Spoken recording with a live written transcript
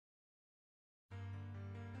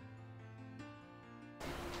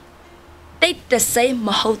the same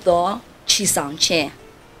Mahodo Chisang.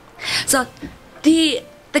 So the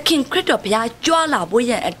king crit of Ya Jola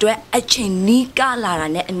Boya at a chain Nika Lara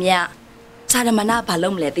Nemia Sadamana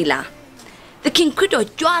Palom Ledila. The king crit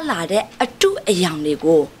of Jola de a 2 a young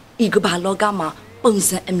nego, Igbalogama,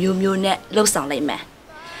 Bonza and Mumune, Losan Lame.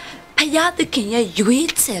 Paya the king, you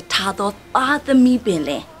said Tado, the me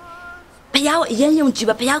Billy. Payao young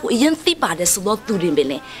Jiba Payago young Thiba the Solo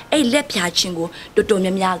Tudimbele, a lepia chingo, the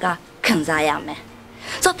Domiaga, Kanzayame.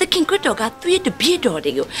 So the king could got 3 to be do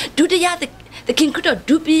the king could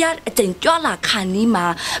do be at a Jola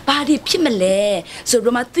Kanima, Badi Pimele, so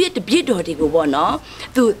Roma 3 to be do no,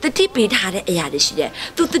 to the deep beat had a yadish there,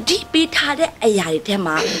 to the deep beat had a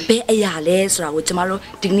yaditema, be a yales, or with tomorrow,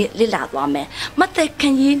 dignity lawame, Mate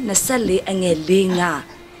can ye Nasali and a linga.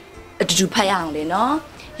 Did you pay only no?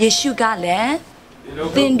 Yeshuga le,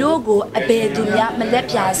 then dogo a bed to ya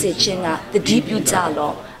Malepia Sechinga, the deep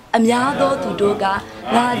utalo. Amiado to doga,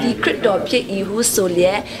 na di crypto pit you so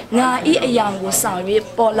le, na e a young was sorry,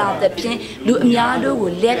 Paula the pin, do Amiado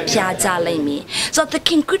will let Piazza lay me. So the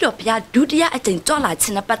king could up ya do dia at a dollar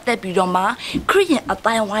in a pate bidoma, creating a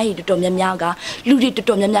time wide to Domiaga, Ludi to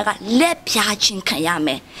Domiaga, let Piachin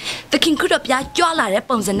Kayame. The king could up ya jola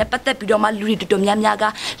repons and a pate bidoma, Ludi to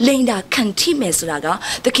Domiaga, Linda Cantimes raga,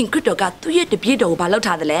 the king could got 3 to Bido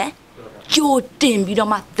Balotadele. Your dim, you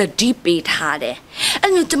know, the debate had it.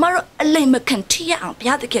 And tomorrow, a lame cantia,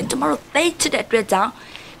 Piazza tomorrow, they to that red down.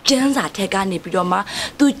 Jens are taken Nipidoma,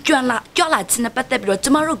 do Jolats in a patebro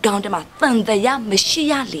tomorrow, Gandama, Thunder Yam,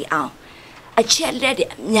 Meshia Liao. A chair lady,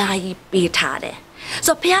 Nyai beat had.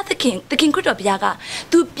 So Piazza the king could have Yaga,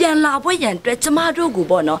 to Pianla way and dread tomorrow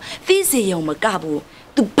Gubono, Vizio Magabu,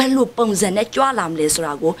 to Bellu Bones and at Jolam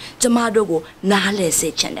Lesrago, tomorrow go, Nale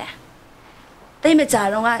Sechene. They met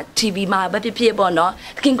on TV, my baby people, no.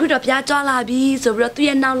 King could have Yatola be so rotty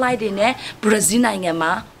and now light in it, Brazina and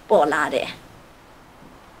ma, Polade.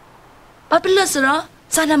 Popular,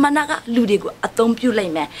 Sanamanaga, Ludigo, a tompu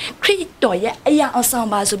lame, Crit doya, a young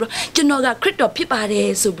ensemble, so Genoga, crit of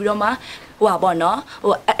pipade, so broma, Wabono,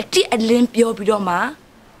 or a tea and limp your broma,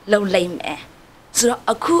 low lame. So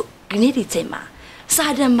a cook, gniddy tema,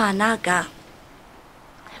 Sadamanaga,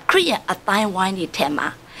 Crea a fine windy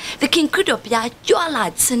tema. The king could have ya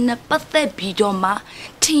Jolats in a pathe bidoma,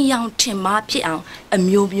 tin young timma piang, a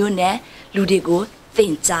mune, Ludigo,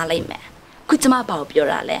 thin zalame. Kutama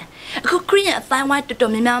Babiorale. A cook create a fine white to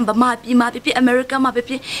dominant, but my pipi, America, my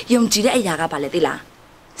pipi, young Jida Yaga Paladilla.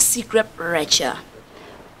 Secret Ratcher.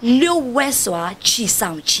 Low Westwa, chi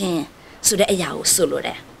sound chin, so the Ayao solo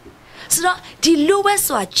there. So the low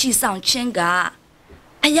Westwa, chi sound chinga.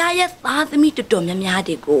 Ayaya thought me to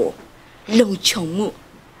Domiade go. Long chomu.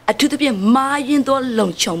 A to the be my indo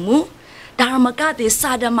long chomu. Daramaga de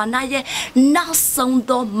Sada Manaye, now sound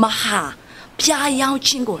do maha. Pia yang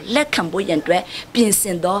chingo, let Camboyan dre, being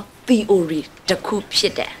sendo, theory, the coup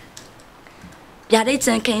pide.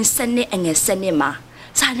 Yadatan can send it and a senema.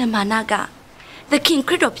 Sada Managa. The king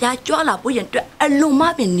crit of Ya Jola Boyan a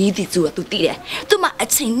loma be needed to tide. To my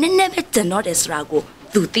attain never done as rago,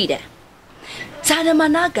 to tide. Sada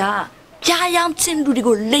Managa. Jayam Tin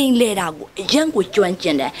Ludigo lane laid out, a young with joint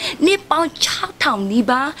gender, Nippon Chowtown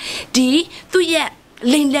Niba, D, 2 year,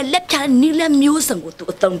 lane lepta Nila Musan go to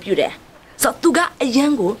a thumb beauty. So to got a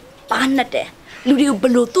young panate, Ludio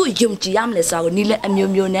below 2 young Giamless or Nila and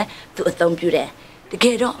Mumune to a thumb beauty. The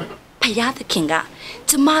ghetto, Paya the kinga,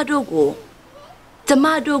 Tomato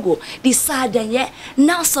go, the side yet,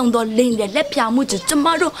 now some do lane lepia much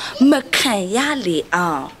tomato, Macayali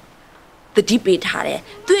ah. The debate had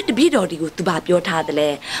to it be doddy to bab your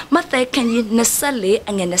tadle. Mate can ye Nasale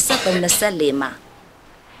and a second Nasalema.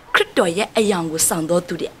 Cryptoya a young was sound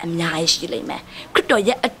to the Amya Shileme.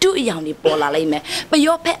 Cryptoya a 2 young bola lame, but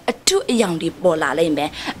your pet a 2 young bola lame,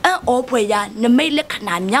 and all prayer no mele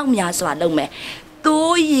canam young yaswa lome.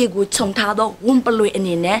 Do ye good some tado, wumpalo and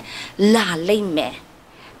in la lame.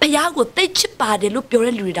 Payago take chipa de loop your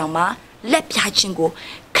ludama, let Piachingo,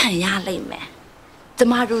 can ya lame.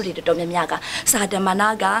 Tomorrow the Domiaga,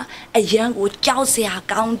 Sadamanaga, a young would Chausia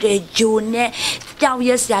county, June,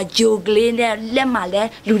 Chausia, Joglene, Lemale,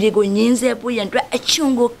 Ludigo Ninze, and a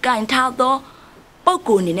chungo kind tado,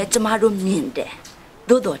 Pokun in a tomorrow minde.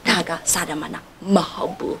 Dodo Taga, Sadamana,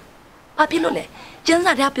 Mahabu. Papilole,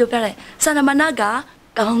 Jensa Rapio Pere, Sadamanaga,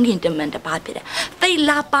 Gang in the man the papire. They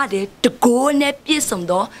la pade to go ne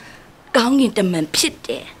piesum Gang in the man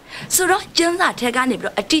pite. So Jensa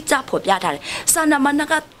Taganibro, a teacher popiata,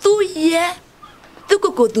 Sanamanaga 2 years. To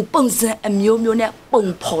go to Ponza and Mumune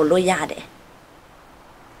Pon Polo Yade.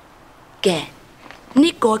 Ge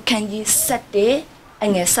Nico can ye set day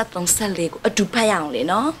and a set on Saligo, a 2 pound,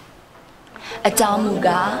 no? အကြောင်းမူ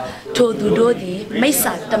ကားထိုသူတို့သည်မိစ္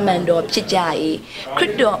ဆာတမန်တော်ဖြစ်ကြ၏ခရ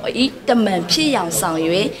စ်တော်၏တမန်ဖြစ်ရောင်ဆောင်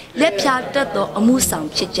၍လက်ဖြာတတ်သောအမှုဆောင်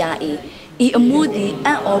ဖြစ်ကြ၏ဤအမှုသည်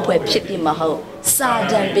အံ့ဩဖွယ်ဖြစ်သည်မဟုတ်စာ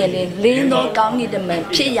တန်ပင်လင်းသောကောင်းကင်တမန်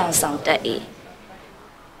ဖြစ်ရောင်ဆောင်တတ်၏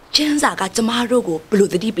ကျမ်းစာကကျမတို့ကိုဘယ်လို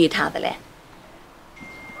သတိပေးထားသလဲ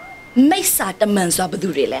မိစ္ဆာတမန်ဆိုတာဘာသူ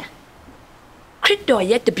တွေလဲခရစ်တော်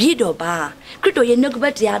ရဲ့တပည့်တော်ပါခရစ်တော်ရဲ့နှုတ်ကပ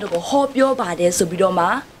တ်တရားတော်ကိုဟောပြောပါတယ်ဆိုပြီးတော့မှ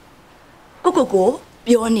ကို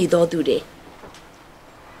ပြောနေတော်သူတွေ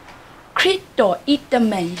ခရစ်တော်ဤတ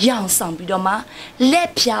မန်ရောင်ဆောင်ပြီးတော့မှလက်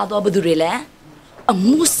ဖြာတော်ဘသူတွေလဲအ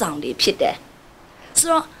မှုဆောင်တွေဖြစ်တယ်ဆို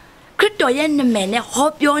တော့ခရစ်တော်ရဲ့နာမည်နဲ့ဟော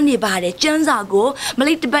ပြောနေပါတယ်ကျမ်းစာကိုမ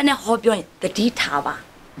လိတပတ်နဲ့ဟောပြောရင်တတိထားပါ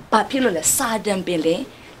ဘာဖြစ်လို့လဲစာတန်ပင်လ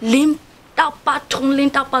င်းတောက်ပါထုံးလ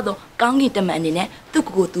င်းတောက်ပါတော့ကောင်းကင်တမန်အနေနဲ့သူ့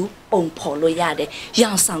ကိုယ်သူပုံဖော်လို့ရတယ်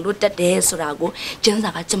ရောင်ဆောင်လို့တက်တယ်ဆိုတာကိုကျမ်းစာ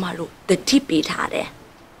ကကျမတို့တတိပေးထားတယ်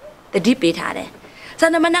ဇာ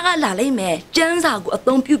နမနာကလာလိုက်မယ်ကျမ်းစာကိုအ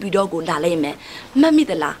သုံးပြုပြီးတော့ကိုလာလိုက်မယ်မှတ်မိ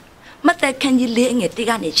သလားမသက်ခန်းကြီးလေးငယ်တိ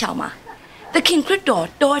ကနေ6မှာသခင်ခရစ်တော်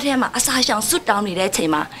တောထဲမှာအစာရှောင်ဆွတ်တောင်းနေတဲ့အချိ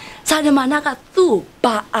န်မှာဇာနမနာကသူ့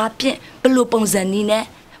ဘာအားဖြင့်ဘလို့ပုံစံနည်းနဲ့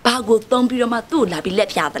ဘာကိုသုံးပြီးတော့မှသူ့လာပြီးလက်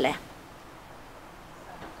ဖြာတယ်လဲ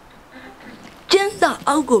ကျမ်းစာ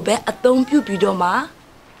အောက်ကိုပဲအသုံးပြုပြီးတော့မှ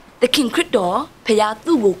သခင်ခရစ်တော်ဖခင်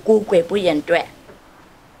သူ့ကိုကိုးကွယ်ဖို့ရန်အတွက်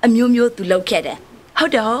အမျိုးမျိုးသူလုပ်ခဲ့တယ်ဟု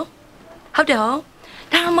တ်တယ်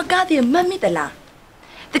ဒါမကတည်းမမိတလား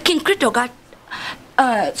သခင်ခရစ်တော်က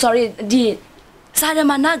sorry ဒီစာရ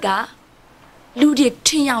မနာကလူတွေထ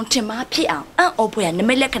င်အောင်ထင်မှားဖြစ်အောင်အံ့ဩဖွယ်န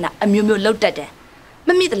မိတ်လက္ခဏာအမျိုးမျိုးလုပ်တတ်တယ်မ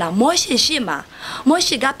မိတလားမောရှေမှာမော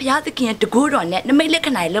ရှေကဘုရားသခင်ရဲ့တကူတော်နဲ့နမိတ်လက္ခ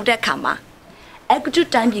ဏာတွေလုပ်တဲ့အခါမှာအဂတု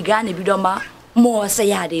တိုင်းပြည်ကနေပြီးတော့မှမော်ဆ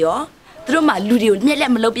ရာတွေရောသူတို့မှလူတွေကိုမျက်လ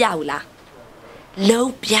က်မလုပ်ပြဘူးလားလု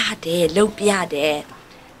ပ်ပြတယ်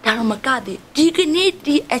ဒါတော့မကသေးဒီကနေ့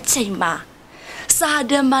ဒီအချိန်မှာစာ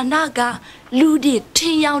ဒမနာကလူတွေထ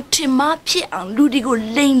င်အောင်ထင်မှားဖြစ်အောင်လူတွေကို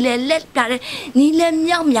လိန်လေလက်ပြတဲ့နီးလဲ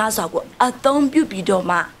မြောက်များစွာကိုအသုံးပြုပြီးတော့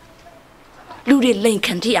မှလူတွေလိန်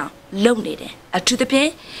ခံထအောင်လုပ်နေတယ်အထူးသဖြင့်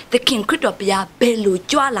သခင်ခရစ်တော်ဘုရားဘယ်လို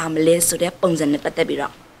ကြွလာမလဲဆိုတဲ့ပုံစံနဲ့ပတ်သက်ပြီး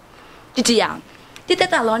တော့ကြည့်တိတ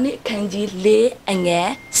တလောနိအခန်းကြီး4အငယ်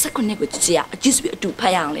19ကိုကြည့်ရအကြည့်စုအတူဖ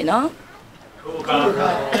တ်ရအောင်လေနော်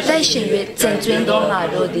အသက်ရှင်၍ကျန်ကျွင်းသောငါ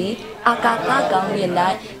တို့သည်အာကာသကောင်းကင်၌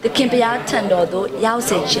သခင်ဘုရားထံတော်သို့ရောက်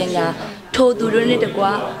စေခြင်းကထိုသူတို့နှင့်တကွ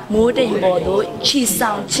မိုးတိမ်ပေါ်သို့ခြိ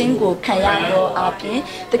ဆောင်ခြင်းကိုခံရသောအပြင်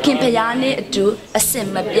သခင်ဘုရားနှင့်အတူအစင်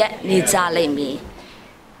မပြတ်နေကြလိမ့်မည်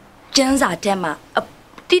ကျမ်းစာထဲမှာ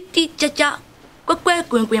တိကျကျကွယ်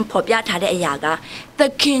ကွင်းဖော်ပြထားတဲ့အရာကသ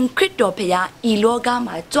ခင်ခရစ်တော်ဘုရားဤလောက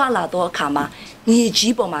မှာကြွလာသောအခါမှာမြေ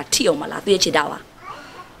ကြီးပေါ်မှာထိအောင်မလားသိချင်တာပါ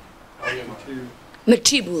မ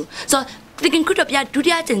ထိဘူးဆိုသခင်ခရစ်တော်ဘုရားဒု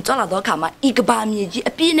တိယကျင့်ကြွလာသောအခါမှာဤကဘာမြေကြီး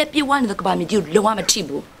အပြည့်နဲ့ပြည့်ဝနေတဲ့ကဘာမြေကြီးကိုလုံးဝမထိ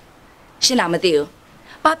ဘူးရှင်းလားမသိဘူး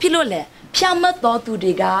ဘာဖြစ်လို့လဲဖြောင့်မတ်တော်သူ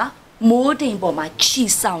တွေကမိုးတိမ်ပေါ်မှာခြိ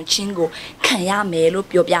ဆောင်ခြင်းကိုခံရမယ်လို့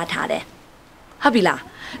ပြောပြထားတယ်ဟုတ်ပြီလား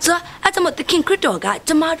ဆိုတော့အဲ့ဒါမှသခင်ခရစ်တော်က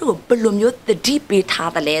ကျမတို့ကိုဘယ်လိုမျိုးတတိပေး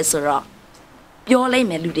ထားတယ်လဲဆိုတော့ပြောလိုက်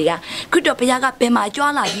မယ်လူတွေကခရစ်တော်ဘုရားကဘယ်မှာ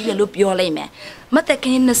ကြွားလာပြီလဲလို့ပြောလိုက်မယ်မဿဲခ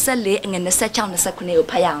င်း24အငယ်26 29ကို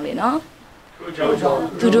ဖတ်ရအောင်လေနော်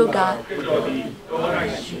သူတို့က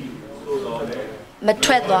မ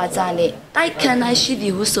ထွက်သွားကြနဲ့တိုက်ခန်း၌ရှိသ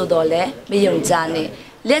ည်ဟုဆိုတော့လေမယုံကြနဲ့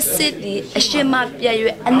လက်စစ်သည်အရှိမပြည့်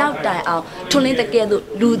၍အနောက်တိုင်အောင်ထွန်းလင်းတကယ်သို့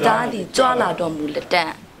လူသားသည်ကြွားလာတော်မူလက်တံ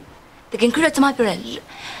တကယ်ခရစ်တော်ကျမပြောတယ်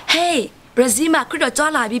hey ဘရာဇီးမှာခရစ်တော်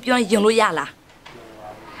ကြွားလာပြီးပြောရင်ယုံလို့ရလား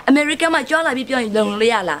အမေရိကန်မှာကြွားလာပြီးပြောရင်ယုံ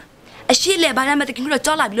လို့ရလားအရှိလေဘာသာမှာတကယ်ခရစ်တော်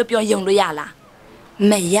ကြွားလာပြီးလို့ပြောရင်ယုံလို့ရလား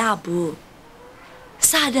မရဘူး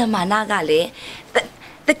စာဒမာနာကလည်း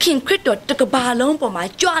သခင်ခရစ်တော်တကဘာလုံးပေါ်မှာ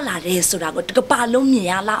ကြွလာတယ်ဆိုတာကိုတကဘာလုံးမြင်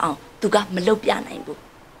ရလောက်အောင်သူကမလုပ်ပြနိုင်ဘူး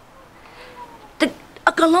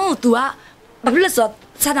အကလုံးသူကဘာဖြစ်လဲဆို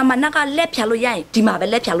စာဒမာနာကလက်ဖြာလို့ရရင်ဒီမှာပဲ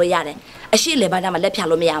လက်ဖြာလို့ရတယ်အရှိလေဘာသာမှာလက်ဖြာ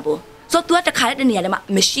လို့မရဘူးဆိုတော့ तू ကတခါတည်းနေရာထဲမှာ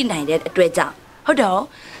မရှိနိုင်တဲ့အတွက်ကြောင့်ဟုတ်တော့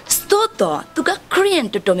စတော့ तू ကခရီးယန်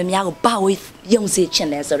တော်များများကိုဘာဝေးယုံစေချင်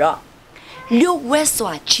လဲဆိုတော့လျှို့ဝှက်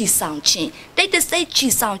စွာချီဆောင်ခြင်းတိတ်တဆိတ်ချီ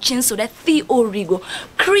ဆောင်ခြင်းဆိုတဲ့ theory ကို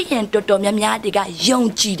ခရီးယန်တော်များများတွေကယုံ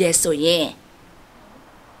ကြည်တယ်ဆိုရင်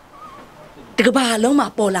တကဘာလုံးမှာ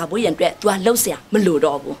ပေါ်လာဖို့ရန်အတွက် तू ကလှုပ်เสียမလို့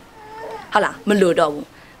တော့ဘူးဟုတ်လားမလို့တော့ဘူး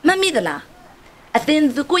မှတ်မိသလားအသင်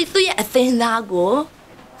သူကိုသူ့ရဲ့အသင်သားကို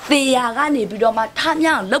သေယာကနေပြီးတော့မှထား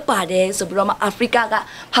မြောင်လောက်ပါတယ်ဆိုပြီးတော့မှအာဖရိကက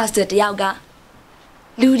ဖာစတာတယောက်က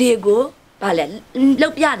လူတွေကိုဗာလဲလော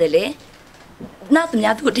က်ပြတယ်လေနောက်သူ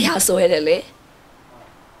များသူ့တရားဆွဲတယ်လေ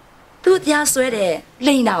သူ့တရားဆွဲတယ်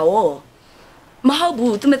လိန်တာ哦မဟုတ်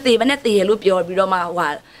ဘူးသူမသေးဘဲနဲ့သေရလို့ပြောပြီးတော့မှဟို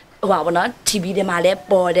ပါဘောနော် TV တွေမှာလည်း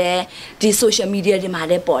ပေါ်တယ်ဒီ social media တွေမှာ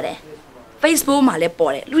လည်းပေါ်တယ် Facebook မှာလည်း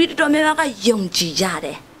ပေါ်တယ်လူတွေတော်တော်များများကယုံကြည်ကြတ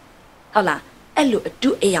ယ်ဟုတ်လားအဲ့လိုအတူ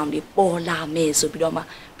အယောင်တွေပေါ်လာမယ်ဆိုပြီးတော့မှ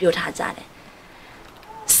ပြောထားကြတယ်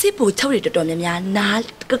စစ်ဘူချုပ်တွေတော်တော်များများနား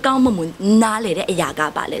ကောင်းမွန်နားလေတဲ့အရာက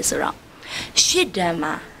ပါလဲဆိုတော့ရှစ်တန်း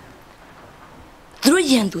မှာသူတို့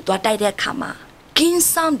ရန်သူသွားတိုက်တဲ့အခါမှာကင်း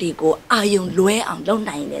ဆောင်တွေကိုအာယုံလွဲအောင်လုပ်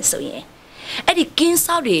နိုင်တယ်ဆိုရင်အဲ့ဒီကင်း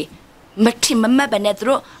ဆောင်တွေမထင်မမှတ်ပဲနဲ့သူ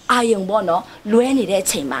တို့အာယုံပေါ့နော်လွဲနေတဲ့အ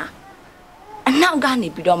ချိန်မှာအနောက်ကနေ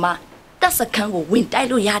ပြီးတော့မှတပ်စခန်းကိုဝင်တိုက်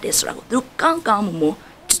လို့ရတယ်ဆိုတာကိုသူတို့ကောင်းကောင်းမွန်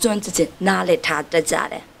ကျွန်းကျွန်းနားလေထားတတ်ကြ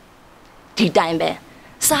တယ်ဒီတိုင်းပဲ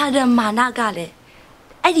စာရမာနကလည်း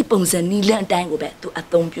အဲ့ဒီပုံစံနီလန်အတိုင်းကိုပဲသူအ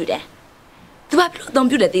သုံးပြုတယ်သူဘာဖြစ်လို့အသုံး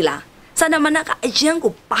ပြုလဲသိလားစာရမာနကအယံ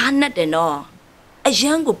ကိုပါနှက်တယ်နော်အ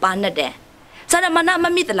ယံကိုပါနှက်တယ်စာရမာနမ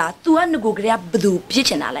မိသလား तू ကငကိုကလေးကဘသူဖြစ်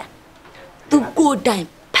ချင်တာလဲ तू ကိုယ်တိုင်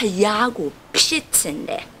ဖျားကိုဖြစ်ချင်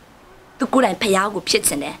တယ် तू ကိုယ်တိုင်ဖျားကိုဖြစ်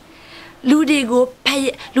ချင်တယ်လူတွေ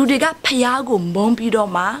ကဖျားကိုမုန်းပြီးတော့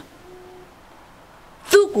မှ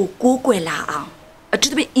သူ့ကိုကိုးကွယ်လာအောင်အထူး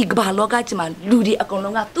သဖြင့်ဤကဘာလောကကြီးမှာလူတွေအကုန်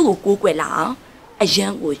လုံးကသူ့ကိုကိုးကွယ်လာအောင်အယံ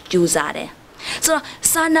ကိုကြိုးစားတယ်ဆိုတော့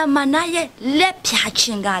စာနာမဏရဲ့လက်ဖြာခြ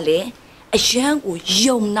င်းကလည်းအယံကို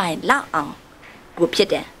ယုံနိုင်လောက်အောင်ကိုဖြစ်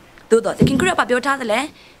တယ်သို့တော့သခင်ခရစ်ကပြောထားတယ်လေ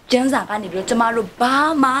ကျမ်းစာကနေပြီးကျမတို့ဘာ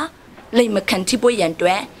မှလိမ်မခံတိပွေရန်အတွ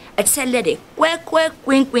က်အချက်လက်တွေကွဲ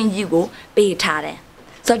ကွင်းကြီးကိုပေးထားတယ်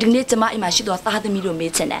ဆိုတော့ဒီနေ့ကျမအိမ်မှာရှိသောသားသမီးတို့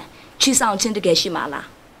မေးချင်တယ်ချီဆောင်ခြင်းတကယ်ရှိမှာလား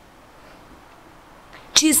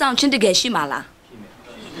ချီဆောင်ခြင်းတကယ်ရှိမှာလား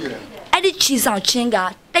အဲ့ဒီချီဆောင်ခြင်းက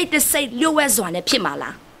တိတ်တဆိတ်လျှို့ဝှက်စွာနဲ့ဖြစ်မှာ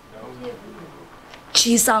လား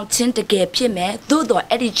ချီဆောင်ခြင်းတကယ်ဖြစ်မယ်သို့တော့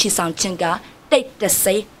အဲ့ဒီချီဆောင်ခြင်းကတိတ်တ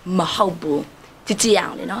ဆိတ်မဟုတ်ဘူးကြည့်အော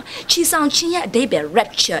င်လေနော်ချီဆောင်ခြင်းရဲ့အဓိပ္ပာယ်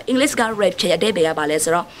rapture အင်္ဂလိပ်က rapture ရဲ့အဓိပ္ပာယ်ကဘာလဲ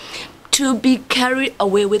ဆိုတော့ to be carried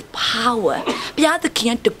away with power ဘုရားသခ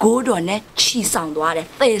င်တကိုးတော်နဲ့ချီဆောင်သွားတယ်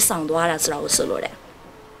သေဆောင်သွားတာဆိုတာကိုဆိုလိုတယ်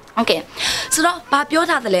okay ဆိုတော့ဘာပြော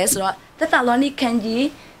ထားတယ်လဲဆိုတော့သက်သာလောနိခန်းကြီး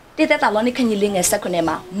လေးငယ်16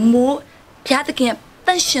မှာမိုးဘုရားသခင်တ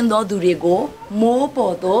န်ရှင်သောသူတွေကိုမိုး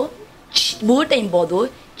တိမ်ပေါ်သို့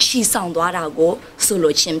ချီဆောင်သွားတာကိုဆို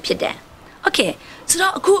လိုခြင်းဖြစ်တယ် okay ဆို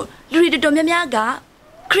တော့အခုလူတွေတော်တော်များများက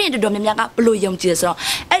ခရစ်တော်တော်များများကဘလို့ယုံကြည်ဆိုတော့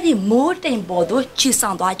အဲ့ဒီမိုးတိမ်ပေါ်သို့ချီဆော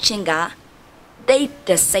င်သွားခြင်းကတိတ်တ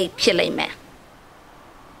ဆိတ်ဖြစ်လိမ့်မယ်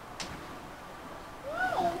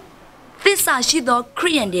သစ္စာရှိသောခ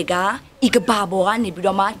ရိယန်တွေကဤကဘာပေါ်ကနေပြီး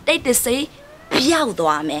တော့မှတိတ်တဆိတ်ပျောက်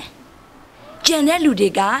သွားမယ်ကျန်တဲ့လူတွေ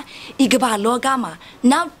ကဤကဘာလောကမှာ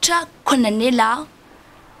နောက်ထပ်9နှစ်လောက်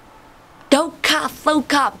ဒုက္ခသုက္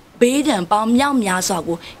ခဘေးဒဏ်ပေါင်းမြောက်များစွာ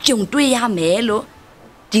ကိုကြုံတွေ့ရမယ်လို့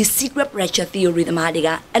ဒီ secret pressure theory သမားတွေက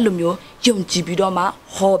အဲ့လိုမျိုးယုံကြည်ပြီးတော့မှ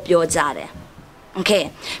ဟောပြောကြတယ် okay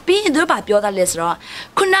ပြီးရင်သူတို့ပြောတာလဲဆိုတော့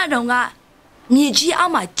ခုနတုန်းကမြေကြီးအော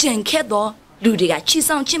က်မှာကျန်ခဲ့သောလူတွေကချီ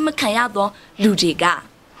ဆောင်ခြင်းမခံရသောလူတွေက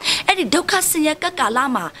အဲ့ဒီဒုက္ခဆင်းရဲကကာလ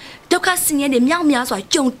မှာဒုက္ခဆင်းရဲတွေမြောက်များစွာ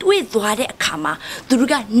ကြုံတွေ့သွားတဲ့အခါမှာသူတို့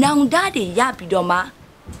ကနောင်တတွေရပြီးတော့မှ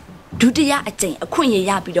ဒုတိယအကြိမ်အခွင့်အရေး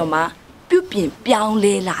ရပြီးတော့မှပြုပြင်ပြောင်း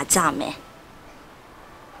လဲလာကြမယ်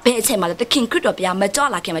ဘယ်အချိန်မှာလဲသခင်ခရစ်တော်ဘုရားမကြော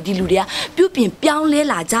က်လာခင်မှာဒီလူတွေကပြုပြင်ပြောင်းလဲ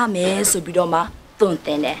လာကြမယ်ဆိုပြီးတော့မှသွန်သ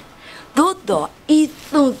င်တယ်သို့တော့ဤ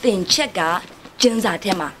သွန်သင်ချက်ကကျမ်းစာ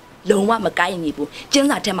ထဲမှာလုံးဝမကိုင်းနေဘူးကျမ်း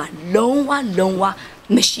စာထဲမှာလုံးဝ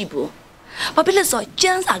မရှိဘူးဘာဖြစ်လဲဆိုကျ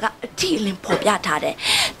မ်းစာကအထီးအလင်းဖော်ပြထားတယ်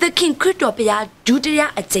သခင်ခရစ်တော်ဘုရားဒုတိယ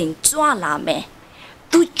အကြိမ်ကြွလာမယ်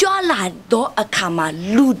သူကြွလာတော့အခါမှာ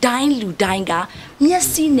လူတိုင်းကမျက်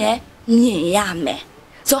စိနဲ့မြင်ရမယ်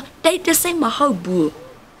ဆိုတိတ်တဆိတ်မဟုတ်ဘူး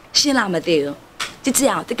ရှင်းလာမသိဘူးကြ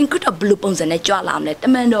ည့်အောင်သခင်ခရစ်တော်ဘယ်လိုပုံစံနဲ့ကြွလာမလဲတ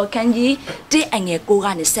မန်တော်ခန်းကြီး1 အငယ် 9 က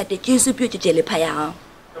နေ7ကျေးဇူးပြုကြလေးဖတ်ရအောင်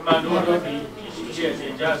တမန်တော်တို့ဒီရှိတဲ့သ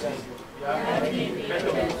င်ကြားဆိုင်ဘုရားသခင်ဘက်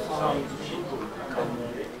တော်ဆောင်ခြင်းကိုခံယူ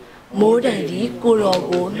လေမိုးတန်ဒီကိုတော်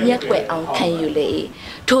ကိုမျက်ွယ်အောင်ခံယူလေ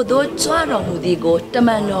ထို့သောကြွတော်မူသည်ကိုတမ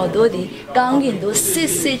န်တော်တို့သည်ကောင်းကင်သို့စစ်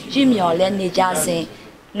ကြည့်မျှော်လဲနေကြစဉ်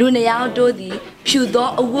လူနှစ်ယောက်တို့သည်ဖြူသော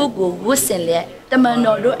အဝတ်ကိုဝတ်ဆင်လျက်တမန်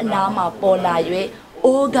တော်တို့အနားမှပေါ်လာ၍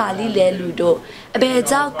အိုးဂါလိလဲလူတို့အဘယ်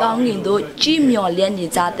ကြောင့်ကောင်းကင်သို့ကြည်မျော်လျက်နေ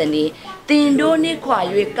ကြသနည်းတင်တို့နှင့်ခွာ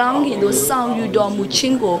၍ကောင်းကင်သို့ဆောင်ယူတော်မူခြ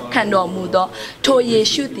င်းကိုခံတော်မူသောထိုယေ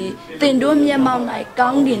ရှုသည်တင်တို့မျက်မှောက်၌ကော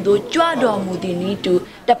င်းကင်သို့ကြွတော်မူသည်နည်းတူ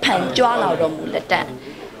တဖန်ကြွလာတော်မူလက်တံ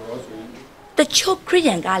တချို့ခရိယ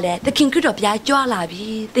န်ကလည်းသခင်ခရစ်တော်ဘုရားကြွလာပြီ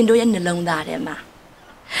တင်တို့ရဲ့နှလုံးသားထဲမှာ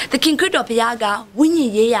သခင်ခရစ်တော်ဘုရားကဝိညာ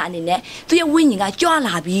ဉ်ရေးရာအနေနဲ့သူရဲ့ဝိညာဉ်ကကြွ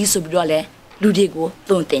လာပြီဆိုပြီးတော့လေလူတွေကို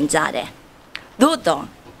သွန်သင်ကြတယ်သို့တော့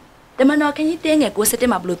တမန်တော်ခန်းကြီးတဲငယ်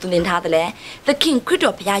67မှာဘလို့သွန်သင်ထားတယ်လဲသခင်ခရစ်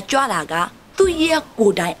တော်ဘုရားကြွလာကသူ့ရဲ့ကို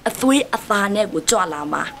ယ်တိုင်အသွေးအသားနဲ့ကိုကြွလာ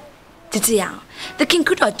မှာကြည့်အောင်သခင်ခ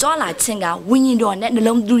ရစ်တော်ကြွလာခြင်းကဝိညာဉ်တော်နဲ့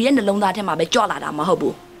လူရဲ့နှလုံးသားထဲမှာပဲကြွလာတာမဟုတ်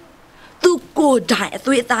ဘူးသူ သူကိုယ်တိုင်အ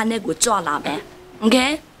သွေးအသားနဲ့ကိုကြွလာမယ်โอเค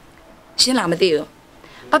ရှင်းလားမသိဘူး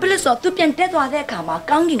ဘာဖြစ်လို့ဆိုတော့သူပြန်တက်သွားတဲ့အခါမှာ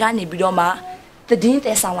ကောင်းကင်ကနေပြီးတော့မှသတင်းသ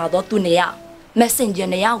ယ်ဆောင်လာတော့သူနေရ messenger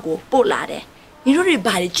နေရောက်ကိုပို့လာတယ်ညီတို့တွေ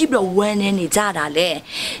ဘာတွေကြည့်ပြီးတော့ဝမ်းနေကြတာလဲ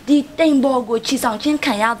ဒီတိမ်ပေါ်ကိုချီဆောင်ချင်း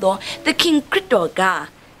ခံရတော့ the king ခရစ်တော်က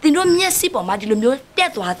တင်တို့မျက်စိပေါ်မှာဒီလိုမျိုးတ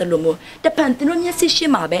က်သွားသလိုမျိုးတပံတင်တို့မျက်စိရှ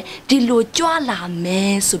င်းမှာပဲဒီလိုကြွလာမ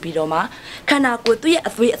ယ်ဆိုပြီးတော့မှခန္ဓာကိုယ်သူ့ရဲ့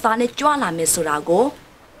အသွေးအသားနဲ့ကြွလာမယ်ဆိုတာကို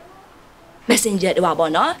messenger တွေပါ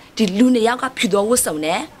ပေါ့နော်ဒီလူနှစ်ယောက်ကဖြူတော်ဝတ်စုံ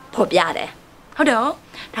နဲ့ဖော်ပြတယ်ဟုတ်တယ်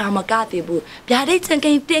ဒါမှမကသေးဘူးဗျာဒိတ်စံ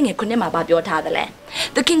ကိန်းတင်းငယ်ခုနှစ်မှာပြောထားတယ်လေ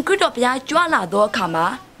the king ခရစ်တော်ဘုရားကြွလာတော့အခါမှာ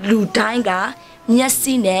လူတိုင်းကမျက်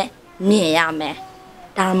စိနဲ့မြင်ရမယ်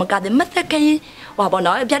ဒါမှမကသေးမသက်ကိန်းဟောပေါ့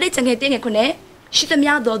နော်ဗျာဒိတ်စံကိန်းတင်းငယ်ခုနှစ်ရှိသ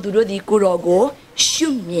မျှသောသူတို့ဒီကိုတော်ကိုရှု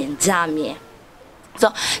မြင်ကြမြင်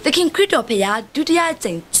ဆို the king ခရစ်တော်ဘုရားဒုတိယအ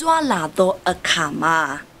ကြိမ်ကြွလာတော့အခါမှာ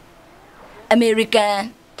American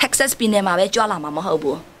Texas ပြည်နယ်မှာပဲကြွလာမှာမဟုတ်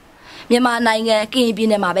ဘူးမြန်မာနိုင်ငံကရင်ပြည်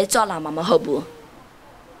နယ်မှာပဲကြွလာမှာမဟုတ်ဘူး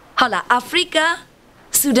ဟုတ်လားအာဖရိက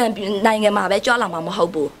ဆူဒန်နိုင်ငံမှာပဲကြွလာမှာမဟု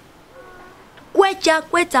တ်ဘူးကွဲ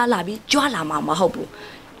ကြလာပြီးကြွလာမှာမဟုတ်ဘူး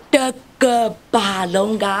တကဘာ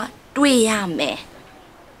လုံးကတွေ့ရမယ်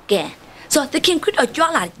ကဲဆိုthe king ခရစ်တော်ကြွ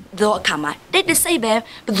လာတော့အခါမှာတိတ်တဆိတ်ပဲ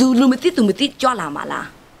ဘသူလူမသိသူမသိကြွလာမှာလား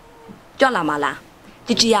ကြွလာမှာလား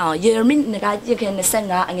ကြည့်အောင်ယေရမိနဂါကြည့်ခင်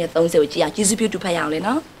25အငယ်30ကိုကြည့်အောင်ယေရှုပြုတူဖတ်ရအောင်လေ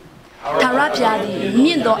နော်ထာဝရဘုရားသည်မြ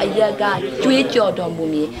င့်သောအရက်ကကြွေးကြော်တော်မူ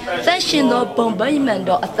မည်သက်ရှင်သောဘုံဗိမာန်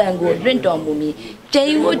တော်အသံကိုလွင့်တော်မူမည်တိ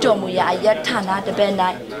မ်ဝတ်တော်မူရာအရက်ဌာနတစ်ပတ်၌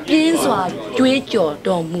ပြင်းစွာကြွေးကြော်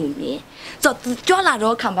တော်မူမည်ဆိုတော့ကြွလာ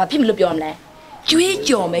တော့ခါမှာဖြစ်မလို့ပြောမလဲကြွေး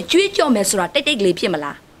ကြော်မယ်ဆိုတာတိတ်ကလေးဖြစ်မ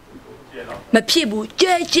လားမဖြစ်ဘူး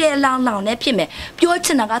ကြဲလောင်နဲ့ဖြစ်မယ်ပြောချ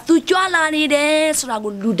င်တာက तू ကြွလာနေတယ်ဆိုတာ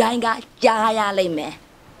ကိုလူတိုင်းကကြားရလိမ့်မယ်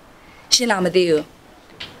ရှင်းလားမသိဘူး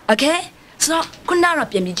โอเคဆိုတော့ခုနကတော့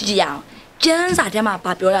ပြန်ပြီးကြည့်ရအောင်ကျမ်းစာထဲမှာ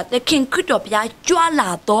ပြောတာသခင်ခရစ်တော်ဘုရားကြွလာ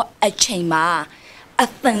တော့အချိန်မှာအ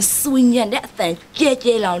သံဆွေးညံတဲ့အသံ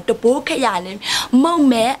ကြဲလောင်တဘိုးခရနဲ့မုံ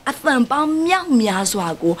မဲ့အသံပေါင်းမြောက်များစွာ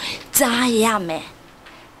ကိုကြားရမယ်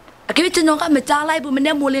အကေကျွန်တော်ကမကြားလိုက်ဘူးမ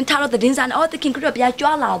နဲ့မိုးလင်းထားတော့သတင်းစာနဲ့သခင်ခရစ်တော်ဘုရားကြွ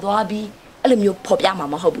လာသွားပြီအဲ့လိုမျိုးဖော်ပြမှာ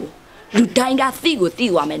မဟုတ်ဘူးလူတိုင်းကသိကိုသိ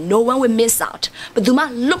သွားမယ် no one will miss out ဘယ်သူမှ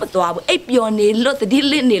လွတ်မသွားဘူးအိပ်ပျော်နေလို့တတိ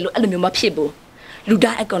လစ်နေလို့အဲ့လိုမျိုးမဖြစ်ဘူးလူ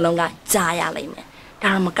တိုင်းအကုန်လုံးကကြားရလိမ့်မယ်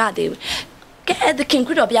ဒါမှမကသေးဘူးကဲသခင်ခ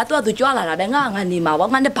ရစ်တော်ဘုရားသူကြွလာတာပဲငါနေမှာ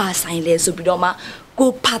ပေါ့ငါနဲ့ဘာဆိုင်လဲဆိုပြီးတော့မှကို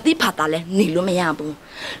ဖာတိဖာတာလဲနေလို့မရဘူး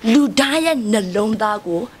လူတိုင်းရဲ့နှလုံးသား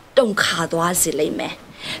ကိုတုန်ခါသွားစေလိမ့်မယ်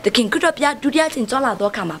သခင်ခရစ်တော်ဘုရားဒုတိယကျင့်ကြွလာ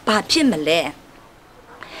တော့အခါမှာဘာဖြစ်မလဲ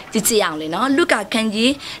ကြည့်အောင်လေနော်လုကာခန်းကြီး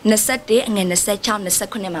21အငယ်26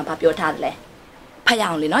 29မှာပြောထားတယ်လေဖတ်ရ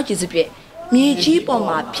အောင်လေနော်ယေရှုပြည့်မြေကြီးပေါ်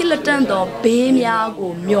မှာဖြစ်လက်တန့်သောဘေးများ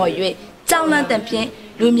ကိုမျှော်၍ကြောက်လန့်တဲ့ဖြင့်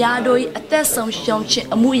လူများတို့၏အသက်ဆုံးရှုံးခြင်း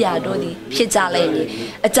အမှုရာတို့သည်ဖြစ်ကြလိမ့်မည်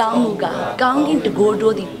အကြောင်းမူကားကောင်းကင်တကိုယ်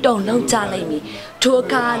တို့သည်တုန်လှုပ်ကြလိမ့်မည်ထိုအ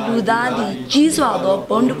ခါလူသားသည်ကြီးစွာသော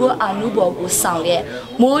ဘုံတကိုယ်အာနုဘော်ကိုဆောင်လျက်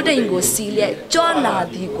မိုးတိမ်ကိုစီးလျက်ကြွလာ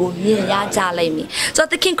သည်ကိုမြင်ရကြလိမ့်မည်ဆိုတော့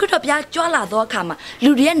သခင်ခရစ်တော်ဘုရားကြွလာသောအခါမှာ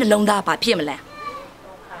လူတွေရဲ့နှလုံးသားဘာဖြစ်မလဲ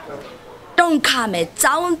တုန်ခါမယ်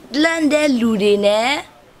ကြောင်းလန့်တဲ့လူတွေနဲ့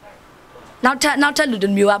နောက်ထပ်လူတွေ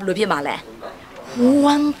မျိုးကဘယ်လိုဖြစ်မှာလဲဝ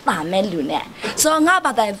မ်းပါမဲ့လူနဲ့ဆိုတော့ငါ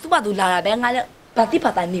ဘာတိုင်သူ့ဘာသူလာတာပဲငါလည်းဘာတိ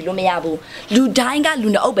ဘာတိုင်နေလို့မရဘူးလူတိုင်းကလူ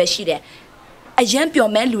နဲ့အုပ်ပဲရှိတယ်အရင်ပြော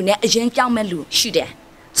မဲ့လူနဲ့အရင်ကြောက်မဲ့လူရှိတယ်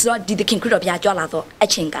ဆိုတော့ဒီသခင်ခရစ်တော်ဘုရားကြွလာတော့အ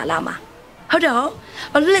ချိန်ကာလမှာဟုတ်တော့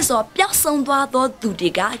ဘာလို့လဲဆိုတော့ပျောက်ဆုံးသွားသောသူတွေ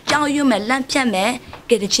ကကြောက်ရွံ့မဲ့လန့်ဖြတ်မဲ့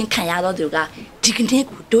ကဲတချင်းခံရသောသူကဒီကနေ့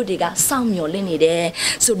ကိုတို့တွေကစောင့်မျှော်လင့်နေတယ်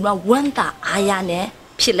ဆိုတော့ဝမ်းသာအားရနဲ့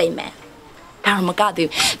ဖြစ်လိမ့်မယ်ဒါမှမကသေး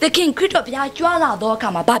ဘူးသခင်ခရစ်တော်ဘုရားကြွလာတော့အခါ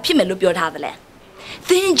မှာဘာဖြစ်မယ်လို့ပြောထားသလဲ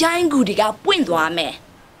သင်ချိုင်းကူတွေကပွင့်သွားမယ်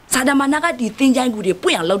ဇာဒမနာကဒီသင်ချိုင်းကူတွေပွ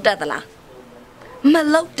င့်အောင်လုပ်တတ်သလားမ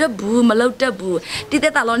လုပ်တတ်ဘူးတိတ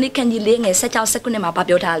က်တာလောနိခန်းကြီးလေးငယ်16 19မှာ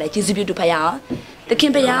ပြောထားလဲဂျေဇုပြုတူဖတ်ရအောင်သခ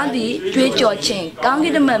င်ဘုရားသည်ကြွေးကြော်ခြင်းကောင်းက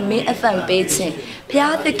င်တမန်မင်းအသံပေးခြင်းဘု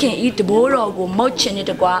ရားသခင်ဤတဘိုးတော်ကိုမုတ်ခြင်းနဲ့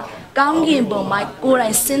တကွာကောင်းကင်ဘုံမှာကိုယ်တို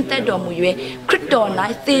င်ဆင်းသက်တော်မူ၍ခရစ်တော်၌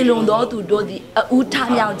သေလွန်သောသူတို့သည်အူးထ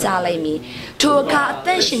မြောက်ကြလိမ့်မည်ထိုအခါအသ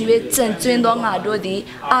က်ရှင်၍ကျင့်ကျွင်းသောငါတို့သည်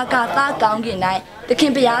အာကာသကောင်းကင်၌သခ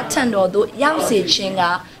င်ဘုရားထံတော်သို့ရောက်စေခြင်းက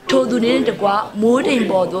ထိုသူနှင့်တကွာမိုးတိမ်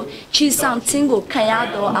ပေါ်သို့ခြိဆောင်ခြင်းကိုခံရ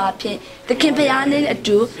သောအဖြစ်သခင်ဘုရားနှင့်အ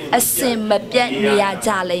တူအစင်မပြတ်နေရကြ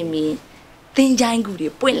လိမ့်မည်သင်ချိုင်းကူတွေ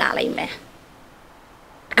ပွင့်လာလိမ့်မယ်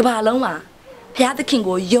ကမ္ဘာလုံးမှာဘုရားသခင်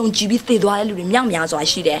ကိုယုံကြည်ပြီးသေသွားတဲ့လူတွေမြောက်များစွာ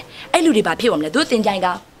ရှိတယ်အဲ့လူတွေဘာဖြစ်အောင်လဲသူသင်ချိုင်းက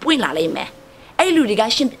ပွင့်လာလိမ့်မယ်အဲ့လူတွေက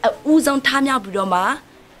ရှင်ဦးဆုံးထားမြောက်ပြီးတော့မှ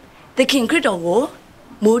သခင်ခရစ်တော်ကို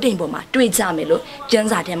မိုးတိမ်ပေါ်မှာတွေ့ကြမယ်လို့ကျမ်း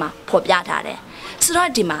စာထဲမှာဖော်ပြထားတယ်ဆိုတော့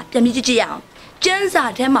ဒီမှာပြန်ပြီးကြည့်ရအောင်ကျမ်းစာ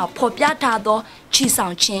ထဲမှာဖော်ပြထားသောခြိဆော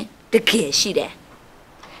င်ခြင်း တကယ်ရှိတယ်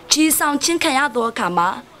ချီဆောင်ချင်းခံရသောအခါမှာ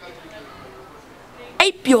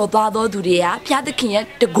အဲ့ပျော်သွားသောသူတွေကဘုရားသခင်ရဲ့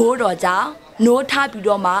တကိုးတော်ကြောင့်နိုးထားပြီး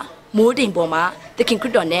တော့မှမိုးတိမ်ပေါ်မှာသခင်ခရ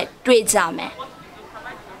စ်တော်နဲ့တွေ့ကြမယ်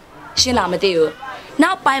ရှင်းလားမသိဘူး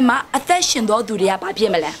နောက်ပိုင်းမှာအသက်ရှင်သောသူတွေကဘာဖြ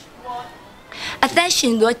စ်မလဲအသက်ရှ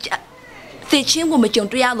င်သောသိချင်းကိုမကြုံ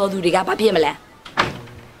တွေ့ရသောသူတွေကဘာဖြစ်မလဲ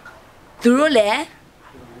သူတို့လည်း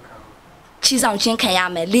ချီဆောင်ချင်းခံရ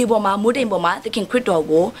မယ်လေပေါ်မှာမိုးတိမ်ပေါ်မှာသခင်ခရစ်တော်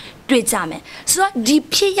ကိုတွေ့ကြမယ်ဆိုတော့ဒီ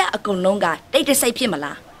ဖြစ်ရအကုန်လုံးကတိတ်တဆိတ်ဖြစ်မ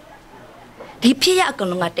လားဒီဖြစ်ရအကုန်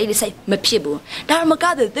လုံးကတိတ်တဆိတ်မဖြစ်ဘူးဒါမှမက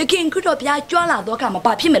သခင်ခရစ်တော်ဘုရားကြွလာတော့ကမှာ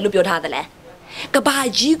ဘာဖြစ်မယ်လို့ပြောထားတယ်လဲကဘာ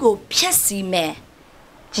ကြီးကိုဖျက်ဆီးမယ်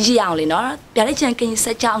ကြီးအောင်လေနော်ဗျာဒိတ်ချန်ကင်းဆ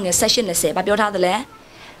က်ချောင်းငယ်ဆက်ရှင်20ဘာပြောထားတယ်လဲ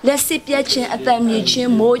လက်စစ်ပြက်ချင်းအတန်မြေချ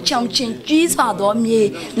င်းမိုးချောင်းချင်းကြီးစွာသောမြေ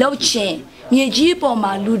လှုပ်ချင်းမြေကြီးပေါ်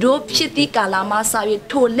မှာလူတို့ဖြစ်သည့်ကာလမှာစာ၍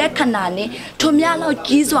ထိုလက္ခဏာနဲ့ထိုများလောက်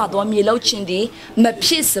ကြီးစွာသောမြေလှုပ်ချင်းသည်မဖြ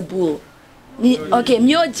စ်စဘူးโอเค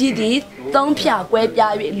မြို့ကြီးသည်သုံးဖြာကွဲ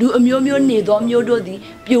ပြား၍လူအမျိုးမျိုးနေသောမြို့တို့သည်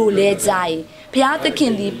ပြိုလဲကြ၏ဘုရားသခ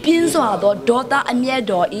င်သည်ပြင်းစွာသောဒေါသအမျက်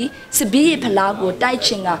တော်ဤစပီးဖလားကိုတိုက်ခြ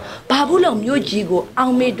င်းကဘာဘူးလုံမြို့ကြီးကိုအော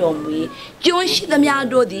င်းမေ့တော်မူ၏ကျွန်းရှိသမျှ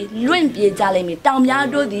တို့သည်လွင့်ပြေးကြလိမ့်မည်တောင်များ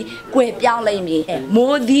တို့သည်ကွယ်ပြောင်းလိမ့်မည်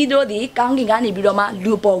မိုးသီးတို့သည်ကောင်းကင်ကနေပြီးတော့မှ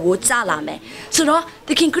လူပေါ်ကိုကျလာမယ်ဆိုတော့သ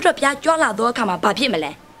ခင်ခရစ်တော်ဘုရားကြွလာသောအခါမှာဘာဖြစ်မ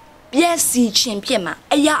လဲပျက်စီးခြင်းဖြစ်မှာ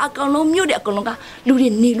အရာအကောင်လုံးမြို့တဲ့အကောင်လုံးကလူတွေ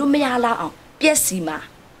နေလို့မရလောက်အောင်ပျက်စီးမှာ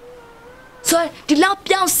ဆိုဒီလောက်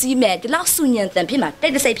ပြောင်းစီးမယ်ဒီလောက်ဆူညံတန်ဖြစ်မှာတိ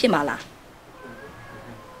တ်တဆိတ်ဖြစ်မှာလား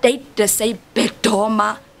တိတ်တဆိတ်ဘယ်တော့မှ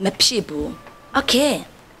မဖြစ်ဘူးโอเค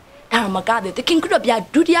ဒါမှမကတဲ့သခင်ခရစ်တော်ဘုရား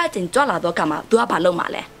ဒုတိယကျင့်ကြွလာတော့ကမှာသူကဘာလုပ်မှာ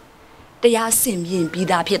လဲတရားစင်ပြင်ပြီး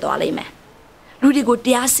သားဖြစ်သွားလိမ့်မယ်လူတွေကိုတ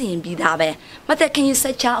ရားစင်ပြီးသားပဲမသက်ခင်ဆ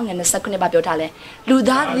က်ချောင်းငယ်29ပါပြောထားလဲလူ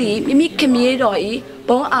သားသည်မိမိခမည်းတော်ဤ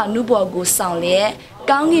ဘုံအာနုဘော်ကိုဆောင်လျက်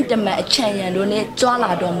ကောင်းကင်တမန်အချံရံတို့နဲ့ကြွ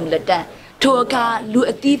လာတော်မူလက်တန်ထိုအခါလူ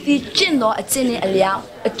အသီးသီးကျင့်သောအကျင့်နှင့်အလျောက်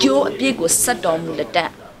အကျိုးအပြည့်ကိုဆက်တော်မူလက်တန်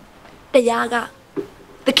တရားက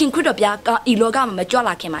သခင်ခရစ်တော်ဘုရားကဤလောကမှာမကြွ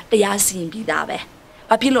လာခင်မှာတရားစီရင်ပြီးသားပဲ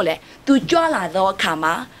ဘာဖြစ်လို့လဲသူကြွလာသောအခါ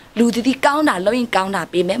မှာလူတီကောင်းတာလုံးရင်ကောင်းတာ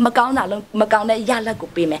ပေးမယ်မကောင်းတာလုံးမကောင်းတဲ့ရလက်ကို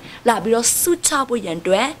ပေးမယ်လာပြီးတော့ဆုချဖို့ရန်အ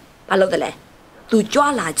တွက်ဘာလုပ်တယ်လဲသူကြွ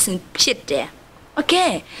လာခြင်းဖြစ်တယ်โอเค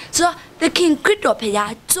ဆိုတော့သခင်ခရစ်တော်ဘု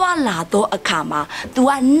ရားကြွလာသောအခါမှာသူ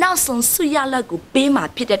ကနောက်ဆုံးဆုရလက်ကိုပေးမှာ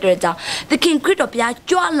ဖြစ်တဲ့အတွက်ကြောင့်သခင်ခရစ်တော်ဘုရား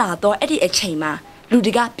ကြွလာသောအဲ့ဒီအချိန်မှာလူ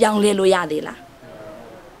တွေကပြောင်းလဲလို့ရသေးလား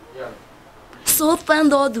ဆိုဖန်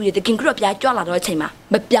တော်သူတွေသခင်ခရစ်တော်ဘုရားကြွလာတော့အချိန်မှာ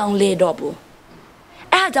မပြောင်းလဲတော့ဘူး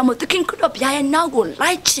အဲ့ဒါကြောင့်မို့သခင်ခရစ်တော်ဘုရားရဲ့နောက်ကို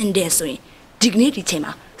လိုက်ချင်တယ်ဆိုရင်ဒီကနေ့ဒီချိန်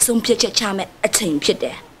မှာဆုံးဖြတ်ချက်ချမယ်အချိန်ဖြစ်တ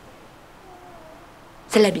ယ်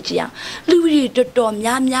ဆက်လက်ပြီးကြည့်အောင်လူတွေတော်တော်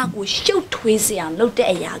များများကိုရှုပ်ထွေးစေအောင်လုပ်တဲ့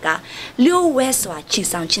အရာကလျှို့ဝဲစွာချီ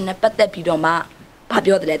ဆောင်ခြင်းနဲ့ပတ်သက်ပြီးတော့မှဘာ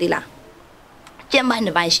ပြောတယ်လဲသိလားကျမ်းပိုင်းတ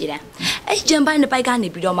စ်ပိုင်းရှိတယ်အဲ့ကျမ်းပိုင်းတစ်ပိုင်းကနေ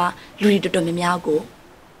ပြီးတော့မှလူတွေတော်တော်များများကို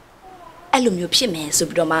အဲ့လိုမျိုးဖြစ်မယ်ဆို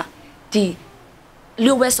ပြီးတော့မှဒီ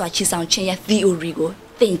လျှို့ဝဲစွာချီဆောင်ခြင်းရဲ့ theory ကို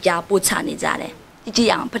သင်ကြားပို့ချနေကြတယ်ကြည့်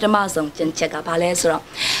အောင်ပထမဆုံးကျမ်းချက်ကဘာလဲဆိုတော့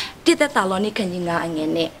တိသက်သာလောနိခန်းကြီး9အငယ်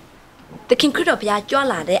နဲ့သခင်ခရစ်တော်ဘုရားကြွ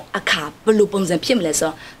လာတဲ့အခါဘယ်လိုပုံစံဖြစ်မလဲ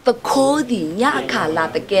ဆိုတော့သခိုးသည်ညအခါလာ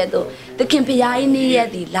တဲ့ကဲ့သို့သခင်ဘုရား၏နေ့ရက်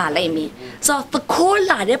သည်လာလိုက်မည်ဆိုတော့သခိုး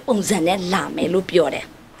လာတဲ့ပုံစံနဲ့လာမယ်လို့ပြောတယ်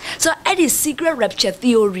ဆိုတော့အဲ့ဒီ secret rapture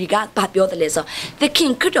theory ကဘာပြောတယ်လဲဆိုတော့သခ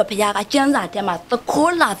င်ခရစ်တော်ဘုရားကကျမ်းစာထဲမှာသ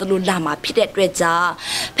ခိုးလာသလိုလာမှာဖြစ်တဲ့အတွက်ကြောင့်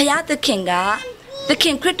ဘုရားသခင်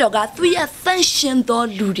ခရစ်တော်ကသူ့ရဲ့သန့်ရှင်းသော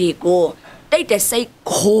လူတွေကိုတိတ်တဆိတ်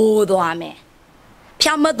ခိုးသွားမယ်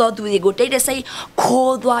ဖြာမတ်တော်သူတွေကိုတိတ်တဆိတ်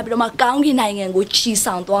ခိုးသွားပြီးတော့မှကောင်းကင်နိုင်ငံကိုချီ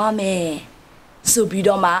ဆောင်သွားမယ်ဆိုပြီး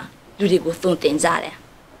တော့မှလူတွေကိုသွန်သင်ကြတယ်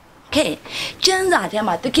ကဲကျမ်းစာထဲ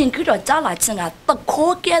မှာသခင်ခရစ်တော်ကြားလာခြင်းကသ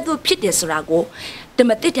ခိုးကဲ့သို့ဖြစ်တယ်ဆိုတာကိုဓမ္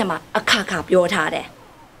မသစ်ထဲမှာအခါခါပြောထားတယ်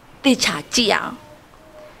သိချာကြည့်အောင်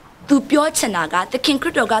သူပြောချင်တာကသခင်ခရ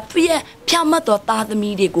စ်တော်ကသူ့ရဲ့ဖြာမတ်တော်သားသ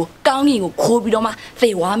မီးတွေကိုကောင်းကင်ကိုခိုးပြီးတော့မှသေ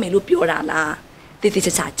ဝါမယ်လို့ပြောတာလားတိတိကျ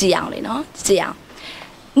ကျကြည့်အောင်လေနော်ကြည့်အောင်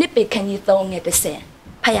နှစ်ပေခန်းကြီး3ငယ်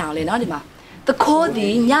30ဖတ်ရအောင်လေနော်ဒီမှာသခိုးသ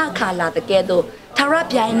ည်ညခါလာတဲ့ကဲ့သို့ထာဝရ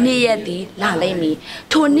ပြိုင်နေ့ရက်သည်လာလိမ့်မည်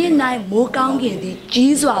ထိုနေ့၌မိုးကောင်းကင်သည်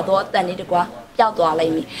ကြီးစွာသောအတန်နှင့်တကွာပျောက်သွားလိ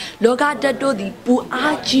မ့်မည်လောကဓာတ်တို့သည်ပူ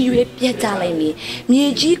အားကြီး၍ပြတ်ကြလိမ့်မည်မြေ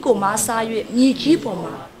ကြီးကိုမဆား၍မြေကြီးပေါ်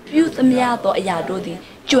မှာပြုသမျှသောအရာတို့သည်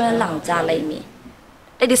ကျွမ်းလောင်ကြလိမ့်မည်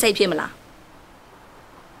တိတ်တဆိတ်ဖြစ်မလား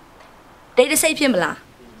တိတ်တဆိတ်ဖြစ်မလား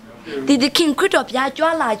ဒီသခင်ခရစ်တော်ဘုရားကြွ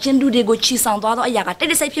လာခြင်းလူတွေကိုချီဆောင်သွားသောအရာကတိ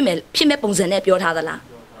တ်တဆိတ်ဖြစ်မဲ့ပုံစံနဲ့ပြောထားသလား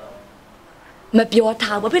မပြော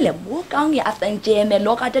ထားဘူးဖြစ်လေမိုးကောင်းကြီးအတန်ကျဲမယ်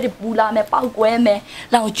လောကတက်ပူလာမယ်ပေါက်ကွဲမယ်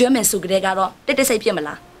လောင်ကျွမ်းမယ်ဆိုကြတဲ့ကတော့တိတ်တဆိတ်ဖြစ်မ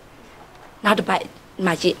လားနောက်တစ်ပိုက်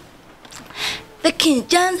မှာကြည့် the king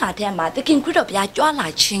Jan at him, the king could have ya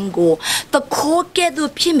jala chingo, the cold get the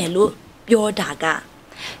pimelo, your daga.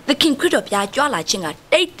 The king could have ya jala chinga,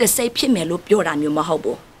 date the say pimelo, your and your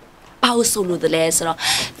mahobo. Pow solo the lesser.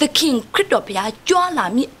 The king could have ya jala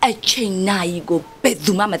me a chain na go,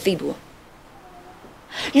 beduma mathibu.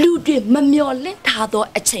 Lude mamio lentado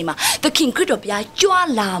a chema, the king could have ya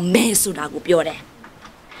jala mesuda go piore.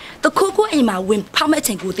 The cocoa ema win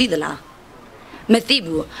palmeting good either la.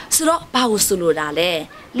 Mathibu, so power solo dale.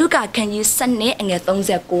 Look at can you send it and get things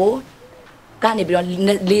that go? Can it be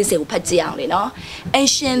lazy pajiang, no?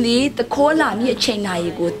 Anciently, the cola me a chain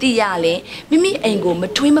I go, tiale, Mimi ain't go,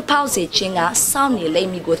 between my pause chinga, soundly lay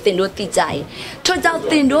me go thin do tijai. Turns out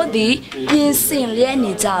thin do the in sin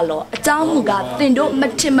liani jalo, a town got thin do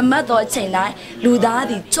matima mother chainai, Luda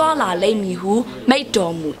the jola lay me who made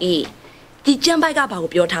domu e. The jump I got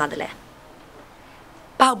about your tadle.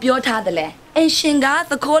 About your tadle. And Shinga,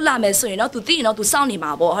 the cola meso, you know, to thee, not to sound him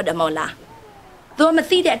about the mola. Though I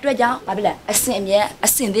see that dread, I sing yet, I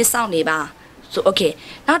sing this sound neighbor. So, okay,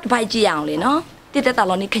 not by Gianli, no? Did that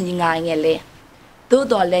alone can you lay? Though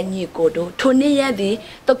the len you go to, Tony,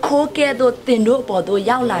 the coke, though thin do, bodo,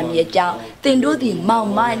 yaula me a jow, thin do the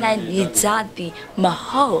mount mine and the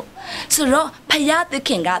maho. So, Payat the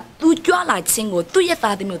king got 2 jaw like single, 2 years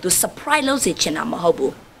to surprise losage in a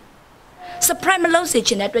mahobu. Surprise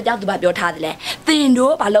losage in that red out about your tadle. Thin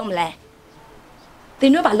do, balomle.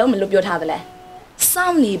 Thin do, balom look your tadle.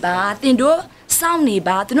 Soundly ba, thin do, soundly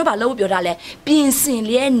ba, thin do, balop your tale. Being seen,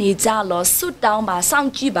 Lian jalo, suit down by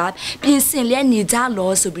sound jiba, being seen, Lian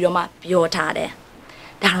jalo, so be your tade.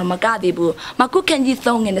 Daramagadibu, Maku can you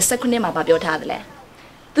thong in the second name about your tadle.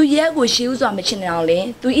 To ye go shoes on machine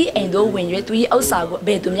only, to eat and go when you to eat outside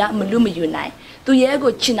bedumia maluma unite. To ye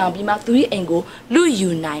go chinabima, to eat and go, lu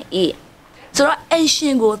unite e. So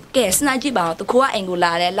ancient go guess Najiba, the core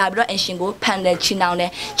angular, labra and shingo, panda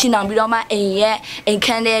chinane, chinambidoma and ye, and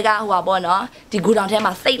candega wabona, the good on him,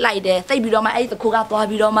 a fate like that, they bidoma ate the coca for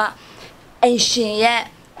bidoma, ancient ye,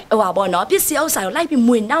 wabona, busy outside like him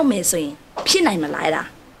win now messing, pinime lida.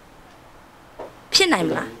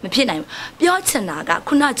 Pinime, me pinime, Biotsanaga,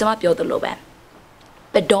 could not jump up your the lobe.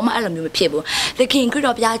 But doma alam people, the king could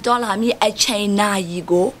have ya dollar me a chain na ye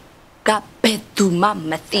go. Got bet to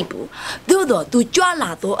mamma thibu. Do to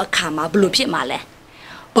jala do a kama blue pimale.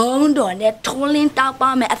 Bond on that tolling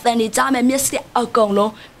tapam at any time and miss it a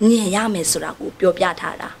golo near Yamesuraku, your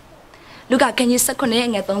piatara. Look at can you second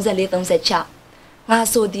at those little said chap.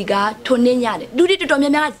 Maso diga, Tonian, do it to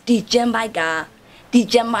Domina, di gem by ga, di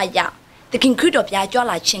gem my ya. The king could of ya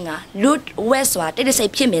jala chinga, loot westward, it is a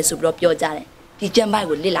pimes who drop your jale. Di gem by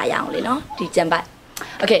would lila young, no? Di gem by.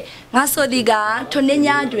 Okay, Naso diga,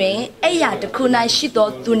 Tonenya drain, Aya the Kuna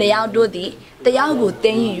Shito, Tunea Dodi, the Yago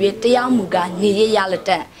thing you the Yamuga, Ni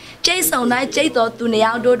Yalata. Jason night Jato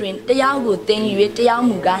Tunea Dodrin, the Yago thing you the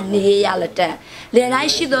Yamuga, Ni Yalata. Then I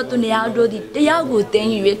Shito Tunea Dodi, the Yago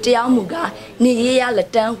thing you the Yamuga, Ni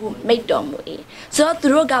Yalata who made domu. So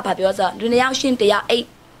through Gapapiosa, Dunea Shin the Ya 8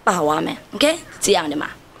 Pawame, okay? See anima.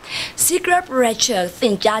 Secret Rachel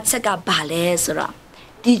think Yatsaka Ballet Sura.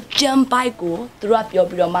 The jump by go, drop your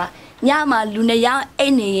broma. Yama Lunaya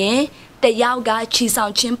any, the Yaga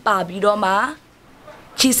Chisang Chimpa Bidoma.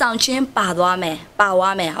 Chisang Chimpa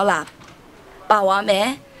Bawame, hola.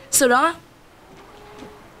 Bawame, Sura.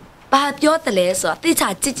 But your the lesser, this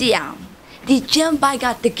are Titian. The jump by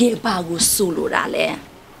got the gay bagu solo rale.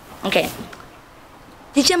 Okay.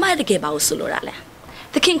 The jump by the gay bagu solo rale.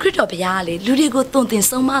 The king crit of Yali, Ludigo don't in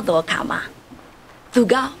some other kama.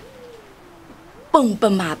 Tuga.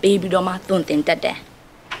 Pumpa baby doma don't think that there.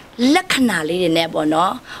 Lacanali never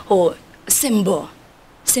no, or symbols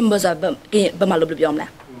of Bamalubiomla.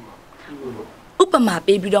 Upama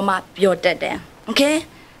baby doma pure dead. Okay?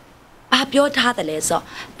 Pure tataleso.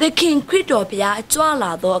 The king quitopia,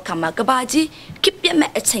 Joala do kama gabaji, keep your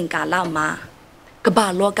met a chinka lama.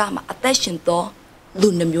 Gabalogama attention to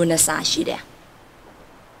Lunamuna sashi there.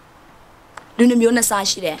 Lunamuna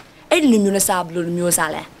sashi there. A Lumuna blue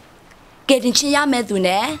musale. Getting Chia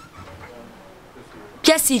Medune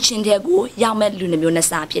Jessie Chintego, Yamed Lunamuna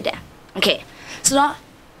Sapide. Okay, so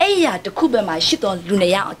Aya the Kuba my shit on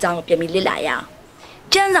Lunaya down of Yamilaya.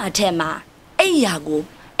 Jana Tema, Ayago,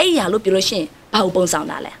 Aya Lupiloshin, Paubon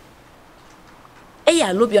Soundale.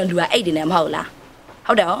 Aya Lupion do a 8 in a mola.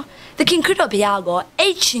 How do the king could of Yago,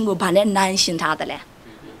 8 chingo panet 9 shintadale.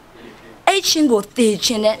 8 chingo 3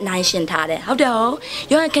 chinet 9 shintade. How do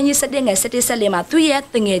you can you set in a city salima 3 year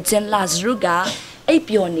thing a gen last ruga, 8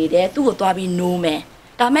 peony there, 2 to be no me.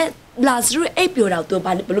 Dame last root 8 pure out to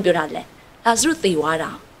Balubirale. Last root the water.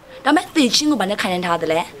 Dame 3 chingo banana can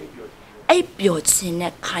hadle. အိပ်ပျော်ခြင်း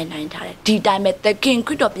နဲ့ခိုင်နိုင်ထားတယ်ဒီတိုင်းပဲသခင်ခ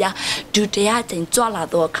ရစ်တော်ဘုရားဒုတိယကျင့်ကြွလာ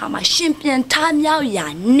သောအခါမှာရှင်ပြန်ထမြောက်ရာ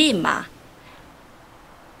နေ့မှာ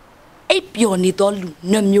အိပ်ပျော်နေသောလူ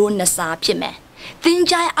နှမျိုးနှစ်စားဖြစ်မယ်သင်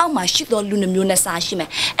ကြားအောက်မှာရှိသောလူနှမျိုးနှစ်စားရှိမယ်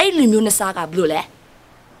အဲ့လူမျိုးနှစ်စားကဘယ်လိုလဲ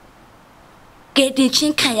ကဲတင်ချ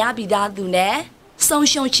င်းခံရပြီးသားသူနဲ့ဆုံး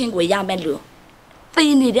ရှုံးခြင်းကိုရမယ်လူသိ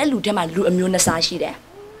နေတဲ့လူထဲမှာလူအမျိုးနှစ်စားရှိတယ်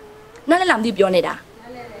နားလည်လားမသိပြောနေတာ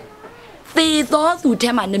သေသောသူထဲ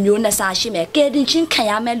မှာနှမျိုးနှစ်စားရှိမယ်ကဲတင်ချင်းခံ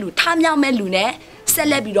ရမယ်လူထမြောက်မယ်လူနဲ့ဆက်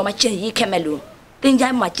လက်ပြီးတော့မှကြံရည်ခက်မဲ့လူတင်ကြို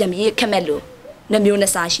င်းမှာကြံရည်ခက်မဲ့လူနှမျိုးနှ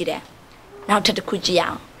စ်စားရှိတယ်နောက်တစ်ခုကြည့်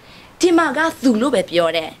အောင်ဒီမှာကသူလို့ပဲပြော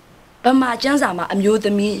တယ်ဗမာကျမ်းစာမှာအမျိုးသ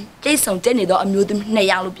မီးကျိတ်ဆုံတက်နေတော့အမျိုးသမီး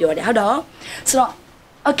2ယောက်လို့ပြောတယ်ဟုတ်တော့ဆိုတော့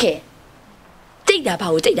โอเคတိတ်တာဘာ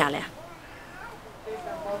ကိုတိတ်တာလဲ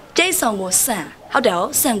ကျိတ်ဆုံကိုဆန်ဟုတ်တယ်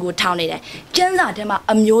ဆန်ကိုထောင်းနေတယ်ကျမ်းစာထဲမှာ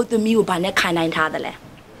အမျိုးသမီးကိုဘာနဲ့ခိုင်နိုင်ထားတယ်လဲ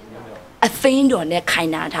အသင်းတော်နဲ့ခိုင်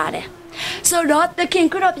နာထားတယ်ဆိုတော့သခင်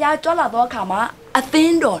ခရစ်တော်ဘုရားကြွလာတော့အခါမှာအသ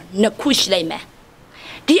င်းတော်နှစ်ခုရှိလိုက်မယ်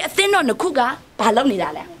ဒီအသင်းတော်နှစ်ခုကဘာလုပ်နေတာ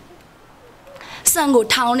လဲဆန်ကို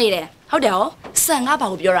ထောင်းနေတယ်ဟုတ်တယ်ဆန်ကဘာ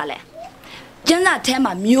ကိုပြောတာလဲကျမ်းစာထဲ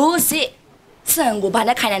မှာမျိုးစစ်ဆန်ကိုဘာ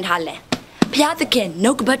နဲ့ခိုင်နိုင်ထားလဲဘုရားသခင်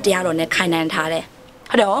နှုတ်ကပတ်တရားတော်နဲ့ခိုင်နိုင်ထားတယ်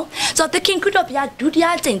ဟုတ်တယ်ဆိုတော့သခင်ခရစ်တော်ဘုရားဒုတိယ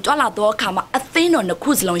ကျင့်ကြွလာတော့အခါမှာအသင်းတော်နှစ်ခု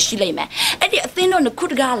စလုံးရှိလိုက်မယ်အဲ့ဒီအသင်းတော်နှစ်ခု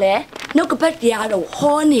တကလည်းနှုတ်ကပတ်တရားတော်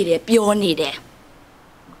ဟောနေတယ်ပြောနေတယ်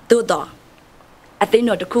သို့တော့အသင်း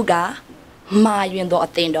တော်တစ်ခုကမာယွင်သောအ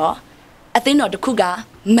သင်းတော်တစ်ခုက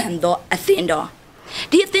မှန်သောအသင်းတော်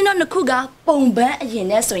ဒီအသင်းတော်နှစ်ခုကပုံပန်းအရင်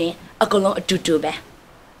နဲ့ဆိုရင်အကုန်လုံးအတူတူပဲ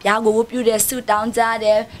ဘုရားကိုပြုတဲ့ဆုတောင်းကြတ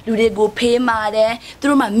ယ်လူတွေကိုဖေးမာတယ်သူ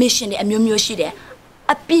တို့မှာ mission တွေအမျိုးမျိုးရှိတယ်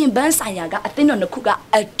အပြင်ပန်းဆိုင်ရာကအသင်းတော်နှစ်ခုက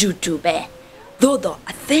အတူတူပဲသို့တော့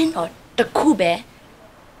အသင်းတော်တစ်ခုပဲ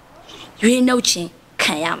ရွေးနှုတ်ခြင်း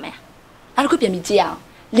ခံရမယ်နောက်တစ်ခုပြန်ပြီးကြည့်အောင်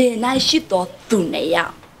လေနိုင်ရှိတော်သူနေရ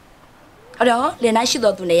ဟုတ်တော့လေနိုင်ရှိ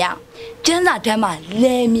တော်သူနေရကျမ်းစာထဲမှာ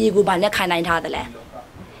လေမြေကိုဗာနဲ့ခိုင်နိုင်ထားတယ်လေ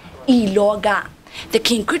ဤလောကသခ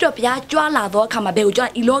င်ခရစ်တော်ဘုရားကြွလာတော့အခါမှာဘယ်ကိုကြွ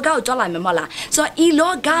ဤလောကကိုကြွလာမယ်မဟုတ်လားဆိုတော့ဤ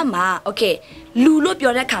လောကမှာโอเคလူလို့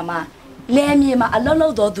ပြောတဲ့အခါမှာလဲမြေမှာအလုံး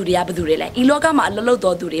လုံးသောသူတွေကဘယ်သူတွေလဲဤလောကမှာအလုံးလုံး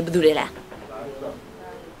သောသူတွေဘယ်သူတွေလဲ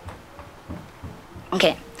โอเค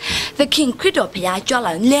သခင်ခရစ်တော်ဘုရားကြွ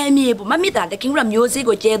လာလဲမြေပေါ့မမြစ်တာသခင်ကမျိုးစေ့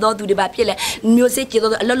ကိုကျဲသောသူတွေပါဖြစ်လဲမျိုးစေ့ကျဲသော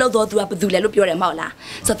အလုံးလုံးသောသူကဘယ်သူလဲလို့ပြောတယ်မဟုတ်လား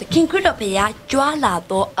ဆိုတော့သခင်ခရစ်တော်ဘုရားကြွလာ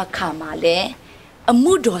တော့အခါမှာလဲအ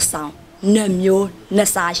မှုတော်ဆောင်နှမျိုးနှစ်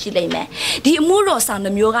စားရှိလိမ့်မယ်ဒီအမှုတော်ဆောင်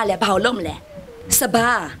နှမျိုးကလည်းဘာလို့လုပ်မလဲစ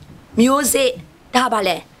ပါးမျိုးစေ့ဒါပါ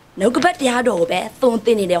လဲနှုတ်ကပတ်တရားတော်ကိုပဲသုံးသ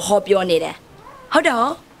င်နေတယ်ဟောပြောနေတယ်ဟုတ်တော့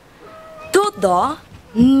သို့တော့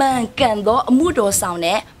မှန်ကန်သောအမှုတော်ဆောင်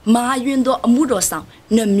နဲ့မာယွင်းသောအမှုတော်ဆောင်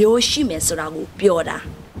နှမျိုးရှိမယ်ဆိုတာကိုပြောတာ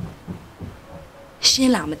ရှ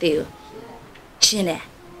င်းလားမသိဘူးရှင်းတယ်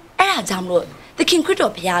အဲ့ဒါကြောင့်မလို့သခင်ခရစ်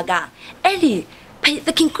တော်ဘုရားကအဲ့ဒီသ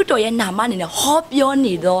ခင်ခရစ်တော်ရဲ့နာမနဲ့ဟောပြော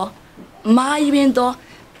နေသောမာယွင်းသော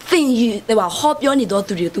သင်ယူတဲ့ဟောပြောနေသော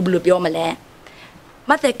သူတွေသူဘယ်လိုပြောမလဲ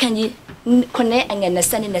မသက်ခန်းကြီးခုနှစ်အငယ်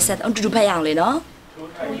20နဲ့20အတူတူဖတ်ရအောင်လေနော်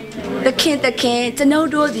သခင်ကျွန်ုပ်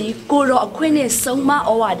တို့သည်ကိုတော်အခွင့်နဲ့ဆုံးမ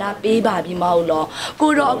ဩဝါဒပေးပါပြီမဟုတ်လော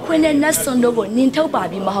ကိုတော်အခွင့်နဲ့နတ်စွန်တို့ကိုနင်ထုတ်ပါ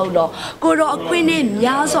ပြီမဟုတ်လောကိုတော်အခွင့်နဲ့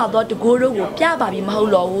များစွာသောတကိုးတို့ကိုပြပါပြီမဟု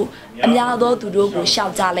တ်လောဟုအများသောသူတို့ကိုရှော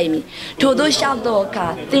က်ကြလိမ့်မည်ထို့သောရှောက်သောအခါ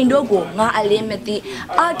သင်တို့ကိုငါအလင်းမသိ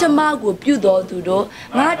အာတမကိုပြုသောသူတို့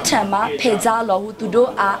ငါထံမှဖယ်ကြလောဟုသူတို့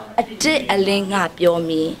အားအတစ်အလင်းငါပြောမ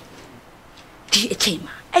ည်ဒီအချိန်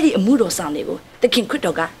မှာအဲ့ဒီအမှုတော်ဆောင်တွေကိုသခင်ခရစ်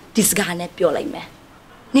တော်ကဒီစကားနဲ့ပြောလိုက်မယ်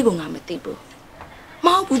နေ့ကငါမသိဘူးမ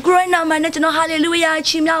ဟုတ်ဘူးခရစ်နာမနဲ့ကျွန်တော်ဟာလေလုယာ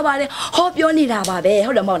ချီးမြှောက်ပါတယ်ဟောပြောနေတာပါပဲ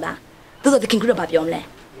ဟုတ်တယ်မဟုတ်လားသို့သောသခင်ခရစ်တော်ပြောမလဲ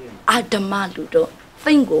အာဓမ္မလူတို့သ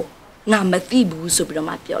င်ကိုငါမသိဘူးဆိုပြီးတော့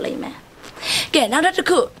မှပြောလိုက်မယ်ကဲနောက်တစ်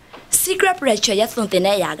ခု secret pressure ရသွန်တင်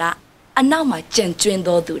တဲ့အရာကအနောက်မှာကြံကျွင်း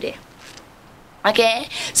သောသူတွေโอเค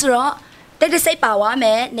ဆိုတော့တဲ့စိတ်ပါဝါမ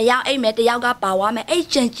ယ်နှစ်ယောက်အိမ်မယ်တစ်ယောက်ကပါဝါမယ်အဲ့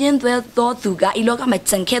ကြံကျင်းသောသူကဤလောကမှာ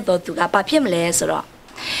ကြံခဲ့သောသူကဘာဖြစ်မလဲဆိုတော့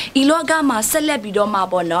ဤလောကမှာဆက်လက်ပြီးတော့မှ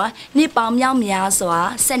ပေါ့နော်နှစ်ပေါင်းမြောက်များစွာ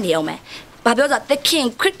ဆက်နေအောင်မယ်ဘာပြောဆိုသခင်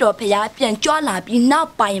ခရစ်တော်ဖခင်ပြန်ကြွလာပြီးနောက်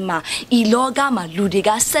ပိုင်းမှာဤလောကမှာလူတွေက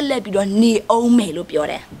ဆက်လက်ပြီးတော့နေအောင်မယ်လို့ပြော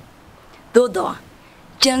တယ်သို့တော့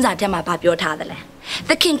ကျမ်းစာထဲမှာဘာပြောထားသလဲသ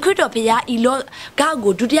ခင်ခရစ်တော်ဖခင်ဤလောက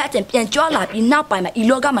ကိုဒုတိယအကြိမ်ပြန်ကြွလာပြီးနောက်ပိုင်းမှာဤ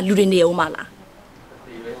လောကမှာလူတွေနေအောင်မလား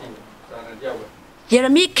ယေရ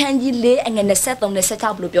မိခန်းကြီး4အငယ်23နဲ့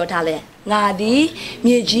16ဘလို့ပြောထားလဲငါသည်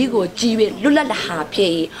မြေကြီးကိုကြီး၍လွတ်လပ်လဟာဖြ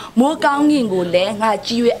စ်၏မိုးကောင်းကင်ကိုလည်းငါ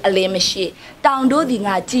ကြီး၍အလင်းမရှိတောင်တို့သည်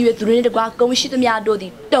ငါကြီး၍သူတို့နှင့်တကွာကုန်းရှိသမျှတို့သ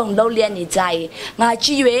ည်တုန်လှုပ်လျက်နေကြ၏ငါ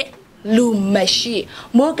ကြီး၍လူမရှိ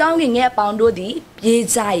မိုးကောင်းကင်ငယ်အပေါင်းတို့သည်ပြေး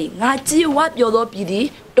ကြ၏ငါကြီးဝပြောသောပြည်သည်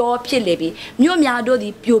တော်ဖြစ်လေပြီမြို့များတို့သ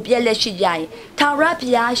ည်ပြိုပြက်လက်ရှိကြ၏ထာဝရဘု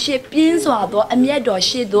ရားရှိပြင်းစွာသောအမျက်တော်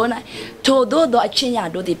ရှိသော၌ထိုတို့သောအချင်းရာ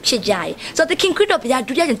တို့သည်ဖြစ်ကြ၏ဆိုတော့သခင်ခရစ်တော်ဘုရား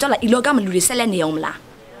ဒုတိယကျန်ကြောက်လာဤလောကမှာလူတွေဆက်လက်နေအောင်မလား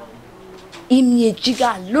ဤမြေကြီးက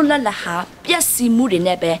လွတ်လပ်လာဟာပျက်စီးမှုတွေ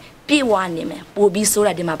နဲ့ပဲပြေဝနေမယ်ပို့ပြီးဆိုး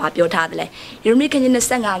တာဒီမှာဗာပြောထားတယ်လေယေရမိခန်းကြီး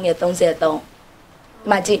25ငယ်33ဒီ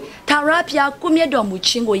မှာကြည့်ထာဝရဘုရားကိုမြတ်တော်မူ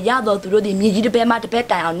ခြင်းကိုရတော်သူတို့သည်မြေကြီးတစ်ပဲမှတစ်ပဲ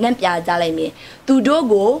တိုင်အောင်နှံ့ပြကြလိုက်မည်သူတို့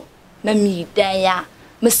ကိုမမီတန်ရ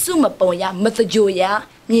မစုမပုံရမစကြိုရ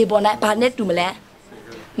မြေပေါ်၌ဘာနဲ့တူမလဲ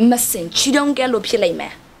မစင်ချီတုံးကဲလို့ဖြစ်လိုက်မ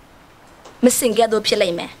ယ်မစင်ကဲလို့ဖြစ်လို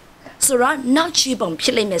က်မယ်ဆိုတော့နောက်ချီပုံဖြ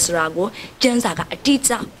စ်လိုက်မယ်ဆိုတာကိုကျမ်းစာကအတိအ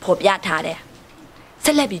ကျဖော်ပြထားတယ်ဆ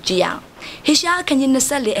က်လက်ပြီးကြည့်အောင်ဟေရှာယခန်းကြီး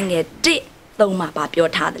24အငယ်1မှာပါပြော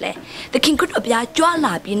ထားတယ်လေသခင်ခရစ်တော်ဘုရားကြွ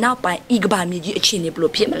လာပြီးနောက်ပိုင်းဤကဘာမြေကြီးအခြေအနေဘယ်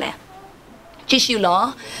လိုဖြစ်မလဲကြည့်ရှုလော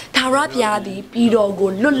သာရဘုရားသည်ပြည်တော်ကို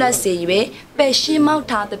လွတ်လပ်စေ၍ပယ်ရှင်းမောက်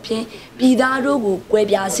ထားသဖြင့်ပြည်သားတို့ကိုကွဲ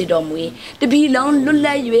ပြားစေတော်မူ၏တပြည်လုံးလွတ်လ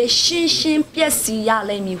ပ်၍ရှင်းရှင်းပြည့်စည်ရ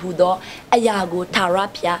လိမ့်မည်ဟုသောအရာကိုသာရ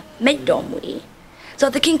ဘုရားမိန့်တော်မူ၏ဆို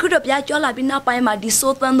တော့သခင်ခရစ်တော်ဘုရားကြွလာပြီးနောက်ပိုင်းမှာဒီ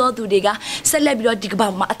ဆိုးသွမ်းသောသူတွေကဆက်လက်ပြီးတော့ဒီကဘာ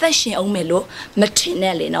မှာအသက်ရှင်အောင်မယ်လို့မထင်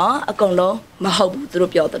နဲ့လေနော်အကုန်လုံးမဟုတ်ဘူးသူ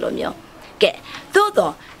တို့ပြောသလိုမျိုးကဲသို့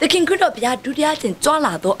တော့သခင်ခရစ်တော်ဘုရားဒုတိယကျင်ကြွ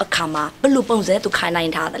လာသောအခါမှာဘယ်လိုပုံစံသူခိုင်းနို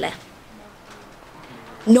င်ထားသလဲ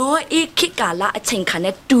နောအေခိကာလာအချိန်ခါ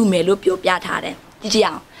နဲ့တူမယ်လို့ပြောပြထားတယ်ကြည့်ကြ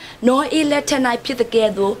အောင်နောအေလက်ထက်၌ဖြစ်တဲ့ကဲ့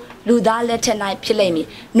သို့လူသားလက်ထက်၌ဖြစ်လိမ့်မည်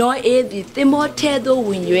နောအေသည်သင်္ဘောထဲသို့ဝ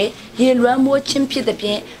င်၍ရေလွှမ်းမိုးခြင်းဖြစ်သဖြ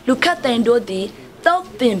င့်လူခတ်တိုင်တို့သည်တောက်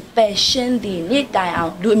ပင်ပယ်ရှင်းသည်နေ့တိုင်အော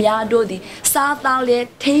င်လူအများတို့သည်စားသောက်လျက်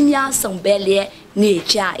ထိမ်းများစုံပဲလျက်နေ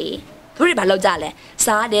ကြ၏သူတို့ဘာလုပ်ကြလဲ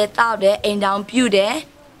စားတယ်တောက်တယ်အိမ်တောင်ပြုတ်တယ်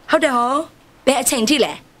ဟုတ်တယ်ဟောဘယ်အချိန်ထိ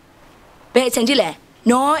လဲဘယ်အချိန်ထိလဲ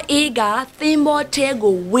နောအေးကသင်္ဘောထဲ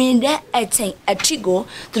ကိုဝင်တဲ့အချိန်အထိကို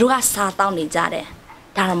သူတို့ကစားတောင်းနေကြတယ်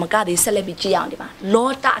ဒါတော့မကသေးဆက်လက်ပြီးကြည့်အောင်ဒီမှာလော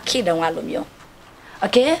တာခေတုံကလိုမျိုးโอ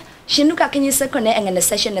เคရှင်နုကခင်းကြီးစက်ခွနဲ့အငယ်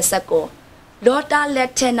29လောတာလ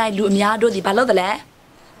က်ထဲ၌လူအများတို့ဒီဘာလို့တလဲ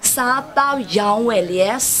စားတောက်ရောင်းဝယ်လျ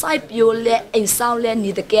က်စိုက်ပျိုးလက်အိမ်ဆောင်လက်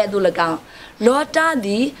နေတဲ့ကဲတို့၎င်းလောတာသ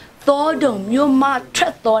ည်သောဒုံမြို့မှထွ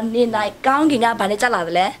က်သောနေ၌ကောင်းကင်ကဘာနဲ့ကြလာသ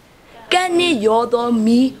လဲကဲ့နှင့်ရောသော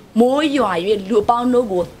မီမိုးရွာ၍လူအပေါင်းတို့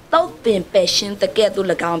ကိုတောက်ပင်ပယ်ရှင်းတဲ့ကဲ့သို့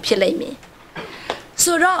၎င်းဖြစ်လိမ့်မည်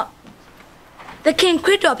ဆိုတော့သခင်ခ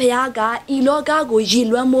ရစ်တော်ဘုရားကဤလောကကိုရည်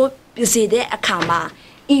လွှမ်းမိုးပြစေတဲ့အခါမှာ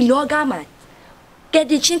ဤလောကမှာကဲ့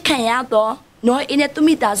တင်ချင်းခံရသောနောအေးနဲ့သူ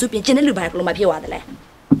မိသားစုပြင်ကျင်းတဲ့လူဘာကလုံးမဖြစ်သွားတယ်လေ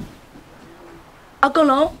အကုန်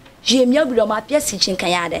လုံးရေမြုပ်ပြီးတော့မှပြက်စီချင်းခံ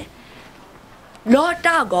ရတယ်လော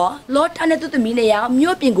တာနဲ့သူသမီးနဲ့ရ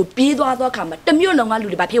မြို့ပြင်ကိုပြေးသွားသောအခါမှာတမြို့လုံးကလူ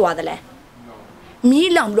တွေဘာဖြစ်သွားသလဲ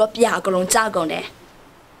မီးလောင်ပြီးတော့ပြအကုန်လုံးကြားကုန်တယ်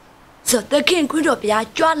ဆိုတော့သခင်ခရစ်တော်ဘုရား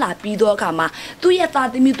ကြွလာပြီးသောအခါမှာသူ့ရဲ့သား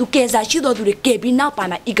သမီးသူကယ်ဆာရှိတော်သူတွေကယ်ပြီးနောက်ပို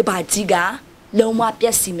င်းမှာဤကဘာကြီးကလုံးဝပြ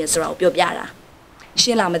က်စီမယ်ဆိုတာကိုပြောပြတာရှ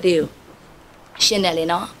င်းလားမသိဘူးရှင်းတယ်လေ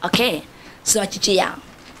နော်โอเคဆိုတော့ကြည့်ရအောင်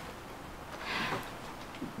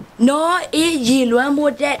နော်အေးရေလွှမ်း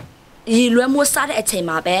မိုးစားတဲ့အချိန်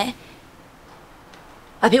မှာပဲ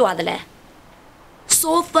အဖြစ်သွားတယ်လေ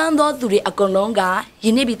စိုးဖန်သောသူတွေအကုန်လုံးကယ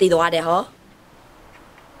င်းနေပြီးတည်သွားတယ်ဟော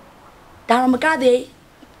ဒါတော့မကသေး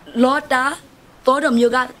လောတာသောတော်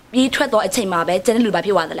မျိုးကပြေးထွက်တော့အချိန်မှာပဲကျန်တဲ့လူဘာဖြ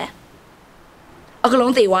စ်သွားတယ်လဲအကုန်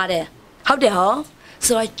လုံးတည်သွားတယ်ဟုတ်တယ်ဟော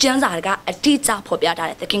ဆိုတော့ကျမ်းစာကအတိအကျဖော်ပြထား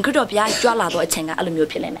တယ်သခင်ခရစ်တော်ဘုရားကြွလာတော့အချိန်ကအဲ့လိုမျိုး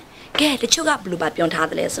ဖြစ်နေမယ်ကဲတချို့ကဘယ်လိုပါပြောထား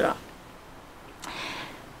တယ်လဲဆိုတော့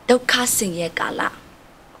ဒုက္ခဆင်းရဲကာလ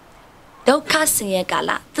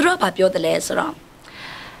သူတို့ဘာပြောတယ်လဲဆိုတော့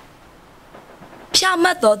ဖြာမ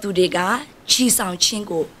တ်တော်သူတွေကချီဆောင်ခြင်း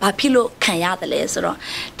ကိုဘာဖြစ်လို့ခံရတယ်လဲဆိုတော့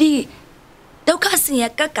ဒီဒုက္ခဆင်းရဲ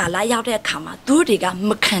ကာလရောက်တဲ့အခါမှာသူတို့တွေက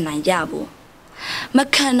မခံနိုင်ကြဘူးမ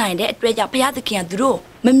ခံနိုင်တဲ့အတွက်ကြောင့်ဘုရားသခင်ကသူတို့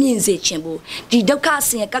မမြင်စေခြင်းဘူးဒီဒုက္ခဆ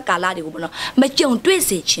င်းရဲကာလတွေကိုပေါ့နော်မကြုံတွေ့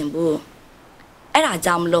စေခြင်းဘူးအဲ့ဒါ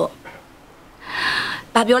ကြောင့်မလို့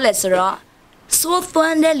ဘာပြောလဲဆိုတော့စိုးသွ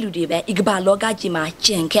မ်းတဲ့လူတွေပဲဤကမ္ဘာလောကကြီးမှာကျ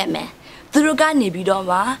င်ခဲ့မယ်သူတို့ကနေပြီးတော့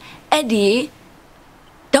မှအဲ့ဒီ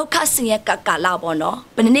ဒုက္ခဆင်းရဲကာလပေါ့နော်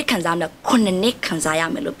ဘယ်နှစ်ခံစားမလဲ9နှစ်ခံစားရ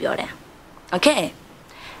မယ်လို့ပြောတယ်โอเค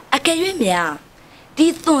အကယ်၍များဒီ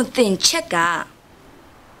သွန်သင်ချက်က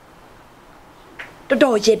တော်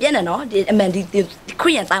တော်ရေပြည့်နေနော်ဒီအမှန်ဒီခ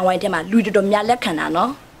ရီးရန်တိုင်းဝိုင်းထဲမှာလူတော်တော်များလက်ခံတာ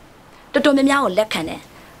နော်တော်တော်များများကိုလက်ခံတယ်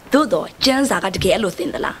သို့တော့ကျမ်းစာကတကယ်အဲ့လိုသင်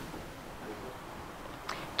သလား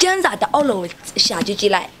ကျမ်းစာတအောက်လုံးရှာကြ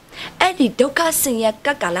ည့်လိုက်အဲ့ဒီဒုက္ခဆင်းရဲ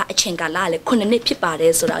ကာလအချိန်ကာလလည်း9နှစ်ဖြစ်ပါတ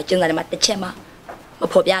ယ်ဆိုတော့ကျမ်းစာထဲမှာတစ်ချက်မှမ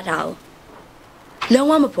ဖော်ပြထားဘူးလုံး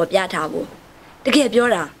ဝမဖော်ပြထားဘူးတကယ်ပြော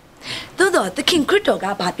တာသို့တော့သခင်ခရစ်တော်က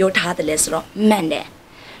ဘာပြောထားတယ်လဲဆိုတော့မှန်တယ်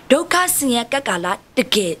ဒုက္ခဆင်းရဲကာလတ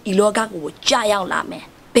ကယ်ဤလောကကိုကြာရောက်လာမယ်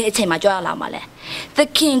ဘယ်အချိန်မှာကြွလာမှာလဲသ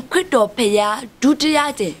ခင်ခရစ်တော်ဖရာဒုတိယ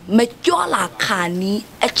ကျင်မကြွလာခါနီး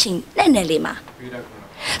အချိန်နဲ့လေးမှာ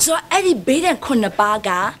ဆိုတော့အဲ့ဒီဘေးဒဏ်9ပါးက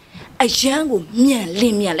အယံကိုမြန်လ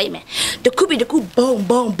င်းမြန်လိုက်မယ်တခုပြီးတခု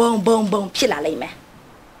ဘုံဖြစ်လာလိုက်မယ်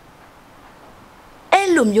အဲ့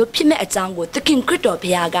လိုမျိုးဖြစ်မဲ့အကြောင်းကိုသခင်ခရစ်တော်ဖ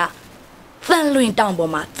ရာကသံလွင်တောင်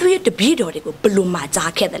ပေါ်မှာသူ့ရဲ့တပည့်တော်တွေကိုဘလို့မှ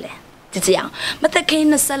ကြားခဲ့တယ်လဲကြည့်ကြအောင်မသက်ခင်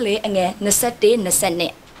24အငယ်21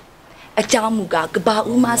 22အကြောင်းမူကားကဘာ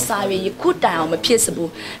ဦးမစားရယခုတိုင်အောင်မဖြစ်စ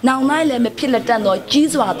ဘူးနောင်၌လည်းမဖြစ်လက်တန်သောကြီး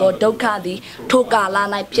စွာသောဒုက္ခသည်ထိုကာလ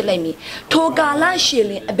၌ဖြစ်လိမ့်မည်ထိုကာလရှည်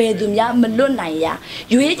လင်အဘယ်သူများမလွတ်နိုင်ရာ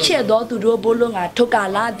ရွေးချယ်သောသူတို့ဘို့လို့ငါထိုကာ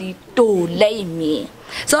လသည်တိုလိမ့်မည်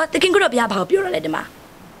ဆိုတော့တခင်ကတော့ဘုရားဘာကိုပြောရလဲဒီမှာ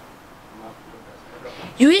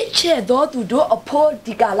ရွေးချယ်သောသူတို့အဖို့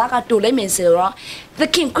ဒီကာလကတိုလိမ့်မယ်ဆိုတော့သ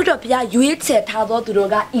ခင်ခရစ်တော်ဘုရားရွေးချယ်ထားသောသူတို့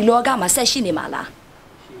ကဤလောကမှာဆက်ရှိနေမှာလား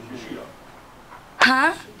ဟာ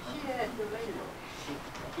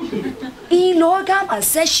ဤလောကမှာ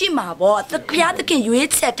ဆက်ရှိမှာပေါ့ဘုရားသခင်ရွေး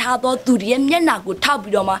ချယ်ထားသောသူတွေရဲ့မျက်နှာကိုထောက်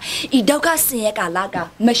ပြီးတော့မှဤဒုက္ခဆင်းရဲကာလက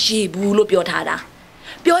မရှိဘူးလို့ပြောထားတာ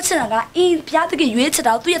ပြောချင်တာကဤဘုရားသခင်ရွေးချယ်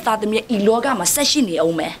ထားသူ့ရဲ့သားသမီးဤလောကမှာဆက်ရှိနေအော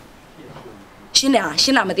င်မယ်ရှင်း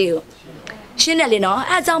လားမသိဘူးရှင်းတယ်လေနော်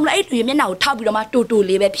အဲအကြောင်းမလို့အဲ့လူရဲ့မျက်နှာကိုထောက်ပြီးတော့မှတူ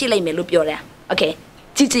လေးပဲဖြစ်လိုက်မယ်လို့ပြောတယ်โอเค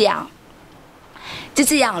ကြည့်ရအော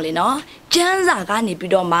င်လေနော်ကျမ်းစာကနေ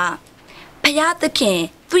ပြီးတော့မှဘုရားသခင်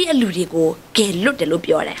သူ့ရဲ့လူတွေကိုကယ်လွတ်တယ်လို့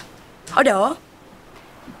ပြောတယ်ဟုတ်တော့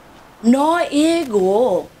နောအေးကို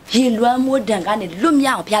ရေလွှမ်းမိုးဒဏ်ကနေလွတ်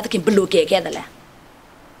မြောက်ဘုရားသခင်ဘယ်လိုကယ်ခဲ့တယ်လဲ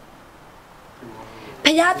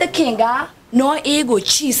ဘုရားသခင်ကနောအေးကို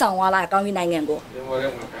ချီဆောင်သွားလာကောင်းကင်နိုင်ငံကို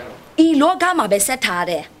ဤလောကမှာပဲဆက်ထား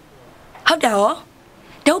တယ်ဟုတ်တယ်ဟော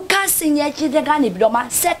ဒုက္ခဆင်းရဲခြင်းတွေကနေပြီးတော့မှ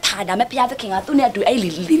ဆက်ထားတာမဲ့ဘုရားသခင်ကသူ့နဲ့အတူအဲ့လီ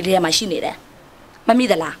ထဲမှာရှိနေတယ်မမိ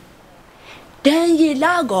သလားဒံယေလ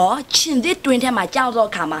ကိုရှင်သစ်တွင်ထဲမှာကြောက်တော့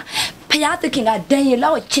အခါမှာဘုရားသခင်ကဒံယေလ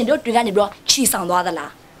ကိုရှင်တို့တွင်ကနေပြီးတော့ချီဆောင်သွားသ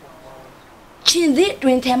လားရှင်သစ်တွ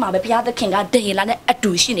င်ထဲမှာပဲဘုရားသခင်ကဒံယေလနဲ့အ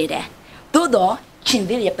တူရှိနေတယ်သို့တော့ရှင်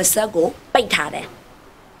သစ်ရဲ့ပါးစပ်ကိုပိတ်ထားတယ်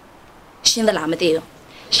ရှင်းသလားမသိဘူး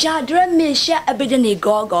ရှာဒရမေရှာအဘိဒနေ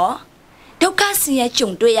ဂောကိုဒုက္ခဆင်းရဲကြုံ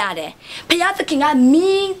တွေ့ရတယ်ဘုရားသခင်က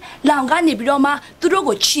မီးလောင်ကနေပြီးတော့မှသူတို့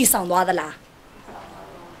ကိုချီဆောင်သွားသလား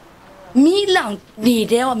မီးလောင်နေ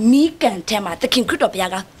တဲ့မီးကန်ထဲမှာသခင်ခရစ်တော်ဘု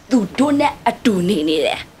ရားကသူတို့နဲ့အတူနေတ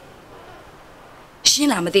ယ်ရှင်း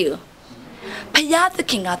လားမသိဘူးဘုရားသ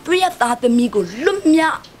ခင်ကသူ့ရဲ့သားသမီးကိုလွတ်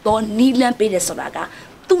မြောက်သောနီလန်းပေးတယ်ဆိုတာက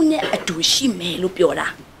သူ့နဲ့အတူရှိမယ်လို့ပြောတာ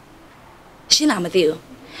ရှင်းလားမသိဘူး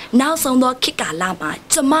နောက်ဆုံးသောခေတ်ကာလမှာ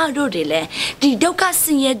ကျမတို့တွေလည်းဒီဒုက္ခဆ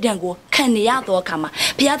င်းရဲဒဏ်ကိုခံနေရသောအခါမှာ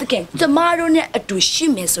ဘုရားသခင်ကျမတို့နဲ့အတူရှိ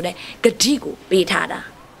မယ်ဆိုတဲ့ဂတိကိုပေးထားတာ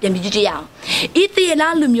ပြန်ပြီးကြည့်ရအောင်ဣသရေလ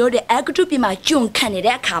လူမျိုးတွေအဂတုပြည်မှာဂျုံခံနေ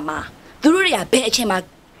တဲ့အခါမှာသူတို့တွေကဘယ်အချိန်မှာ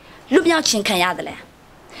လွတ်မြောက်ခြင်းခံရတယ်လဲ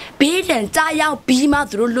ဘေးဒဏ်ကြားရောက်ပြီးမှ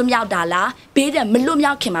သူတို့လွတ်မြောက်တာလားဘေးဒဏ်မလွတ်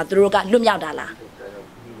မြောက်ခင်မှာသူတို့ကလွတ်မြောက်တာလား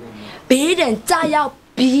ဘေးဒဏ်ကြားရောက်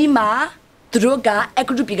ပြီးမှသူတို့ကအဂ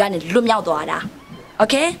တုပြည်ကနေလွတ်မြောက်သွားတာโอ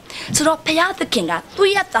เคဆိုတော့ဘုရားသခင်ကသူ့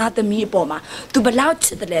ရဲ့သားသမီးအပေါ်မှာသူဘလောက်ချ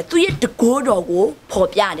စ်တယ်လဲသူ့ရဲ့တကိုးတော်ကိုဖော်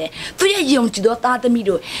ပြတယ်သူ့ရဲ့ယုံကြည်သောသားသမီး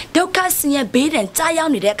တို့ဒုက္ခဆင်းရဲဘေးဒဏ်ကြားရော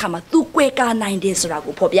က်နေတဲ့အခါမှာသူကွယ်ကာနိုင်တယ်ဆိုတာ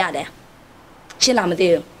ကိုဖော်ပြတယ်ရှင်းလားမသိ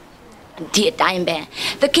ဘူးဒီအတိုင်းပဲ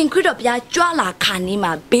သခင်ခရစ်တော်ဘုရားကြွလာခါနီး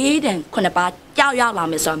မှာဘေးဒဏ်9ပါးကြောက်ရောက်လာ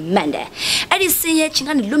မယ်ဆိုတာမှန်တယ်အဲ့ဒီဆင်းရဲခြင်းက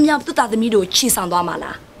နေလွတ်မြောက်သူ့သားသမီးတို့ချီဆောင်သွားမှာ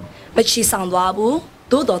လားမချီဆောင်သွားဘူး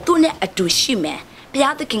သို့တော်သူ့နဲ့အတူရှိမယ်ဘု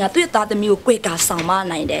ရားသခင်ကသူ့ရဲ့သားသမီးကိုကြွယ်ကာဆောင်မ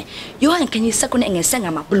နိုင်တယ်။ယောဟန်ခန်းကြီး19အငယ်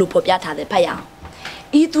15မှာဘလို့ဖော်ပြထားတယ်ဖတ်ရအောင်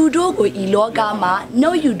။ဤသူတို့ကိုဤလောကမှာ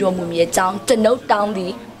နှုတ်ယူတော်မူမည်အကြောင်းကျွန်ုပ်တောင်းသ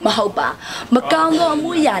ည်မဟုတ်ပါ။မကောင်းသောအ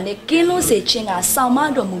မှုရာနှင့်ကင်းလွတ်စေခြင်းကဆောင်မ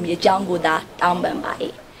တော်မူမည်အကြောင်းကိုသာတောင်းပန်ပါ၏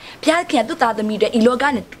။ဘုရားသခင်သူ့သားသမီးတွေဤလောက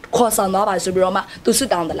နဲ့ခေါ်ဆောင်သွားပါဆိုပြီးတော့မှသူဆွ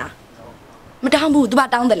တောင်းသလား။မတောင်းဘူးသူဘာ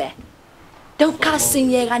တောင်းတယ်လဲ။ဒုက္ခဆင်း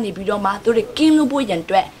ရဲကနေပြီးတော့မှသူတွေကင်းလွတ်ဖို့ရန်အ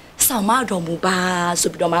တွက်ဆောင်မတော်မူပါ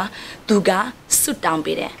ဆိုပြီးတော့မှသူကဆွတောင်း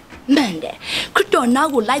ပေးတယ်မှန်တယ်ခရစ်တော်နော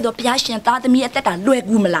က်ကိုလိုက်တော့ဘုရားရှင်သားသမီးအသက်တာလွယ်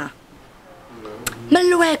ကူမလား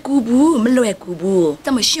မလွယ်ကူဘူးတ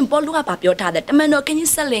မရှင်ပေါလုကပြောထားတယ်တမန်တော်ခန်းကြီး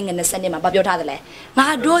14ငွေ20မှာပြောထားတယ်လေငါ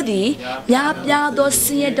တို့သည်များပြားသောဆ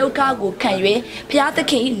င်းရဲဒုက္ခကိုခံ၍ဘုရားသ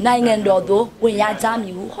ခင်နိုင်ငံတော်သို့ဝင်ရကြမ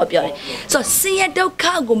ည်ဟုဟောပြောတယ်ဆိုတော့ဆင်းရဲဒုက္ခ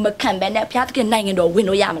ကိုမခံဘဲနဲ့ဘုရားသခင်နိုင်ငံတော်ဝင်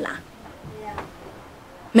လို့ရမလား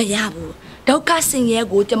မရဘူးဒုက္ခဆင်းရဲ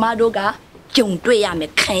ကိုကျမတို့ကကြုံတွေ့ရမ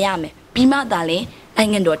ယ်ခံရမယ်ပြီးမှသာလေနို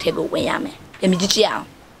င်ငံတော်ထဲကိုဝင်ရမယ်ပြန်ပြီးကြည့်အောင်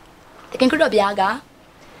တကယ်ခရစ်တော်ဘုရားက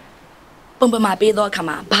ပုံပမာပေးသောအခါ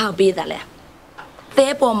မှာဘာပေးတာလဲသဲ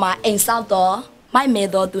ပေါ်မှာအိမ်ဆောက်တော်မိုက်မဲ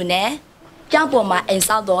တော်သူနဲ့ကြောက်ပေါ်မှာအိမ်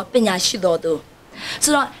ဆောက်တော်ပညာရှိတော်သူ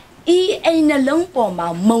ဆိုတော့ဤအိမ်နှလုံးပေါ်မှာ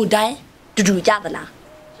မုန်တိုင်းတူကြသလား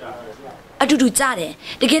အတူတူကြားတယ်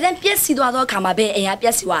တကယ်တမ်းပြက်စီသွားသောအခါမှာဘယ်အိမ်ကပြ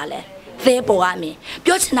က်စီသွားလဲသဲပေါ်ရမင်း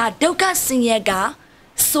ပြောချင်တာဒုက္ခဆင်းရဲက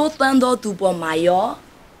စိုးသန်းသောသူပေါ်မှာရော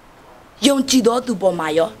ယုံကြည်သောသူပေါ်မှာ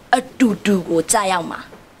ရောအတူတူကိုကြားရောက်မှာ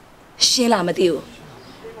ရှင်းလားမသိဘူး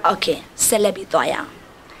โอเคဆက်လက်ပြီးသွားရအောင်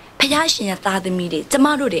ဖယားရှင်ရဲ့သားသမီးတွေကျမ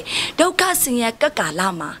တို့တွေဒုက္ခဆင်းရဲကပ်ကာလ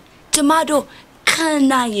မှာကျမတို့ခံ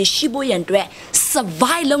နိုင်ရရှိဖို့ရန်အတွက်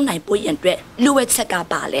survive လုပ်နိုင်ဖို့ရန်အတွက်လိုအပ်ချက်က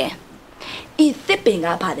ပါလဲဤသစ်ပင်က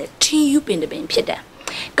ပါတယ်ထင်းယူပင်တစ်ပင်ဖြစ်တယ်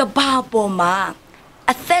ကဘာပေါ်မှာ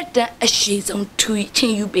အသက်တန်အရှိဆုံးထ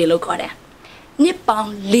င်းယူပင်လို့ခေါ်တယ်နှစ်ပေါင်း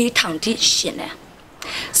4000တိရှင်တယ်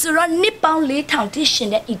ဆိုတော့နှစ်ပေါင်း4000တိရှင်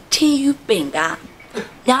တဲ့ဤထင်းယူပင်က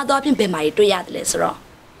များသောဖြင့်ဘယ်မှာတွေ့ရတယ်လဲဆိုတော့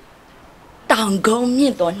တောင်ကုန်းမြ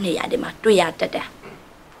င့်သောနေရာတွေမှာတွေ့ရတတ်တယ်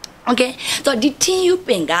โอเคဆိုတော့ဒီထင်းယူပ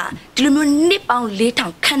င်ကဒီလိုမျိုးနှစ်ပေါင်း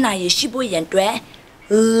4000ခန့်နိုင်ရရှိဖို့ရန်အတွက်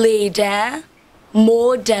လေတံ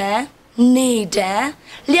မိုးတံနေတံ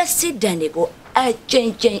လျှက်စစ်တံတွေကိုအကျ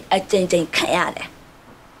ဉ်းခံရတယ်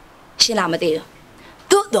ရှင်းလားမသိဘူး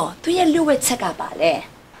သို့တော့သူရဲ့လူဝက်ချက်ကပါလေ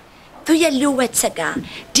သူရဲ့လူဝက်ချက်က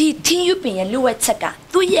ဒီထင်းယူပင်ရဲ့လူဝက်ချက်က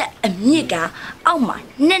သူရဲ့အမြင့်ကအောက်မှာ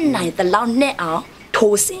နဲ့နိုင်သလောက်နဲ့အောင်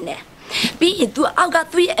ထိုးစင်းတယ်ပြီးရင်သူအောက်က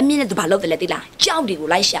သူ့ရဲ့အမြင့်နဲ့သူဘာလုပ်တယ်လဲသိလားကြောက်တွေကို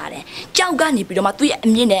လိုက်ရှာတယ်ကြောက်ကနေပြီးတော့မှသူ့ရဲ့အ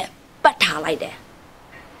မြင့်နဲ့ပတ်ထားလိုက်တယ်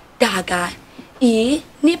ဒါကဤ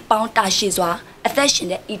နှစ်ပေါင်းတာရှိစွာအသက်ရှင်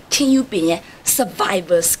တဲ့ဤထင်းယူပင်ရဲ့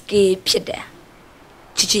survivor skill ဖြစ်တယ်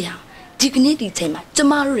ကြည့်အောင်ဒီကနေ့ဒီချိန်မှာကျ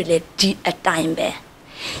မတို့တွေလည်းဒီအတိုင်းပဲ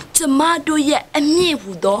ကျမတို့ရဲ့အမြင့်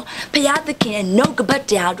ဟူသောဘုရားသခင်ရဲ့နှုတ်ကပတ်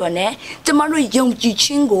တရားတော်နဲ့ကျမတို့ယုံကြည်ခြ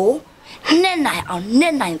င်းကိုနဲ့နိုင်အောင်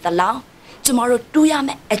နဲ့နိုင်သလောက်ကျမတို့တူရမ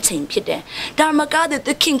ယ့်အချိန်ဖြစ်တယ်။ဒါမှမကသ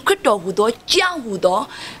ခင်ခရစ်တော်ဟူသောကြောက်ဟူသော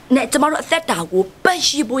နဲ့ကျမတို့အသက်တာကိုပတ်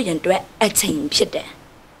ရှိဖို့ရန်အတွက်အချိန်ဖြစ်တယ်။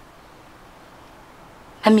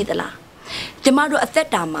အမိသလားကျမတို့အသက်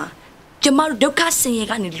တာမှာကျမတို့ဒုက္ခဆင်းရဲ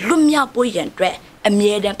ကနေလွတ်မြောက်ဖို့ရန်အတွက်အ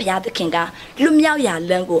မြဲတမ်းဘုရားသခင်ကလွတ်မြောက်ရာ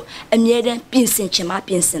လမ်းကိုအမြဲတမ်းပြင်ဆင်ခြင်းမ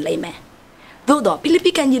ပြင်ဆင်လိမ့်မယ်။သို့တော့ဖိလိပ္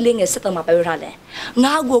ပိကန်ကြီးလေးငယ်7မှာပြောထားတယ်။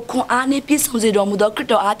ငါ့ကိုခွန်အားနဲ့ပြည့်စုံစေတော်မူသောခရစ်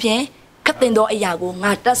တော်အားဖြင့်ခတ်တင်သောအရာကို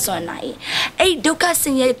ငါတတ်ဆွမ်းနိုင်အဲ့ဒုက္ခဆ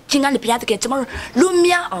င်းရဲခြင်းကနေဘုရားသခင်ကျမတို့လွတ်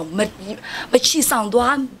မြောက်အောင်မချီဆောင်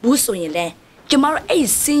သွားဘူးဆိုရင်လေကျမတို့အဲ့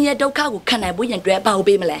ဆင်းရဲဒုက္ခကိုခံနိုင်ဖို့ရန်အတွက်ဘာကို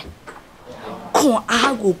ပေးမလဲခွန်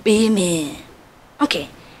အားကိုပေးမယ်โอเค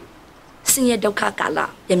ဆင်းရဲဒုက္ခကာလ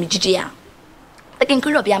ပြန်မြကြည့်ရအောင်တကင်ခရ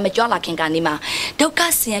စ်တော်ဘုရားမကြွလာခင်ကနေမှာဒုက္ခ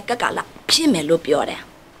ဆင်းရဲကကာလဖြစ်မယ်လို့ပြောတယ်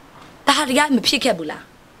ဒါဟာတကယ်မဖြစ်ခဲ့ဘူးလား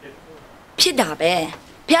ဖြစ်တာပဲ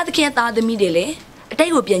ဘုရားသခင်သားသမီးတွေလေအတိ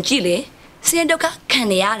တ်ကိုပြန်ကြည့်လေဆင်းရဲဒုက္ခခံ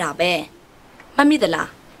နေရတာပဲမမိသလား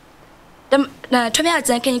ထွေးမြ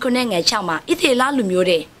ကျန်ခင်ခုနဲ့ငယ်6မှာဣသေလလူမျိုး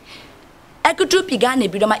တွေအကုတုပီကနေ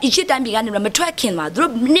ပြီးတော့မှအီဂျစ်တိုင်းပီကနေမထွက်ခင်မှာသူ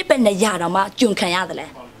တို့နှစ်ပဲနဲ့ရတော့မှကျွန်ခံရတယ်လေ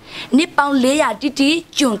နှစ်ပေါင်း400တိတိ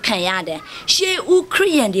ကျွန်ခံရတယ်ရှေးဦးခရိ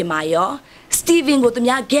ယန်တွေမှာရောစတီဗင်ကိုသူ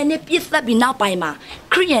များဂဲနဲ့ပြစ်သက်ပြီးနောက်ပိုင်းမှာ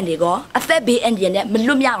ခရိယန်တွေကအသက်ဘေးအန္တရာယ်နဲ့မ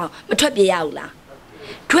လွတ်မြောက်အောင်မထွက်ပြေးရဘူးလား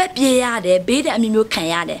ထွက်ပြေးရတယ်ဘေးတဲ့အမျိုးမျိုးခံ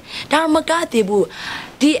ရတယ်ဒါမှမကသေးဘူး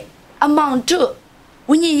ဒီအမောင်တို့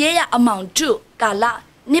ဝိညာဉ်ရေးရအမောင်တို့ကာလ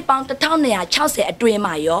နှစ်ပေါင်း1260အတွင်း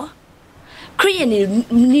မှာရောခရိယန်တွေ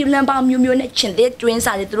နီလန်ပေါင်းမျိုးမျိုးနဲ့ရှင်သေးတွင်း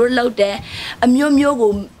စားတွေသူတို့လှုပ်တယ်အမျိုးမျိုး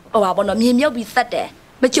ကိုဟိုပါဘောနော်မြေမြုပ်ပြီးသတ်တယ်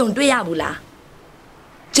မကြုံတွေ့ရဘူးလား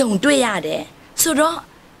ကြုံတွေ့ရတယ်ဆိုတော့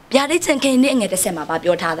ဗျာဒိတ်ချန်ခင်နဲ့ငယ်တစ်ဆက်မှာ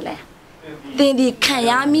ပြောထားတယ်လေသင်ဒီခံ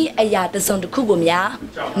ရမိအရာတစုံတစ်ခုကိုများ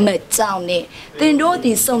မကြောက်နဲ့သင်တို့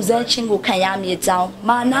ဒီစုံစမ်းခြင်းကိုခံရမည်ကြောင်း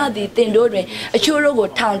မာနသည်သင်တို့တွင်အချို့တို့ကို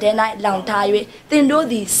ထောင်ထဲ၌လောင်ထား၍သင်တို့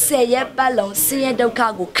သည်10ရက်ပတ်လုံးဆင်းရဲဒုက္ခ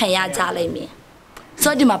ကိုခံရကြလိမ့်မည်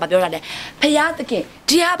ဆိုဒီမှာပြောထားတယ်ဖယားသခင်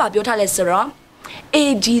ဒီဟာပြောထားလဲဆိုတော့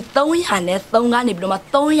AD 300နဲ့3ကနေပြီးတော့မှ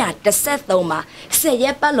313မှာ10ရ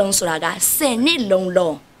က်ပတ်လုံးဆိုတာက10နှစ်လုံး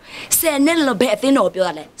10နှစ်လုံးပဲအသင်းတော်ပြော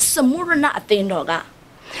တာလဲစမုရဏအသင်းတော်က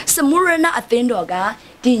စမုရဏအသင်းတော်က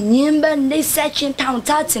ဒီညင်ပနေဆက်ချင်းထောင်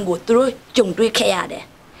ချခြင်းကိုသူတို့ကြုံတွေ့ခဲ့ရတယ်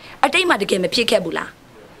အတိတ်မှာတကယ်မဖြစ်ခဲ့ဘူးလား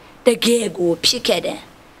တကယ်ကိုဖြစ်ခဲ့တယ်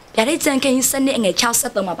ဗျာဒိတ်ချန်ခင်စနစ်ငယ်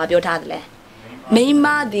63မှာပြောထားတယ်လေမိမ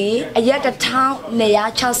သည်အရက်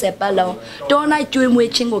1260ပတ်လုံးတော၌ကျွေး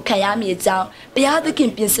မွေးခြင်းကိုခံရမည်ကြောင်းဘုရားသခ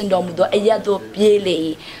င်ပြင်ဆင်တော်မူသောအရက်သို့ပြေးလေ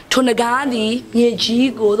ထိုနဂါးသည်မြေကြီး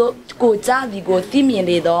ကိုကြားသည်ကိုသိမြင်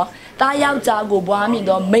လေသောတားယောက်ျားကိုဘွားမြင်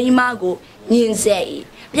သောမိမကိုညင်ဆဲ၏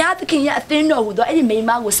ဘုရားသခင်ရဲ့အသင်းတော်ဟူသောအဲ့ဒီမိ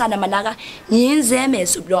မကိုစာနမနာကညင်ဆဲမယ်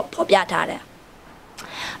ဆိုပြီးတော့ဖော်ပြထားတယ်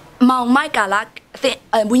မောင်မိုက်ကာလာ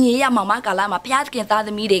ဝိညာဉ်ရမောင်မိုက်ကာလာမှာဘုရားသခင်သားသ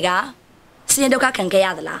မီးတွေကဆင်းရဲဒုက္ခခံခဲ့ရ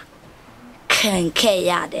သလားခံခဲ့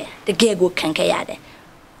ရတယ်တကယ်ကိုခံခဲ့ရတယ်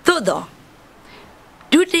သို့တော့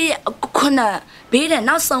ဒုတိယခုနဘေးတဲ့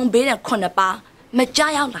နောက်ဆုံးဘေးတဲ့ခုနပါမကြော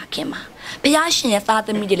က်ရောက်လာခင်မှာဘုရားရှင်ရဲ့သားသ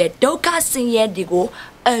မီးတွေလည်းဒုက္ခဆင်းရဲတွေကို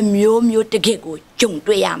အမျိုးမျိုးတကယ်ကိုကြုံ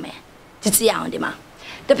တွေ့ရမယ် ကြည့်အောင်ဒီမှာ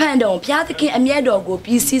တဖန်တော့ဘုရားသခင်အမျက်တော်ကို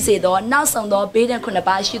ပြီးစီးစေသောနောက်ဆောင်သောဘေးဒဏ်ခုနှစ်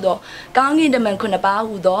ပါးရှိသောကောင်းကင်တမန်ခုနှစ်ပါး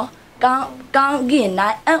ဟူသောကောင်းကင်၌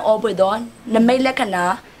အံ့ဩဖွယ်သောနမိတ်လက္ခဏာ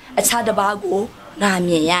အခြားတစ်ပါးကိုငါ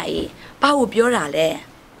မြင်ရ၏ဘာကိုပြောတာလဲ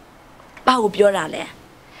ဘာကိုပြောတာလဲ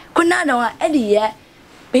ခုနတော့အဲ့ဒီရဲ့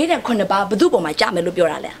ဘေးဒဏ်ခုနှစ်ပါးဘု து ပေါ်မှာကြားမယ်လို့ပြော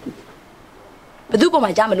တာလဲဘု து ပေါ်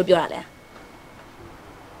မှာကြားမယ်လို့ပြောတာလဲ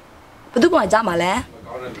ဘု து ပေါ်မှာကြားမှာလဲ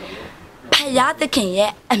ဖယားသခင်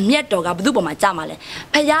ရဲ့အမျက်တော်ကဘု து ပေါ်မှာကြားမှာလဲ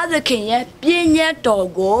ဖယားသခင်ရဲ့ပြည့်ညတ်တော်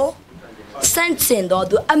ကိုစန့်ကျင်တော်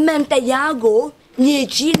သူအမှန်တရားကိုမြေ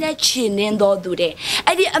ကြီးနဲ့ခြေနှင်းတော်သူတဲ့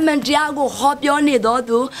အဲ့ဒီအမှန်တရားကိုဟောပြောနေတော်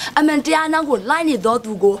သူအမှန်တရားနောက်ကိုလိုက်နေတော်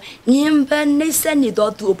သူကိုညင်ပန်းနှိမ့်ဆက်နေ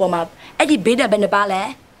တော်သူအပေါ်မှာအဲ့ဒီဘေးဒဏ်ပဲနှစ်ပါးလဲ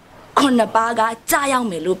ခုနှစ်ပါးကကြားရောက်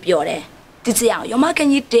မယ်လို့ပြောတယ်ဒီကြအောင်ယောမခ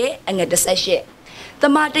န်းကြီး1အငယ်18တ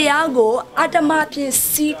မန်တရားကိုအတ္တမဖြင့်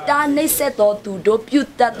စီတာနှိမ့်ဆက်တော်သူတို့ပြု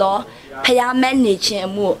တတ်သောဖျားမဲ့နေခြင်း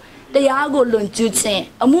အမှုတရားကိုလွန်ကျူးခြင်း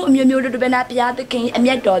အမှုအမျိုးမျိုးတို့ပဲနာဘုရားသခင်အ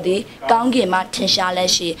မျက်တော်သည်ကောင်းကင်မှာထင်ရှားလဲ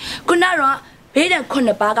ရှိခုနတော့ဘေးဒဏ်ခု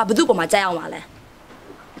နှစ်ပါးကဘု து ပေါ်မှာကြားအောင်ပါလဲ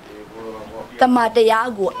တမန်တရား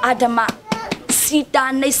ကိုအတ္တမစီတာ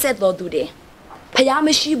နှိမ့်ဆက်တော်သူတွေဖျားမ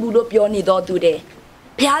ရှိဘူးလို့ပြောနေတော်သူတွေ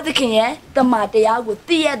ဘုရားသခင်ရဲ့တမန်တရားကို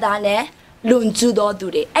သိရတာနဲ့လွန်ကျူးတော်သူ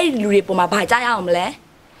တွေအဲ့ဒီလူတွေပေါ်မှာဘာကြားရအောင်မလဲ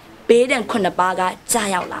ဘေးဒဏ်ခုနှစ်ပါးကကြား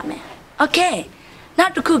ရောက်လာမယ်โอเคနော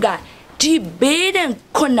က်တစ်ခုကဒီဘေးဒဏ်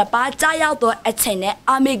ခုနှစ်ပါးကြားရောက်သောအချိန်နဲ့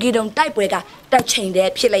အာမေဂေဒုန်တိုက်ပွဲကတစ်ချိန်တ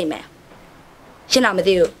ည်းဖြစ်လိမ့်မယ်ရှင်းလားမ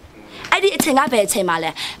သိဘူးအဲ့ဒီအချိန်ကဘယ်အချိန်မှာလဲ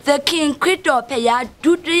The King ခရစ်တော်ဖခင်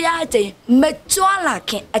ဒုတိယအချိန်မကြွလာ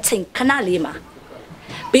ခင်အချိန်ခဏလေးမှာ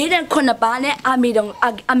ဘေးဒဏ်ခုနှစ်ပါးနဲ့အာမေ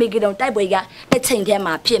ဂေဒုန်တိုက်ပွဲကတစ်ချိန်တည်း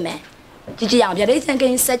မှာဖြစ်မယ်ကြည့်အောင်ဗျာဒိတ်စံကိ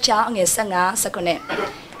န်းဆက်ချောင်းငယ်15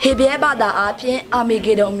 19ဟေဘဲဘာသာအားဖြင့်အာမေ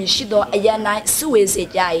ဂေဒုန်မရှိသောအရန်၌စုဝေစေ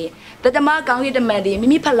ကြ၏တတမကောင်းကင်တမန်သည်မိ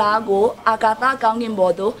မိဖလားကိုအာကာသကောင်းကင်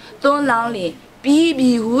ဘော်သို့သွန်းလောင်းလျင်ပြီး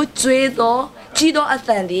ဟုကျွေးသောကြီးသောအ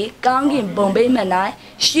သံသည်ကောင်းကင်ဘုံဘိမှန်၌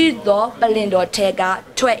ရှိသောပလင်တော်ထဲက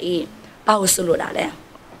ထွက်၏ဘာလို့ဆိုလိုတာလဲ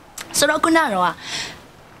ဆိုတော့ခုနကတော့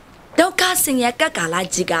ဒုက္ခဆင်းရဲကပ်ကာလ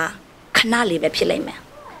ကြီးကခဏလေးပဲဖြစ်လိမ့်မယ်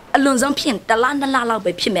အလွန်ဆုံးဖြစ်တလားနှစ်လလောက်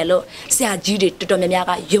ပဲဖြစ်မယ်လို့ဆရာကြီးတွေတော်တော်များများ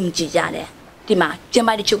ကယုံကြည်ကြတယ်ဒီမှာကျမ်း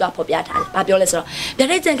ပိုက်တချို့ကဖော်ပြထားတယ်ဘာပြောလဲဆိုတော့ဗျာ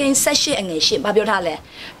ဒိတ်ကျန်ကိန်း18အငယ်8ဘာပြောထားလဲ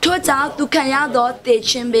ထို့ကြောင့်သူခံရသောတေ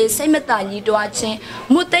ချင်းဘေးစိတ်မတန်ကြီးတွားခြင်း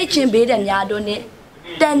မွတ်သိပ်ခြင်းဘေးတဲ့များတို့နှင့်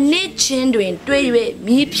တနေ့ချင်းတွင်တွေ့၍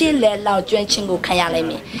မိဖြစ်လဲလောက်ကျွမ်းခြင်းကိုခံရလိမ့်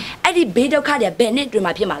မယ်အဲ့ဒီဘေးဒုက္ခတွေဘယ်နှစ်တွင်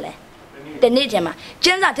မှာဖြစ်မှာလဲတနေ့တည်းမှာကျ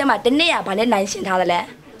မ်းစာထဲမှာတနေ့ကဘာနဲ့နိုင်ရှင်ထားတယ်လဲ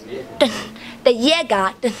တရက်က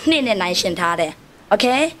တနှစ်နဲ့နိုင်ရှင်ထားတယ်โอเค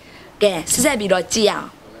ကဲဆက်ပြီးတော့ကြည့်အောင်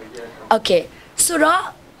โอเคဆိုတော့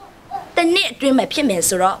တနေ့အတွင်းမှာဖြစ်မယ်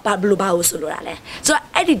ဆိုတော့ဘာလို့ဆိုလိုတာလဲဆိုတော့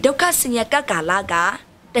အဲ့ဒီဒုက္ခဆင်းရဲကကာလက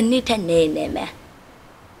တနေ့ထက်နေနေမယ်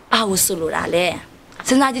ဘာလို့ဆိုလိုတာလဲစ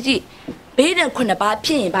ဉ်းစားကြည့်ဘေးဒဏ်ခုနှစ်ပါးဖြ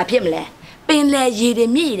စ်ရင်ဘာဖြစ်မလဲပင်လေရေတွေ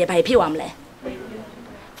မြစ်ရေတွေဘာဖြစ်သွားမလဲ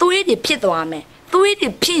သွေးတွေဖြစ်သွားမယ်သွေးတွေ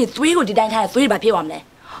ဖြစ်ရင်သွေးကိုဒီတိုင်းထားရင်သွေးတွေဘာဖြစ်သွားမလဲ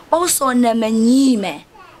အုပ်စောနမညီးမယ်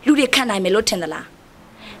လူတွေခံနိုင်မယ်လို့ထင်သလား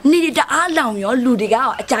နေတအားလောင်ရောလူတွေက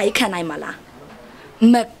အကြာကြီးခံနိုင်မှာလား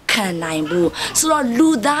မခံနိုင်ဘူးဆိုတော့လူ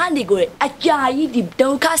သားတွေကိုအကြာကြီးဒီဒု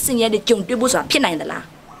က္ခဆင်းရဲတွေကြုံတွေ့ဖို့ဆိုတာဖြစ်နိုင်သလား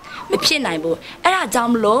မဖြစ်နိုင်ဘူးအဲ့ဒါကြော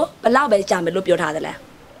င့်မလို့ဘလောက်ပဲကြာမယ်လို့ပြောထားသလဲ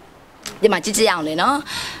ဒီမှာကြည့်ကြအောင်လေနော်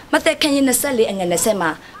မသက်ခန်းကြီး24အငယ်20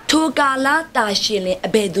မှာထိုကာလတာရှင်လင်အ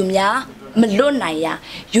ဘယ်သူများမလွတ်နိုင်ရာ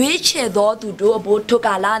ရွေးချယ်သောသူတို့အဖို့ထို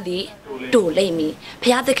ကာလသည်တိုလိမ့်မည်ဘု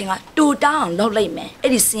ရားသခင်ကတိုတောင်းအောင်လုပ်လိုက်မယ်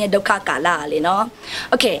အဲ့ဒီဆင်းရဲဒုက္ခကာလကလေနော်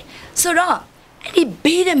โอเคဆိုတော့အဲ့ဒီ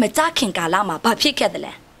ဘေးတဲ့မကြခင်ကာလမှာဘာဖြစ်ခဲ့တယ်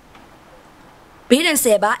လဲဘေးတဲ့ဆ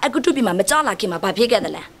ယ်ပါအကုတုပြီမှာမကြလာခင်မှာဘာဖြစ်ခဲ့တ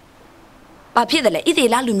ယ်လဲဘာဖြစ်တယ်လဲဣသေ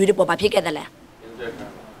လလူမျိုးတွေပေါ်ဘာဖြစ်ခဲ့တယ်လဲ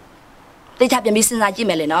တိတ်ချပြန်ပြီးစဉ်းစားကြည့်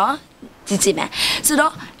မယ်လေနော်ကြည့်မယ်ဆို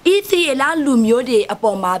တော့ဣသေလလူမျိုးတွေအ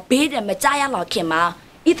ပေါ်မှာဘေးတဲ့မကြရလောက်ခင်မှာ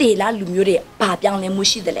ဣသေလလူမျိုးတွေဘာပြောင်းလဲမှု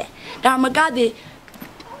ရှိတယ်လဲဒါမှမကသည်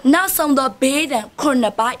နောက်ဆုံးတော့ဘေးဒဏ်ခုနှ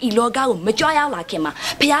စ်ပါးဤလောကကိုမကြွရောက်လာခင်မှာ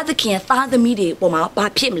ဘုရားသခင်ရဲ့သားသမီးတွေပေါ်မှာဘာ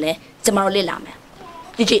ဖြစ်မလဲကျွန်တော်လေ့လာမယ်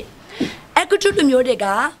ကြည့်အကုတုလူမျိုးတွေက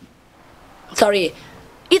sorry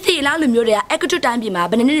ဣသေလလူမျိုးတွေကအကုတုတိုင်းပြည်မှာ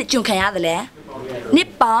ဘယ်နှစ်နှစ်ကျွန်ခံရတယ်လဲနှစ်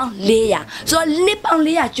ပေါင်း400ဆိုတော့နှစ်ပေါင်း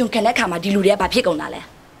400ကျွန်ခံတဲ့အခါမှာဒီလူတွေကဘာဖြစ်ကုန်တာလဲ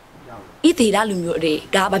ဣသေလလူမျိုးတွေ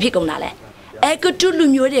ကဘာဖြစ်ကုန်တာလဲအကုတုလူ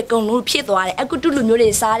မျိုးတွေကုန်လို့ဖြစ်သွားတယ်အကုတုလူမျိုးတွေ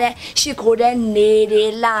စားတဲ့ရှစ်ခိုးတဲ့နေတွေ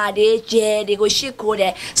လာတွေကျဲတွေကိုရှစ်ခိုးတ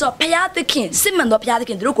ယ်ဆိုတော့ဘုရားသခင်စစ်မှန်တော့ဘုရားသ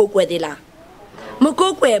ခင်တို့ကိုကွယ်သေးလားမ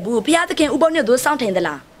ကိုကွယ်ဘူးဘုရားသခင်ဥပုံနဲ့တို့စောင့်ထိုင်သ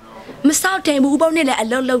လားမစောင့်ထိုင်ဘူးဥပုံနဲ့လည်းအ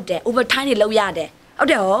လုပ်လုပ်တယ် overtime တွေလုပ်ရတယ်ဟုတ်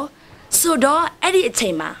တယ်ဟောဆိုတော့အဲ့ဒီအချိ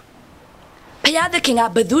န်မှာဘုရားသခင်က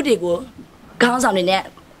ဘသူတွေကိုခေါင်းဆောင်တွေနဲ့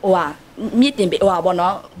မြစ်တင်ပေးဘော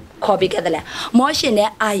နော်ခေါ်ပေးခဲ့တယ်လေမောရှင်နဲ့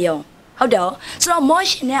အာယုံဟ ဟုတ်တယ်ဆိုတော့မော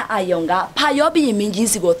ရှင်နဲ့အာယုံကဖာရောဘီရင်မင်းကြီး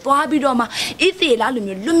စီကိုသွားပြီးတော့မှဣသေလလူ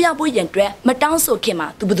မျိုးလွတ်မြောက်ဖို့ရန်အတွက်မတောင်းဆိုခင်မှာ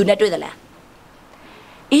သူဘယ်သူနဲ့တွေ့တယ်လဲ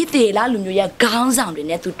ဣသေလလူမျိုးရဲ့ခေါင်းဆောင်တွေ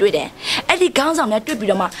နဲ့သူတွေ့တယ်အဲ့ဒီခေါင်းဆောင်နဲ့တွေ့ပြီး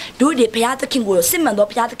တော့မှတို့ဒီဘုရားသခင်ကိုစစ်မှန်သော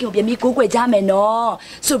ဘုရားသခင်ကိုပြန်ပြီးကိုးကွယ်ကြမယ်နော်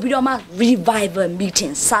ဆိုပြီးတော့မှ revival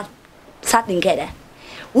meeting စတင်ခဲ့တယ်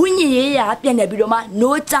ဝိညာဉ်ရေးရာပြန်နေပြီးတော့မှ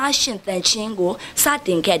နိုးကြားရှင်သန်ခြင်းကိုစတ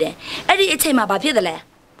င်ခဲ့တယ်အဲ့ဒီအချိန်မှာဘာဖြစ်တယ်လဲ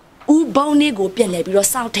ဥပုံလေးကိုပြန်နေပြီးတော့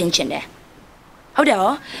စောင့်ထိန်ခြင်းတယ်ဟုတ်တယ်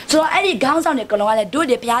ဟောဆိုတော့အဲ့ဒီခေါင်းဆောင်တွေကလည်းတို့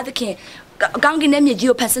ဒီဘုရားသခင်ကောင်းကင်နဲ့မြေကြီး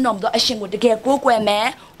ကိုဖန်ဆင်းတော်မူသောအရှင်ကိုတကယ်ကိုးကွယ်မယ်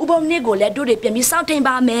ဥပုံလေးကိုလည်းတို့တွေပြန်ပြီးစောင့်ထိန်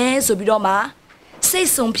ပါမယ်ဆိုပြီးတော့မှစိတ်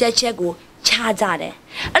ဆုံးဖြတ်ချက်ကိုချကြတယ်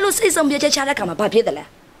အဲ့လိုစိတ်ဆုံးဖြတ်ချက်ချတဲ့အခါမှာဘာဖြစ်တယ်လဲ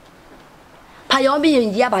ဖာယောဘီရင်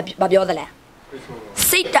ကြီးကဘာပြောတယ်လဲ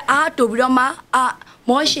စိတ်တအားတူပြီးတော့မှ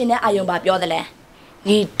မောရှင်နဲ့အာယုံဘာပြောတယ်လဲ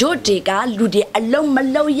ဒီတို့တွေကလူတွေအလုံးမ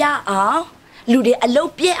လုံးရအောင်လူတွေအ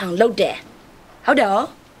လုံးပြည့်အောင်လုပ်တယ်ဟုတ်တယ်ဟော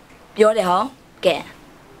ပြောတယ်ဟောကဲ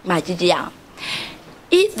မကြည့်ကြအောင်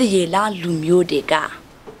ဣသရေလလူမျိုးတွေက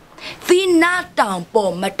သီနာတောင်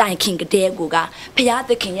ပေါ်မတိုင်ခင်ကတည်းကဘုရား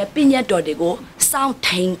သခင်ရဲ့ပြည့်ညတ်တော်တွေကိုစောင့်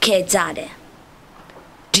ထိန်ခဲ့ကြတယ်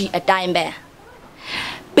ဒီအတိုင်းပဲ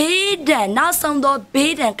ဘေးဒဏ်နောက်ဆုံးသော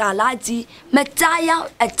ဘေးဒဏ်ကာလကြီးမကြာရောက်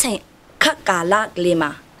အချိန်ခက်ကာလကလေး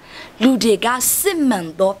မှာလူတွေကစစ်မှန်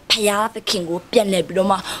သောဘုရားသခင်ကိုပြန်လည်ပြီးတော့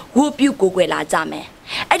မှဝတ်ပြုကိုယ်ွယ်လာကြမယ်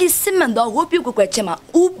အဲ့ဒီစစ်မှန်သောဝတ်ပြုကိုယ်ွယ်ခြင်းမှာ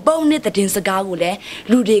ဥပုံနဲ့တည်င်းစကားကိုလည်း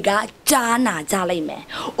လူတွေကကြားနာကြလိမ့်မယ်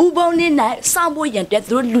ဥပုံနဲ့၌စောင့်ဖို့ရန်အတွက်သူ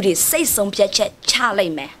တို့လူတွေစိတ်ဆုံးဖြတ်ချက်ချလို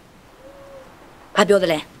က်မယ်ဘာပြောတ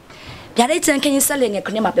ယ်လဲဗျာဒိတ်ချန်ခင်းဆက်လက်ငယ်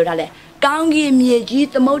ခုနှစ်မှာပြောထားလဲကောင်းကင်မြေကြီး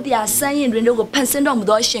သမုဒ္ဒရာစမ်းရင်တွင်တို့ကိုဖန်ဆင်းတော်မူ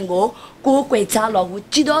သောရှင်ကိုကိုးကွယ်ကြလောဟု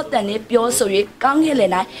ကြည်တော်တန်လေးပြောဆို၍ကောင်းကင်လယ်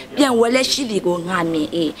၌ပြန်ဝဲလက်ရှိသည်ကိုငါမြင်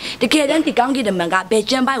၏တကယ်တမ်းဒီကောင်းကင်တမန်ကဘယ်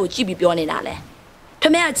ကျမ်းပိုက်ကိုကြည့်ပြီးပြောနေတာလဲထ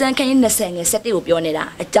မရကျန်ခင်း20ငယ်7ကိုပြောနေတာ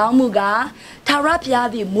အကြောင်းမူကားထာဝရဘုရား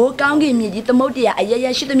သည်မိုးကောင်းကင်မြေကြီးသမုဒ္ဒရာအရရ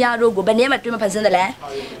ရှိသမျှတို့ကိုဘယ်နည်းမှတွင်မဖန်ဆင်းတယ်လဲ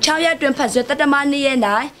6ရက်တွင်ဖန်ဆင်းတတမနေ့ရက်၌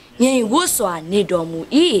ငြိမ်ဝတ်စွာနေတော်မူ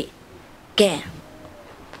၏ကဲ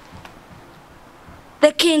သ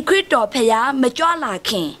ခင်ခရစ်တော်ဖခင်မကြွလာခ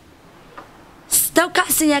င်ဒုက္ခ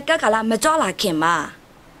ဆင်းရဲကကာလမကြွလာခင်မှာ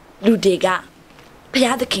လူတွေကဖခ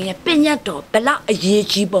င်သခင်ရဲ့ပညတ်တော်ဘလောက်အရေး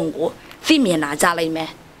ကြီးပုံကိုသိမြင်လာကြလိမ့်မ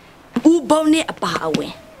ယ်ဥပုံနဲ့အပါအဝ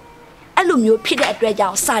င်အဲ့လိုမျိုးဖြစ်တဲ့အတွက်ကြော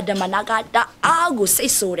င့်စာတမဏကတအားကိုစိ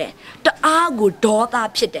တ်ဆိုးတယ်တအားကိုဒေါသ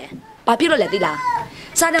ဖြစ်တယ်ဘာဖြစ်လို့လဲသိလား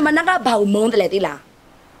စာတမဏကဘာကိုမုန်းတယ်လဲသိလား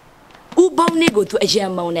ဥပုံနဲ့ကိုသူအယံ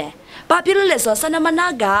မုန်းတယ်ဘာဖြစ်လို့လဲဆိုတော့စာတမဏ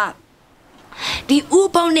ကဒီဥ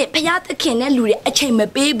ပုံနဲ့ဖယားသခင်နဲ့လူတွေအချိန်မ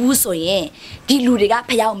ပေးဘူးဆိုရင်ဒီလူတွေက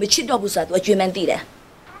ဖယားကိုမချစ်တော့ဘူးဆိုတာသူအကျွမ်းမှန်းသိတယ်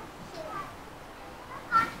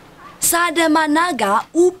စာဒမနာက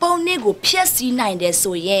ဥပုံနဲ့ကိုဖျက်ဆီးနိုင်တယ်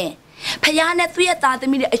ဆိုရင်ဖယားနဲ့သူ့ရဲ့သားသ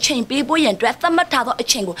မီးတွေအချိန်ပေးဖို့ရန်အတွက်သတ်မှတ်ထားသောအ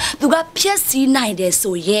ချိန်ကိုသူကဖျက်ဆီးနိုင်တယ်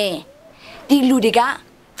ဆိုရင်ဒီလူတွေက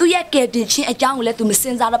သူ့ရဲ့ကယ်တင်ခြင်းအကြောင်းကိုလည်းသူမစ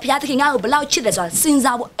င်စားတော့ဖယားသခင်ကကိုဘလောက်ချစ်တယ်ဆိုတာစဉ်း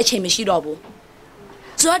စားဖို့အချိန်မရှိတော့ဘူး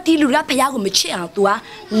ဆိုတော့ဒီလူကဖယားကိုမချစ်အောင်သူက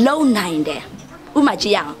လုံနိုင်တယ်ဥမာကြ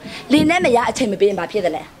ည့်ရအောင်လင်းနဲ့မရအချိန်မပေးရင်ဘာဖြစ်တ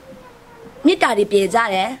ယ်လဲမြစ်တာတွေပြေကြ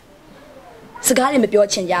တယ်စကားတွေမပြော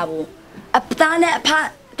ချင်ကြဘူးအသားနဲ့အဖ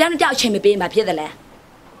တန်းကြောက်အချိန်မပေးရင်ဘာဖြစ်တယ်လဲ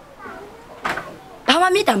ဘာမှ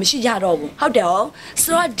မြစ်တာမရှိကြတော့ဘူးဟုတ်တယ်ဟော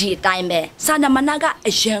ဆိုတော့ဒီအတိုင်းပဲစာနမနာက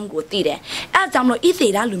အယံကိုသိတယ်အဲဒါကြောင့်မလို့ဣသေ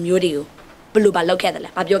လလူမျိုးတွေကိုဘယ်လိုပါလောက်ခဲ့တယ်လဲ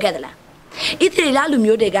ဘာပြောခဲ့တယ်လဲဣသေလလူ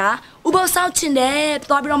မျိုးတွေကဥပုသ်ဆောက်ချင်တယ်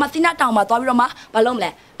သွားပြီးတော့မှသီနာတောင်မှာသွားပြီးတော့မှဘာလုပ်မလဲ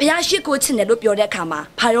ဘုရားရှိခိုးချင်တယ်လို့ပြောတဲ့အခါမှာ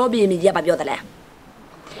ဖာရောဘီမီကြီးကဘာပြောတယ်လဲ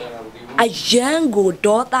အယံကို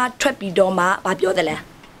ဒေါသထွက်ပြီးတော့မှဘာပြောတယ်လဲ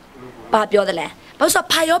ဘာပြောတယ်လဲဘာလို့ဆို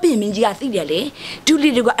ဖာရောဘီမင်းကြီးကသိတယ်လေဒူလီ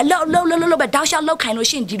တွေကအလောက်ပဲတောက်လျှောက်လောက်ခိုင်းလို့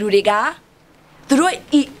ရှိရင်ဒီလူတွေကသူတို့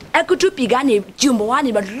အကုတုပီကနေဂျုံဘဝ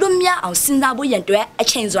နေပြီးလွတ်မြောက်အောင်စဉ်းစားဖို့ရန်အတွက်အ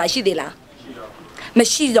ချိန်စွာရှိသေးလားမ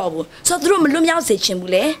ရှိတော့ဘူးဆိုတော့သူတို့မလွတ်မြောက်စေချင်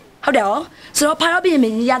ဘူးလေဟုတ်တယ်ဟောဆိုတော့ဖာရောဘီမ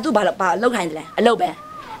င်းကြီးကသူ့ဘာလောက်ခိုင်းတယ်လဲအလောက်ပဲ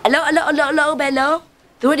အလောက်ပဲလို့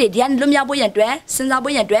သူတို့တွေဒီကနေလွတ်မြောက်ဖို့ရန်အတွက်စဉ်းစား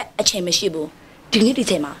ဖို့ရန်အတွက်အချိန်မရှိဘူးဒီနေ့ဒီ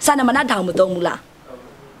ချိန်မှာစာနမနာတောင်မသုံးဘူးလား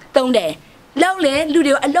သုံးတယ်လောက်လေလူ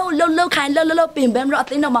တွေအလောက်ခိုင်းလောက်ပင်ပန်းတော့အ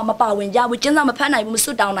သိတော်မှာမပါဝင်ကြဘူးကျင်းစာမဖတ်နိုင်ဘူးမ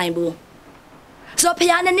စွတ်တောင်းနိုင်ဘူးဆိုတော့ဖ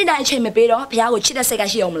ခင်နဲ့နေ့တိုင်းအချိန်မပေးတော့ဖခင်ကိုချစ်တဲ့စိတ်က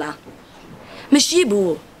ရှိအောင်မလားမရှိ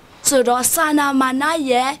ဘူးဆိုတော့စာနာမာန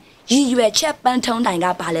ရဲ့ရည်ရွယ်ချက်ပန်းထုံးတိုင်းက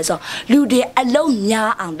ပါလဲဆိုလူတွေအလုံး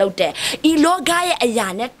များအောင်လုပ်တယ်ဤလောကရဲ့အရာ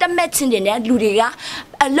နဲ့တမက်ချင်းတွေနဲ့လူတွေက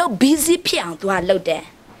အလုံး busy ဖြစ်အောင်သူကလုပ်တယ်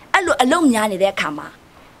အဲ့လိုအလုံးများနေတဲ့အခါမှာ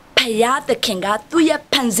ဖယားသခင်ကသူ့ရဲ့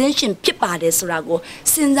ဖန်ဆင်းရှင်ဖြစ်ပါတယ်ဆိုတာကို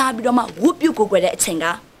စဉ်းစားပြီးတော့မှဝတ်ပြုကိုယ်ွယ်တဲ့အချိန်က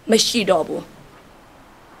မရှိတော့ဘူး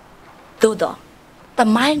သို့တော့တ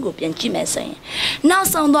မိုင်းကိုပြန်ကြည့်မယ်ဆိုရင်နောက်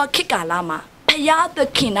ဆုံးသောခေတ်ကာလမှာဖယားသ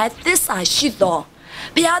ခင်၌သစ္စာရှိသော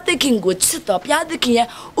ဘုရားသခင်ကိုချစ်တော်ဘုရားသခင်ရဲ့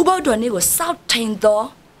ဥပုသ်တော်နေ့ကိုစောင့်ထိန်သော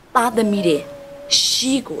သားသမီးတွေ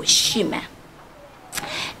ရှိကိုရှိမယ်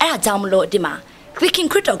အဲ့ဒါကြောင့်မလို့ဒီမှာသခင်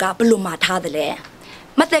ခရစ်တော်ကဘလို့မှာထားတယ်လဲ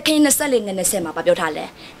မသက်ခင်24ငွေ20မှာပြောထားလဲ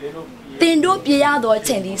တင်တို့ပြေရသောအ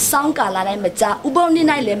ချိန်ဒီစောင်းကာလာတိုင်းမကြဥပုံနေ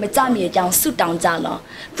နိုင်လဲမကြမြေကြောင်ဆုတောင်းကြလော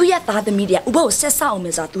သူရဲ့သားသမီးတွေကဥပုံကိုဆက်ဆောက်အောင်မ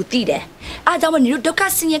ယ်ဆိုတာ तू သိတယ်အားကြောင့်မလို့ဒုက္ခ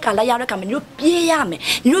ဆင်းရဲကာလရောက်တဲ့ခါမှာတို့ပြေးရမယ်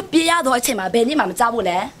တို့ပြေးရသောအချိန်မှာဘယ်နေ့မှမကြဘူး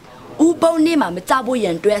လဲဥပုံနေ့မှာမကြဘူးရ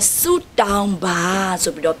န်အတွက်ဆုတောင်းပါ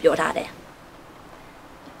ဆိုပြီးတော့ပြောထားတယ်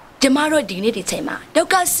ကျမတို့ဒီနေ့ဒီချိန်မှာဒုက္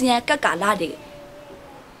ခဆင်းရဲကကာလတွေ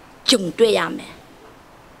ကြုံတွေ့ရမယ်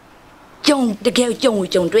ကြုံတကယ်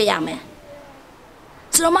ကြုံတွေ့ရမယ်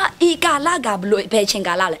ဆိုတော့ဤကာလကဘလို့ပဲချင်း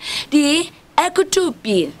ကာလလဲဒီအခုတု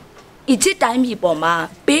ပြည်ဤစစ်တိုင်းပြည်ပေါ်မှာ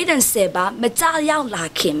ပေးတဲ့ဆယ်ပါမကြရောက်လာ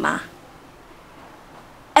ခင်မှာ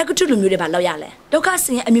အခုတုလူမျိုးတွေဘာလောက်ရလဲဒုက္ခဆ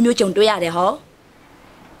င်းရဲအမျိုးမျိုးကြုံတွေ့ရတယ်ဟော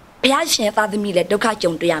ဘုရားရှင်သားသမီးလည်းဒုက္ခ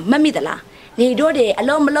ကြုံတွေ့ရမှတ်မိသလားနေတို့တွေအ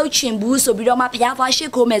လုံးမလုံးချင်ဘူးဆိုပြီးတော့မှဘုရားသွားရှိ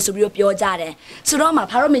ခိုးမယ်ဆိုပြီးတော့ပြောကြတယ်ဆိုတော့မှ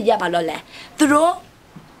ဘာလို့မရပါလို့လဲသူတို့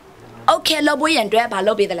โอเคလောက်ပွေးရင်တွေ့ဘာ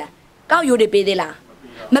လုပ်ပေးသလဲကောက်ယူတွေပေးသေးလား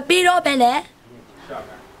မပေးတော့ဘဲနဲ့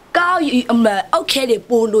ကောက်ယူโอเคတွေ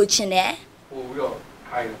ပို့လို့ချင်တယ်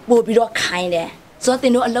ပို့ပြီးတော့ခိုင်းတယ်ဆိုတော့သ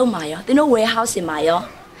င်တို့အလုံးမှာရောသင်တို့ warehouse မှာရော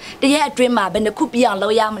တရက်အတွင်းမှာဘယ်နှခုပြအောင်လု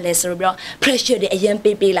ပ်ရမလဲဆိုတော့ pressure တွေအရင်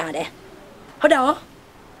ပေးလာတယ်ဟုတ်တော့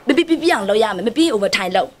ပြအောင်လုပ်ရမယ်မပြီး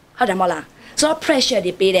overtime လုပ်ဟုတ်တယ်မဟုတ်လားဆိုတော့ pressure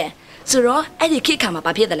တွေပေးတယ်ဆိုတော့အဲ့ဒီခေတ်ခါမှာ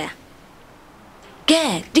ဘာဖြစ်တယ်လဲကဲ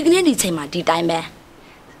ဒီကနေ့ဒီချိန်မှာဒီတိုင်းပဲ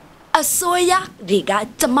အစိုးရတွေက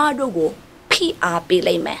ကျမတို့ကိုဖိအားပေး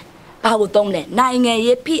လိုက်မယ်ဘာလို့သုံးလဲနိုင်ငံ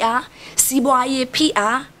ရေးဖိအားစီးပွားရေးဖိ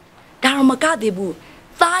အားဒါတော့မကသေးဘူး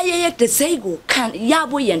သားရဲ့တစိမ့်ကိုခံရ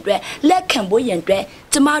ဖို့ရန်အတွက်လက်ခံဖို့ရန်အတွက်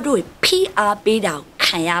ကျမတို့ဖိအားပေးတာ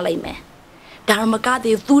ခံရလိုက်မယ်ဒါတော့မက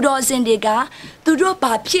သေးသူတော်စင်တွေကသူတို့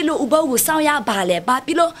ဘာဖြစ်လို့ဥပုပ်ကိုစောင့်ရပါလဲဘာဖြ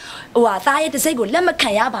စ်လို့သားရဲ့တစိမ့်ကိုလက်မခံ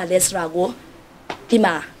ရပါလဲဆိုတာကိုဒီ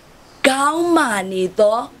မှာကောင်းမာနေ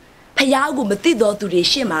တော့ဖယားကိုမသိတော့သူတွေ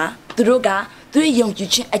ရှင်းမှာသူတို့ကသူရဲ့ယုံကြည်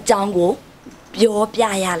ခြင်းအကြောင်းကိုပြောပြ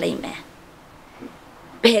ရလိမ့်မယ်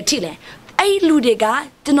ဘယ်ထိလဲအဲ့လူတွေက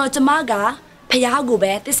ကျွန်တော်ကျမကဖယားကို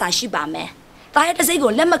ပဲသစ္စာရှိပါမယ်။ဒါရဲ့တစိမ့်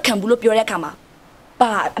ကိုလက်မခံဘူးလို့ပြောတဲ့အခါမှာ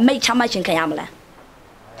ပါအမိတ်ချမှရှင်ခံရမလား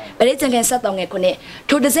။ပရိသင်ကန်73ငယ်ခုနှစ်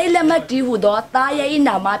ထိုတစိမ့်လက်မတီးဟူသောသားရဲ့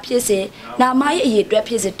နာမဖြစ်စေနာမရဲ့အရေးအတွက်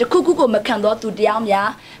ဖြစ်စေတခုခုကိုမခံသောသူတရားများ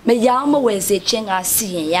မယောင်းမဝယ်စေခြင်းကစီ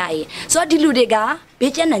ရင်ရ၏။ဆိုတော့ဒီလူတွေက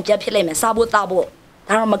ဘေးကျန်းနံကျက်ဖြစ်လိမ့်မယ်စားဖို့တောက်ဖို့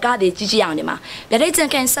ဒါတော့မကသေးကြီးအောင်ဒီမှာပရိသင်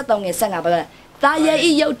ကန်73ငယ်75ပဲသားရဲ့ဤ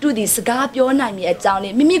ရုပ်တုသည်စကားပြောနိုင်မည်အကြောင်း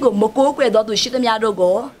နဲ့မိမိကိုမကိုးကွယ်သောသူရှိသမျှတို့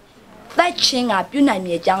ကိုသက်ချင်းကပြုနိုင်မ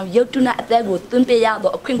ည်အကြောင်းရုပ်တုနဲ့အသက်ကိုသွင်းပေးရ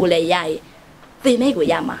သောအခွင့်ကိုလည်းရ၏သေမိတ်ကို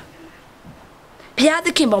ရမှာဘုရားသ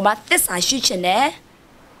ခင်ပေါ်မှာသစ္စာရှိခြင်းနဲ့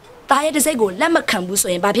တာရဲ့တစိတ်ကိုလက်မခံဘူး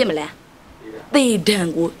ဆိုရင်ဘာဖြစ်မလဲသေဒဏ်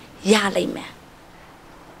ကိုရလိုက်မယ်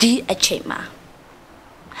ဒီအချိန်မှာ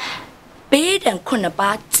ဘေးဒဏ်9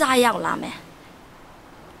ပါးကြားရောက်လာမယ်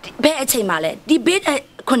ဘယ်အချိန်မှာလဲဒီဘေးဒဏ်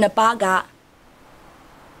9ပါးက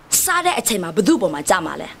စားတဲ့အချိန်မှာဘယ်သူ့ပေါ်မှာကြာ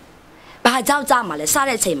မှာလဲဘာကြောက်ကြမှာလဲစား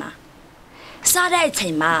တဲ့အချိန်မှာ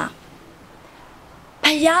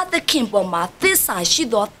ဘုရားသခင်ပေါ်မှာသစ္စာရှိ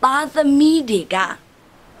သောသားသမီးတွေက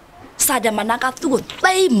စာဒမနာကသူ့ကို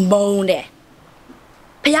သိမ့်မုန်းတယ်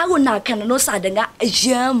ဘုရားကိုနာခံလို့စာဒန်ကအ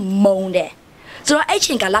ယံမုန်းတယ်ဆိုတော့အဲ့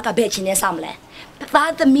ချိန်ကလာကဘယ်ချိန်နဲ့စမလဲ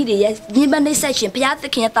သားသမီးတွေရဲ့ညင်မနှိမ့်ဆက်ခြင်းဘုရားသ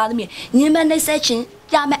ခင်ရဲ့သားသမီးညင်မနှိမ့်ဆက်ခြင်း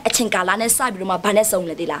ကြမဲ့အချိန်ကာလနဲ့စပြီးတော့မှဘာနဲ့ဆုံး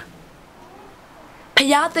လဲဒီလားဘု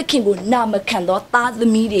ရားသခင်ကိုနာမခံသောသားသ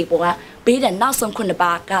မီးတွေပေါ်ကဘေးတဲ့နောက်ဆုံး9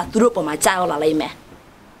ပါးကသူတို့ပေါ်မှာကြာရောက်လာလိမ့်မယ်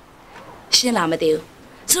ရှင်းလားမသိဘူး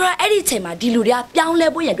ဆိုတော့အဲ့ဒီချိန်မှာဒီလူတွေကပြောင်းလဲ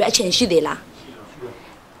ဖို့ရန်အတွက်အချိန်ရှိသေးလား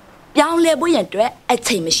ပြောင်းလဲဖို့ရန်အတွက်အ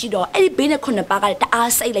ချိန်မရှိတော့အဲ့ဒီဘေးနဲ့9ပါးကတ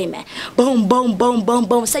အားစိတ်လိမ့်မယ်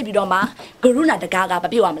ဘုံစိတ်ပြီးတော့မှဂရုဏာတကားကမ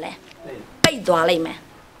ပြောရမလဲပိတ်သွားလိမ့်မယ်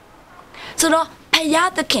ဆိုတော့ဘုရား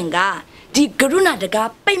သခင်ကဒီဂရုဏာတကား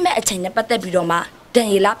ပိတ်မဲ့အချိန်နဲ့ပတ်သက်ပြီးတော့မှဒံ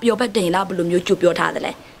ယေလပြောဘက်ဒံယေလဘယ်လိုမျိုးကြိုပြောထားတယ်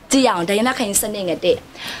လဲကြည့်အောင်ဒံယေလခိုင်စနစ်ငယ်တဲ့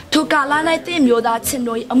ထိုကာလ၌တင့်မျိုးသားချင်း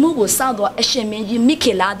တို့၏အမှုကိုစောင့်သောအရှင်မင်းကြီးမိ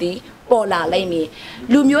ခေလာသည်ပေါ်လာလိမ့်မည်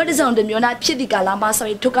လူမျိုးတစ်စုံတစ်မျိုး၌ဖြစ်သည့်ကာလမှာဆို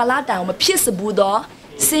ရင်ထိုကာလတိုင်မဖြစ်စဘူးသော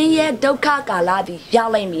ဆင်းရဲဒုက္ခကာလသည်ရော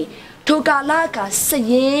က်လိမ့်မည်ထိုကာလကစ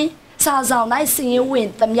ရင်စာဆောင်၌စရင်ဝင်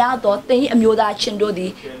သမျှသောတင်းအမျိုးသားချင်းတို့သ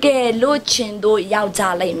ည်ကဲလို့ချင်းတို့ရောက်ကြ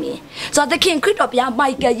လိမ့်မည်ဆိုတော့သခင်ခရစ်တော်ဘုရားမို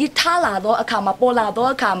က်ကယ်ကြီးထားလာသောအခါမှာပေါ်လာသော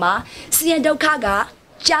အခါမှာဆင်းရဲဒုက္ခက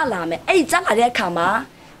ကြာလာမယ်အဲ့ဒီကြာလာတဲ့အခါမှာ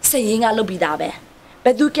စရင်ကလုတ်ပြီးသားပဲဘ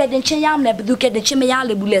ယ်သူကဲတင်ချင်းရမလဲဘယ်သူကဲတင်ချင်းမရ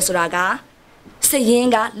လေဘူးလဲဆိုတာကစရင်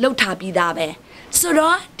ကလုတ်ထားပြီးသားပဲဆို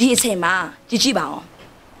တော့ဒီအချိန်မှာကြည့်ပါဦး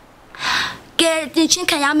ကဲတင်ချင်း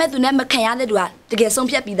ခံရမဲ့သူနဲ့မခံရတဲ့သူကတကယ်ဆုံး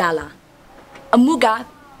ဖြတ်ပြီးသားလားအမှုက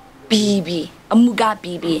ပြီး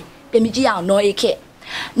ပြန်ကြည့်အောင်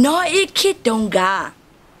နော်ဧခေတုံးက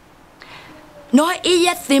no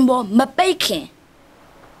iya thimbo ma baking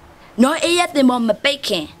no iya thimbo ma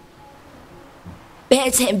baking be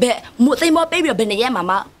chen be mu thimbo pe bi be ne ye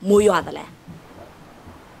mama mo ywa da le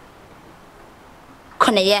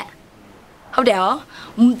khone yeဟုတ်တယ်ဟော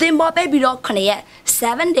သင်ပေါ်ပဲပြီးတော့9ရက်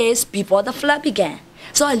7 days before the flood began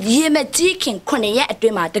ဆိုတော့ရေမကြီးခင်9ရက်အတွ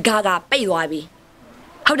င်းမှာတကားကပိတ်သွားပြီ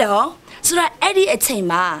ဟုတ်တယ်ဟောဆိုတော့အဲ့ဒီအချိန်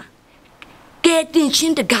မှာကဲတင်ချ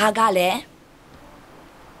င်းတကားကလည်း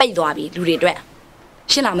ပိတ်သွားပြီလူတွေအတွက်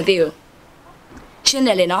ရှင်းလားမသိဘူးရှင်းတ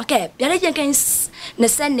ယ်လေနော်ကဲပြတဲ့ကြံကိန်း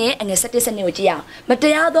20နဲ့အငယ်17စနစ်ကိုကြည့်အောင်မတ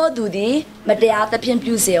ရားသောသူသည်မတရားသဖြင့်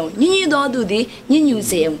ပြုစေအောင်ညဉ့်ညူသောသူသည်ညဉ့်ညူ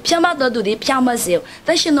စေအောင်ဖြောင့်မတ်သောသူသည်ဖြောင့်မတ်စေအောင်သ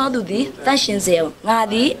န့်ရှင်းသောသူသည်သန့်ရှင်းစေအောင်ငါ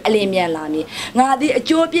သည်အလင်းမြန်လာမည်ငါသည်အ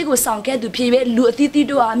ကျိုးအပြည့်ကိုဆောင်ခဲ့သူဖြစ်၍လူအသီးသီး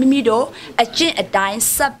တို့အားမိမိတို့အကျင့်အတိုင်း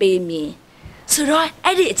ဆက်ပေးမည်ဆိုတော့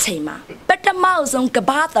အဲ့ဒီအချိန်မှာပထမဆုံးက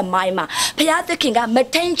ဘာသမိုင်းမှာဘုရားသခင်ကမ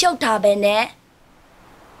ထိန်ချုပ်ထားပဲနဲ့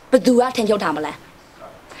ဘသူကထိန်ချုပ်ထားမလဲ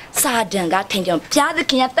စာဒန်ကထင်ကြဘုရားသ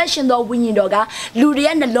ခင်ရဲ့သက်ရှင်သောဝိညာဉ်တော်ကလူတွေ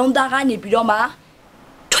ရဲ့နှလုံးသားကနေပြီးတော့မှ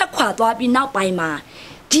ထွက်ခွာသွားပြီးနောက်ပိုင်းမှာ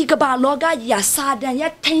ဒီကမ္ဘာလောကကြီးဟာစာဒန်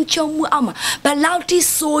ရဲ့ထင်ချုံမှုအောက်မှာဘယ်လောက်ထိ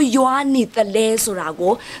ဆိုးရွားနေသလဲဆိုတာ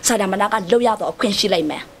ကိုစာဒန်မနာကလောက်ရတော့အခွင့်ရှိလိုက်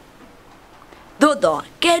မယ်သို့တော့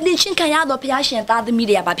ကယ်တင်ရှင်ခံရတော့ဘုရားရှင်သားသမီး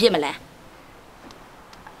တွေကဘာဖြစ်မလဲ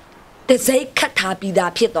တစိတ်ခတ်ထားပြီး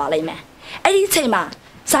သားဖြစ်သွားလိမ့်မယ်အဲ့ဒီအချိန်မှာ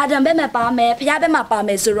စာဒန်ဘက်မှာပါမယ်ဖျားဘက်မှာပါမ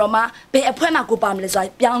ယ်ဆိုတော့မှဘယ်အဖွဲမှာကိုပါမလဲဆို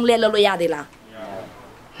တော့ပြောင်းလဲလုပ်လို့ရသေးလား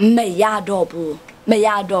မရတော့ဘူးမရ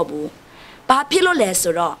တော့ဘူးဘာဖြစ်လို့လဲ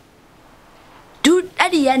ဆိုတော့ဒု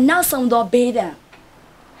အဲ့ဒီရဲ့နောက်ဆုံးသောဘေးဒဏ်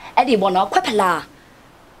အဲ့ဒီဘောနော်ခွက်ဖလား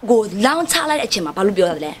ကိုလောင်းချလိုက်တဲ့အချိန်မှာဘာလို့ပြော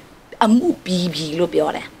ရတယ်လဲအမှုပြီးပြီလို့ပြော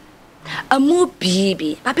တယ်အမှုပြီးပြီ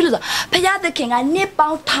ဘာဖြစ်လို့ဆိုဖျားသခင်ကနှစ်ပေါ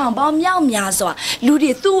င်းထောင်ပေါင်းမြောက်များစွာလူ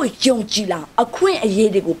တွေသူ့ကိုယုံကြည်လာအခွင့်အရေး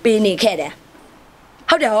တွေကိုပေးနေခဲ့တယ်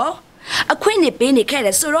ဟုတ်တယ်ဟောအခွင့်နေပေးနေခဲ့တ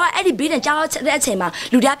ယ်ဆိုတော့အဲ့ဒီဘေးနဲ့ကြားတဲ့အချိန်မှာ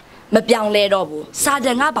လူတွေမပြောင်းလဲတော့ဘူးစာတ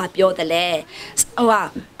န်ကဘာပြောတယ်လဲဟိုဟာ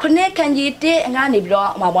ခုနှစ်ခန်းကြီးတစ်ငါနေပြီးတော့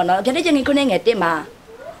ဟိုပါနော်ပြတဲ့ချင်းခုနှစ်ငယ်တစ်မှာ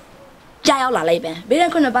ကြားရောက်လာလိုက်ပဲဘေး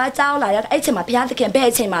နဲ့ခုနှစ်ပါးကြားရောက်လာတဲ့အဲ့အချိန်မှာဘုရားသခင်ဘယ်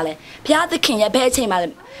အချိန်မှာလဲဘုရားသခင်ရဲ့ဘယ်အချိန်မှာလဲ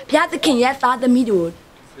ဘုရားသခင်ရဲ့သားသမီးတို့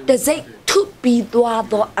တစိတ်ထုပြီးသွား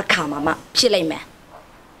သောအခါမှာဖြစ်လိုက်မယ်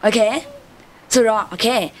โอเคဆိုတော့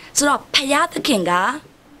ဘုရားသခင်က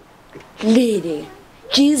လေတယ်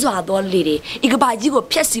ကြီးစွာသောလေတွေဤကဘာကြီးကို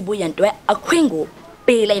ဖျက်ဆီးဖို့ရန်အတွက်အခွင့်ကို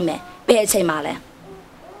ပေးလိုက်မယ်ဘယ်အချိန်မှာလဲ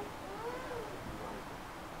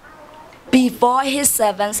before his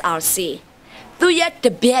servants are see သူရဲ့တ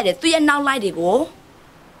ပည့်တွေသူရဲ့နောက်လိုက်တွေကို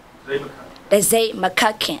တစိမခ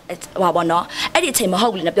တ်ခင်ဟောပါနော်အဲ့ဒီအချိန်မဟု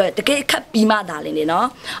တ်ဘူးလေပြောတကယ်ခတ်ပြီးမှသာလင်းနေနော်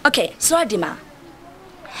โอเคဆိုတော့ဒီမှာ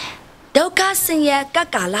ဒုက္ခဆင်းရဲက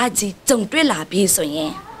ကာလကြီးကြုံတွေ့လာပြီးဆိုရ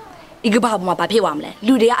င်ဤကဘာပေါ်မှာဘာဖြစ်သွားမလဲ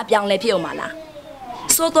လူတွေကအပြောင်းလဲဖြစ်အောင်မလား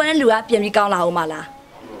ဆိုတော့လူကပြန်ပြီးကောင်းလာအောင်မလား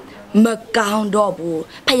မကောင်းတော့ဘူး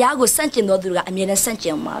ဖះကိုစန့်ကျင်တော်သူကအမြဲတမ်းစန့်ကျ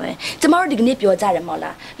င်မှာပဲကျမတို့ဒီကနေ့ပြောကြတယ်မဟုတ်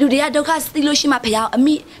လားလူတွေကဒုက္ခသိလို့ရှိမှဖះအ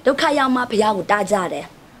မိဒုက္ခရောက်မှဖះကိုတားကြတယ်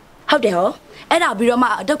ဟုတ်တယ်ဟောအဲ့ဒါပြီးတော့မှ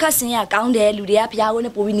ဒုက္ခဆင်းရဲကောင်းတယ်လူတွေကဖះကို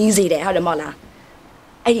နဲ့ပို့ပြီးနီးစေတယ်ဟုတ်တယ်မဟုတ်လား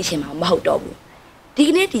အဲ့ဒီအချိန်မှာမဟုတ်တော့ဘူးဒီက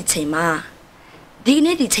နေ့ဒီချိန်မှာ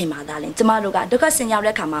သာလဲကျမတို့ကဒုက္ခဆင်းရဲ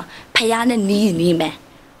တဲ့အခါမှာဖះနဲ့နီးမယ်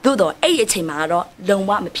သို့တော့အဲ့ဒီအချိန်မှာတော့လုံ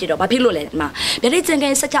ဝမဖြစ်တော့ဘာဖြစ်လို့လဲဒီမှာဗျာဒိတ်ကျန်က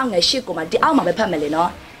န်16ငယ်8ကိုမှဒီအောက်မှာပဲဖတ်မယ်လေနော်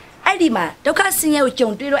အဲ့ဒီမှာဒုက္ခဆင်းရဲကိုကြုံ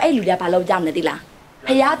တွေ့တော့အဲ့လူတွေကဘာလုပ်ကြမလဲသိလား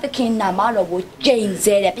ဘုရားသခင်နာမတော်ကိုကြိမ်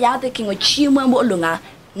ဆဲတယ်ဘုရားသခင်ကိုချီးမွမ်းဖို့အလိုငါ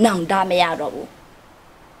နောင်တမရတော့ဘူး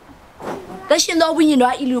တရှင်တော်ဝိညာဉ်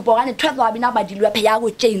တော်ဤလူပေါ်ကနေထွက်သွားပြီးနောက်ပိုင်းဒီလူကဘုရား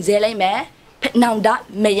ကိုကြိမ်ဆဲလိုက်မယ်နောင်တ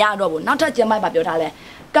မရတော့ဘူးနောက်ထပ်ကျမ်းပိုင်းမှာပြောထားလဲ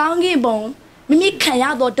ကောင်းကင်ဘုံမိမိခံရ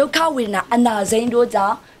သောဒုက္ခဝေဒနာအနာစိမ်းတို့ကြော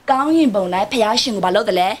င့်ကောင်းရင်ပုံတိုင်းဖះရှင်ကိုဘာလုပ်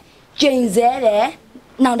တယ်လဲကျိန်ဆဲတယ်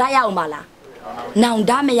နောင်တရအောင်ပါလားနောင်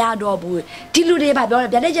တမရတော့ဘူးဒီလူတွေဘာပြောလဲ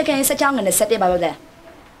ဗျာတဲ့ချက်ကန်16ငွေနဲ့17ဘာပြောလဲ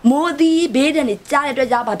မိုးသည်ဘေးဒဏ်တွေကြားတဲ့အတွက်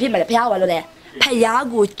ကြောင့်ဘာဖြစ်မလဲဖះကဘာလုပ်လဲဖះ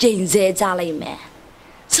ကိုကျိန်ဆဲကြလိုက်မယ်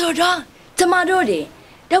ဆိုတော့ကျမတို့တွေ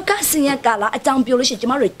ဒုက္ခဆင်းရဲကာလအကြောင်းပြောလို့ရှိရင်ကျ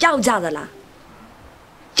မတို့ကြောက်ကြသလား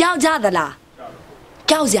ကြောက်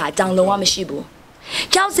စရာအကြောင်းလုံးဝမရှိဘူး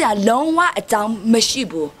ကြောက်စရာလုံးဝအကြောင်းမရှိ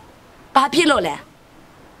ဘူးဘာဖြစ်လို့လဲ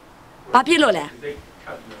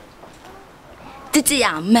တကြရ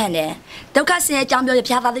မှန်တယ်ဒုက္ခဆင်းရဲအကြောင်းပြောရ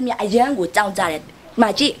ဖျားသားသမီးအယံကိုကြောက်ကြတယ်မှာ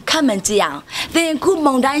ကြည့်ခက်မှန်ကြည့်အောင်သင်ခု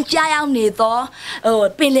မုံတိုင်းကြားရောက်နေသော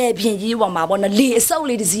ပင်လေပြင်ကြီးပေါ်မှာပေါ့နော်လေအစုပ်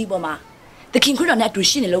လေးတစ်စီးပေါ်မှာသခင်ခရစ်တော်နဲ့အတူ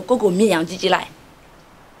ရှိနေလို့ကိုမြင်အောင်ကြည့်လိုက်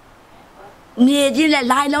မြေကြီးနဲ့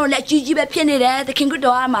လိုင်းလုံးလက်ကြီးပဲဖြစ်နေတယ်သခင်ခရစ်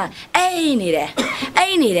တော်ကမှအိမ်နေတဲ့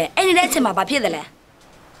အချိန်မှာဘာဖြစ်တယ်လဲ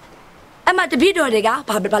အမှတပည့်တော်တွေက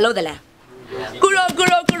ဘာလုပ်တယ်လဲကူရော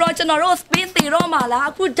ကျွန်တော်တို့ပေးသေးတော့မှာလား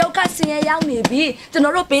အခုဒုက္ခဆင်းရဲရောက်နေပြီကျွန်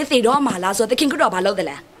တော်တို့ပေးသေးတော့မှာလားဆိုသခင်ခရစ်တော်ဘာလုပ်တယ်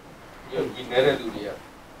လဲယုံကြည်နေတဲ့သူတွေက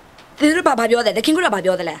သ တို့ဘာပြောတယ်တခင်ကတော့ဘာ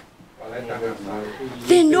ပြောတယ်လဲ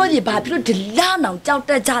သင်တို့ဒီဘာဖြစ်လို့ဒီလောက်အောင်ကြောက်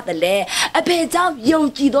တက်ကြတယ်လဲအဖေကြောင့်ယုံ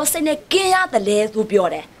ကြည်သောစိတ်နဲ့ကင်းရတယ်လဲသူပြော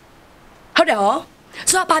တယ်ဟုတ်တယ်ဟော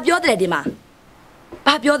ဆိုတော့ဘာပြောတယ်ဒီမှာ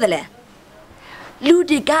ဘာပြောတယ်လဲလူ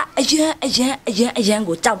တွေကအယံ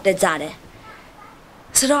ကိုကြောက်တက်ကြတယ်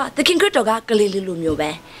ဆိုတော့သခင်ခရစ်တော်ကကလေးလေးလိုမျိုးပဲ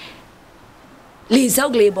လီစော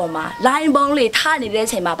က်ကလေးပေါ်မှာလိုင်းပုံးလေးထားနေတဲ့အ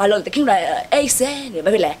ချိန်မှာဘာလို့သခင်ကအိတ်ဆဲနေဘာ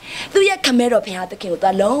ဖြစ်လဲသူရဲ့ခမဲတော်ဖခင်သခင်ကိုသူ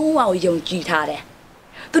ကလုံးဝယုံကြည်ထားတယ်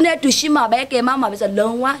သူနဲ့တူရှိမှပဲကဲမမှာပဲဆို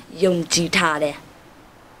လုံးဝယုံကြည်ထားတယ်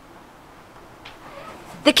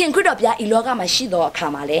သခင်ခရစ်တော်ဘုရားဤလောကမှာရှိတော်အခါ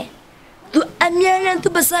မှာလေသူအမြဲတမ်းသူ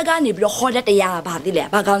ပါစကနေပြီးတော့ဟောတဲ့တရားဘာသိလဲ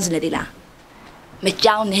ဘာကောင်းစလဲသိလားမ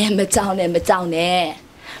ကြောက်နဲ့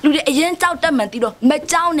လူတွေအရင်ကြောက်တတ်မှန်တီးတော့မ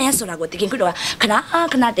ကြောက်နဲ့ဆိုတာကိုသခင်ခရစ်တော်ကခ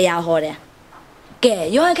ဏတရားဟောတယ်ကဲ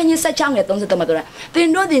ယောဟန်ခန်းကြီး16ငယ်33မှာပြောတာသင်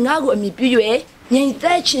တို့ဒီငါ့ကိုအမိပြု၍ငြိမ်သ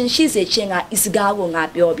က်ခြင်းရှိစေခြင်းကဤစကားကိုငါ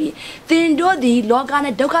ပြောပြီးသင်တို့ဒီလောက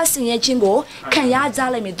နဲ့ဒုက္ခဆင်းရဲခြင်းကိုခံရကြ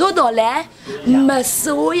လိမ့်မည်သို့တော်လည်းမ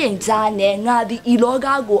စိုးရိမ်ကြနဲ့ငါဒီဤလောက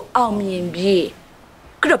ကိုအောင်မြင်ပြီ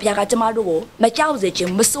ခရစ်တော်ဘုရားကကျမတို့ကိုမကြောက်စေခြ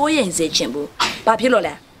င်းမစိုးရိမ်စေခြင်းဘူးဘာဖြစ်လို့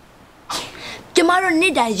လဲကျမတို့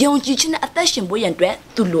နေ့တိုင်းယုံကြည်ခြင်းနဲ့အသက်ရှင်ဖို့ရန်အတွက်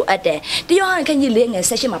သူလိုအပ်တယ်တယောဟန်ခန်းကြီး4ငယ်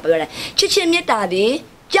16မှာပြောတယ်ချစ်ချင်းမေတ္တာသည်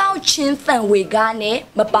ကြောက်ချင်းသံဝေကားနဲ့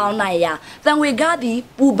မပေါင်းနိုင်ရသံဝေကားသည်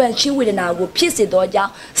ပူပန်ခြင်းဝေဒနာကိုဖြစ်စေသောကြော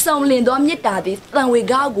င့်စုံလင်သောမေတ္တာသည်သံဝေ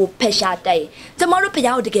ကားကိုဖယ်ရှားတတ်ကျမတို့ဘု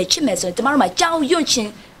ရားကိုတကယ်ချစ်မယ်ဆိုရင်ကျမတို့မှာကြောက်ရွံ့ခြင်း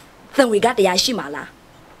သံဝေကားတရားရှိမှာလား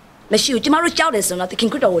မရှိဘူးကျမတို့ကြောက်တယ်ဆိုတော့သခင်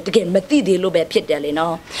ခရစ်တော်ကိုတကယ်မသိသေးလို့ပဲဖြစ်တယ်လေ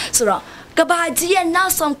နော်ဆိုတော့ကဘာကြီးရဲ့နော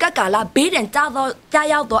က်ဆုံးကကာလဘေးဒဏ်ကြား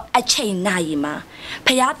ရောက်သောအချိန်နာရီမှာ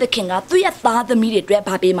ဘုရားသခင်ကသူ့ရဲ့သားသမီးတွေအတွက်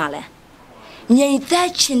ဗာပေးမှာလဲငြိမ်သက်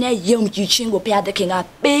ခြင်းနဲ့ယုံကြည်ခြင်းကိုဘုရားသခင်က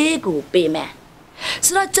ပေးမယ်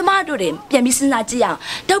ဆိုတော့ကျမတို့တွေပြန်ပြီးစဉ်းစားကြည့်အောင်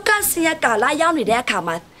ဒုက္ခဆင်းရဲကာလရောက်နေတဲ့အခါ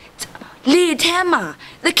မှာလေထဲမှာ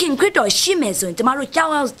သခင်ခရစ်တော်ရှိမယ်ဆိုရင်ကျမတို့ကြော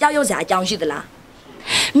က်ရွံ့စရာအကြောင်းရှိသလား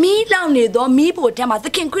မီးလောင်နေသောမီးဖို့ထဲမှာသ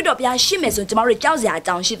ခင်ခရစ်တော်ဘုရားရှိမယ်ဆိုရင်ကျမတို့ကြောက်စရာအ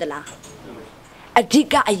ကြောင်းရှိသလားအဓိ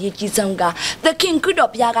ကအရေးကြီးဆုံးကသခင်ခရစ်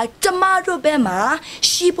တော်ဘုရားကကျမတို့ဘက်မှာ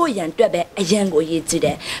ရှိဖို့ရန်အတွက်ပဲအရန်ကိုရည်ကြည်တ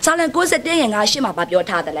ယ်။စာလံ61ငါရှင်းမှာပြော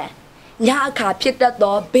ထားတယ်လေ။ညအခါဖြစ်တတ်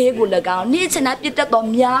သောဘေးကို၎င်းနေ့ချင်၌ဖြစ်တတ်သော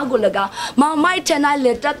မြားကို၎င်းမောင်မိုက်ထန်၌လ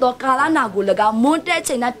က်တတ်သောကာလနာကို၎င်းမွန်းတဲ့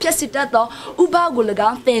ချိန်၌ဖြစ်စီတတ်သောဥပကို၎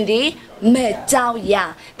င်းသင်သည်မဲ့ကြောက်ရ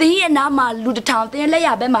သင်ရဲ့နားမှာလူတစ်ထောင်သင်လက်ရ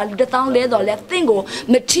ဘက်မှာလူတစ်သောင်းလဲတော်လဲသင်ကို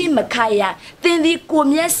မထိမခိုက်ရသင်သည်ကို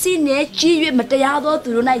မျက်စိနဲ့ကြည့်၍မတရားသောသူ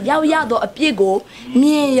တို့၌ရောက်ရသောအပြစ်ကိုမြ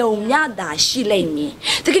င်ယုံမြတာရှိလိမ့်မည်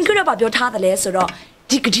သခင်ခရစ်တော်ပြောထားတယ်လဲဆိုတော့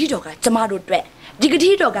ဒီဂတိတော်ကကျမတို့အတွက်ဒီဂတိ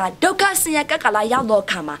တော်ကဒုက္ခဆင်းရဲကလာရောက်တော့အ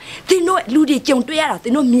ခါမှာသင်တို့လူတွေကြုံတွေ့ရတာသ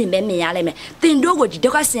င်တို့မြင်ရလိမ့်မယ်သင်တို့ကိုဒီဒု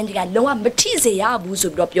က္ခဆင်းရဲကလုံးဝမထိစေရဘူး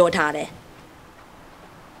ဆိုပြီးတော့ပြောထားတယ်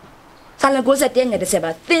ဆာလန်61ငယ်30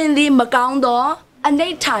ပါသင်သည်မကောင်းသောအနိ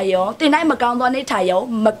ဋ္ဌာယုံသင်၌မကောင်းသောအနိဋ္ဌာယုံ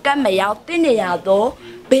မကတ်မရောက်သင်နေရသော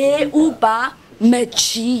ဘေးဥပါမ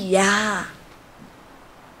ချီယာ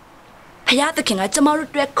ဘုရားသခင်ကကျမတို့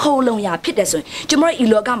အတွက်ခုံလုံးရဖြစ်တယ်ဆိုရင်ကျမတို့ဤ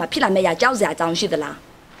လောကမှာဖြစ်လာမယ့်အရာကြောက်စရာအကြောင်းရှိသလား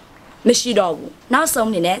မရှိတော့ဘူးနောက်ဆုံး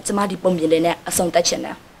အနေနဲ့ကျမဒီပုံပြင်လေးနဲ့အဆုံးသတ်ချင်တ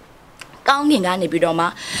ယ်ကောင်းကင်ကနေပြီးတော့မှ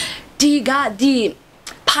ဒီ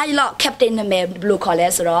pilot captain နာမည်ဘယ်လိုခေါ်လဲ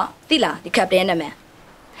ဆိုတော့သိလားဒီ captain နာမည်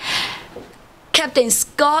Captain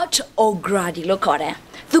Scott O'Grady လို့ခေါ်တယ်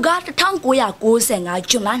သူက1995ဇွန်လ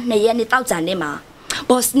2ရက်နေ့တောက်ကြနေ့မှာ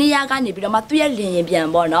ဘော့စနီးယားကနေပြီးတော့မှသူ့ရဲ့လင်ရင်ပြန်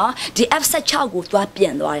ပေါ့နော်ဒီ F16 ကိုသွားပြ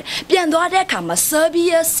န်သွားတဲ့အခါမှာဆာဘီး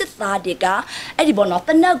ယားစစ်သားတွေကအဲ့ဒီပေါ့နော်တ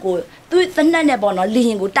နက်ကိုသူ့တနက်နဲ့ပေါ့နော်လင်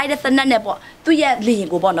ရင်ကိုတိုက်တဲ့တနက်နဲ့ပေါ့သူ့ရဲ့လင်ရင်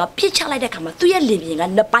ကိုပေါ့နော်ပြစ်ချလိုက်တဲ့အခါမှာသူ့ရဲ့လင်ရင်က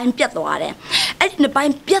နှစ်ပိုင်းပြတ်သွားတယ်အဲ့ဒီနှစ်ပို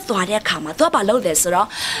င်းပြတ်သွားတဲ့အခါမှာသူကဘာလုပ်လဲဆိုတော့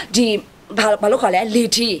ဒီဘာလို့ခေါ်လဲလေ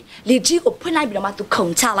ထီကိုဖွင့်လိုက်ပြီးတော့မှသူခုံ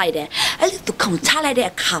ချလိုက်တယ်အဲ့ဒီသူခုံချလိုက်တဲ့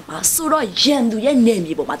အခါမှာဆိုတော့ရန်သူရဲ့နေ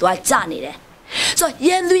မြေပေါ်မှာသူကကြာနေတယ်ဆိုရ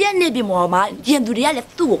န်သူရဲ့နေမြေပေါ်မှာရန်သူတွေကလည်း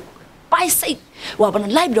သူ့ကိုပိုက်စိတ်ဟိုဘာ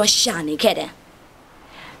လို့လိုက်ပြီးတော့ရှာနေခဲ့တယ်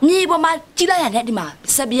မြေပေါ်မှာကြည့်လိုက်ရတဲ့ဒီမှာ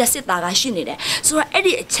ဆာဘီးယားစစ်သားကရှိနေတယ်ဆိုတော့အဲ့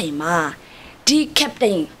ဒီအချိန်မှာဒီ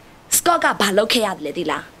Captain Scott ကဘာလုပ်ခဲ့ရတယ်လဲဒီ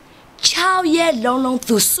လား6ရက်လုံး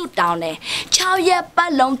သူစွတ်တောင်းတယ်6ရက်ပ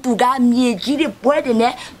တ်လုံးသူကမြေကြီးတွေဘွဲတွေ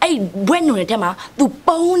နဲ့အဲ့ဘွဲညုံတဲ့ထဲမှာသူ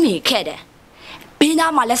ပုံးနေခဲ့တယ်ဘေး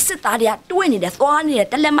နားမှာလည်းစစ်သားတွေကတွဲနေတယ်သွားနေတယ်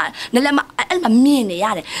တလက်မအဲ့မှာမြင်နေရ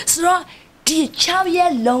တယ်ဆိုတော့ဒီ6ရ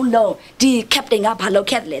က်လုံးဒီ captain ကဘာလုပ်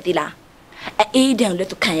ခဲ့တယ်လဲသိလားအေးဒံလည်း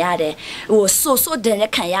သူခံရတယ်ဟိုဆိုဒံလ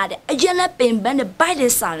ည်းခံရတယ်အရင်လည်းပင်ပန်းနဲ့ဘိုက်လ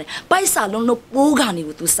ည်းစားတယ်ဘိုက်စားလုံးလို့ပိုးကောင်တွေ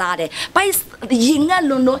ကိုသူစားတယ်ဘိုက်ရင်ငတ်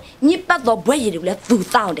လုံးလို့ညစ်ပတ်တော့ဘွဲရည်တွေလည်းသူ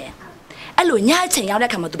တောက်တယ်အဲ့လိုညအချိန်ရောက်တဲ့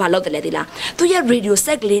ခါမှာသူဘာလုပ်တယ်လဲသိလားသူရဲ့ radio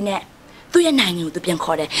set ကလေးနဲ့ သူ့ရဲ့နိုင်ငံကိုသူပြန်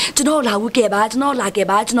ခေါ်တယ်ကျွန်တော်လာဝခဲ့ပါကျွန်တော်လာခဲ့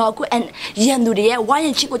ပါကျွန်တော်အခုရန်သူတွေရဲ့ဝိုင်းရ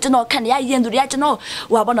င်ချင်းကိုကျွန်တော်ခံရရန်သူတွေကကျွန်တော်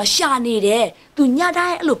ဟိုပါတော့ရှာနေတယ်သူညတို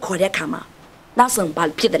င်းအဲ့လိုခေါ်တဲ့ခါမှာနောက်ဆုံးဘာ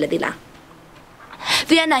ဖြစ်တယ်လဲသိလား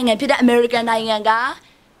သူရဲ့နိုင်ငံဖြစ်တဲ့အမေရိကန်နိုင်ငံက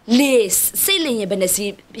လေစစ်လင်ရဲ့ဘယ်နှစီ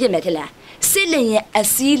ဖြစ်မယ်ထင်လားစစ်လင်ရဲ့အ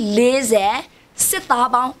စီး40စစ်သား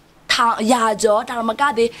ပေါင်းရာကျော်ဒါမှမက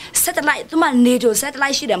သေး satellite သူကနေတို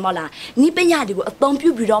satellite ရှိတယ်မဟုတ်လားနီးပညာတွေကိုအသုံးပြု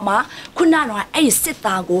ပြီးတော့မှခုနကတော့အဲ့ဒီစစ်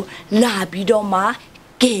သားကိုလာပြီးတော့မှ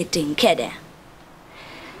ကဲတင်ခဲ့တယ်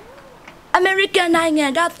American နိုင်ငံ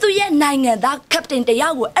ကသူ့ရဲ့နိုင်ငံသား captain တယော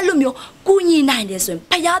က်ကိုအဲ့လိုမျိုးကူညီနိုင်တယ်ဆိုရင်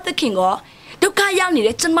ဖယားသခင်ကဒုက္ခရောက်နေ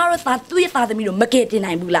တဲ့ကျမတို့သားသူ့ရဲ့သားသမီးတို့မကဲတင်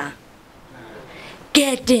နိုင်ဘူးလားကဲ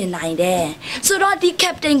တင်နိုင်တယ်ဆိုတော့ဒီ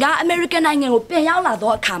captain က American နိုင်ငံကိုပြန်ရောက်လာ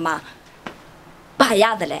တော့အခါမှာဘာရ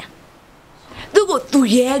တယ်လဲသူကိုသူ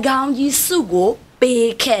ရဲကောင်းကြီးစုကိုပေး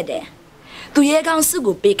ခဲ့တယ်သူရဲကောင်းစု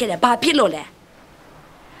ကိုပေးခဲ့တယ်ဘာဖြစ်လို့လဲ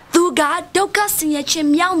သူကဒုက္ခဆင်းရဲခြင်း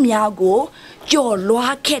မြောက်များကိုကြော်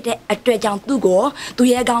လွှားခဲ့တဲ့အတွက်ကြောင့်သူကိုသူ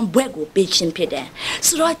ရဲကောင်းဘွဲ့ကိုပေးခြင်းဖြစ်တယ်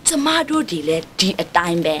ဆိုတော့ကျမတို့ဒီလေဒီအတို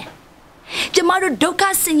င်းပဲကျမတို့ဒုက္ခ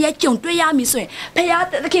ဆင်းရဲကြုံတွေ့ရမည်ဆိုရင်ဘုရား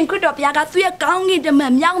သခင်ခရစ်တော်ဘုရားကသူရဲ့ကောင်းကင်တမ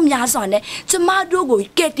န်မြောက်များစွာနဲ့ကျမတို့ကို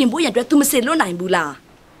ကယ်တင်ဖို့ရတဲ့သူမစေလွတ်နိုင်ဘူးလား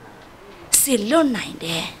စေလွတ်နိုင်တ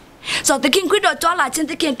ယ်ဆိုတော့သခင်ခရစ်တော်ကြွလာခြင်း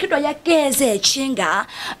သခင်ခရစ်တော်ရဲ့ကယ်ဆယ်ခြင်းက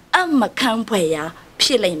အမခံဖွယ်ရာဖြ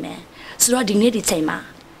စ်လိမ့်မယ်ဆိုတော့ဒီနေ့ဒီချိန်မှာ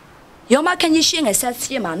ယောမခန်းကြီးရှင်းငယ်ဆက်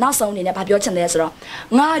ရှင်းမှာနောက်ဆုံးအနေနဲ့ဗာပြောချင်တယ်ဆိုတော့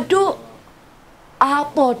ငါတို့အာ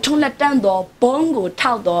ပေါ်ထုံးလက်တန်းသောဘုံကို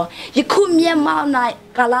ထောက်သောယခုမျက်မှောက်၌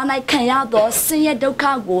ကာလ၌ခံရသောဆင်းရဲဒုက္ခ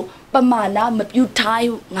ကိုပမာဏမပြုထား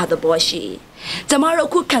ဟုငါသဘောရှိကျမတို့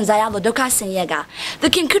အခုခံစားရသောဒုက္ခဆင်းရဲကသ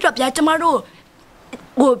ခင်ခရစ်တော်ဘုရားကျမတို့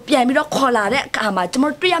ကိုပြန်ပြီးတော့ခေါ်လာတဲ့အခါမှာကျမ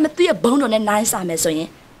တို့တွေ့ရမယ့်သူ့ရဲ့ဘုံတော်နဲ့နိုင်စာမယ်ဆိုရင်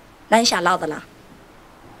နိုင်ရှာလောက်သလား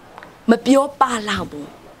မပြောပါလောက်ဘူး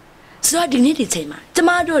ဆိုတော့ဒီနေ့ဒီချိန်မှာကျ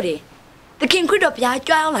မတို့တွေသခင်ခရစ်တော်ဘုရား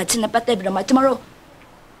ကြွရောက်လာခြင်းနဲ့ပတ်သက်ပြီးတော့မှကျမတို့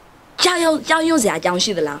ကြောက်ရွံ့စရာအကြောင်း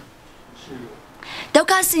ရှိသလားဒုက္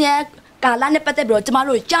ခဆင်းရဲကာလနဲ့ပတ်သက်ပြီးတော့ကျမ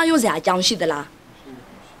တို့ကြောက်ရွံ့စရာအကြောင်းရှိသလား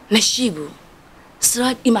မရှိဘူးဆို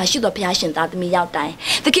တော့ဒီမှာရှိတော်ဘုရားရှင်သားသမီးရောက်တိုင်း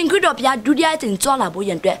သခင်ခရစ်တော်ဘုရားဒုတိယအကြိမ်ကြွလာဖို့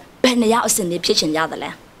ရန်အတွက်ဘယ်နှယောက်အစဉ်လေးဖြစ်ချင်ကြသလဲ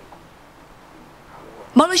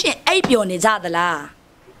မလို့ရှင်အိပ်ပျော်နေကြသလား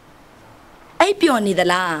အိပ်ပျော်နေသ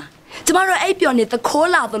လားကျမတို့အိပ်ပျော်နေသခိုး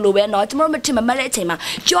လာသလိုပဲเนาะကျမတို့မထင်မမှတ်တဲ့အချိန်မှာ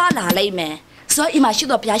ကြွလာလိုက်မယ်ဆိုတော့ဒီမှာရှိ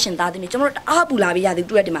တော်ဘုရားရှင်သားသမီးကျမတို့တအားပူလာပြီးရသည်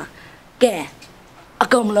တွေ့ရဒီမှာကဲအ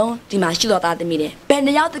ကုန်လုံးဒီမှာရှိတော်သားသမီးတွေဘယ်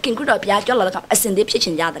နှယောက်သခင်ခရစ်တော်ဘုရားကြွလာတဲ့အခါအစဉ်လေးဖြစ်ချ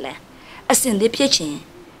င်ကြသလဲအစဉ်လေးဖြစ်ချင်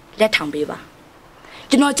လက်ထောင်ပေးပါ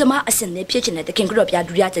ကျွန်တော်ကျမအစဉ်လေးဖြစ်ချင်တဲ့သခင်ခရစ်တော်ဘုရား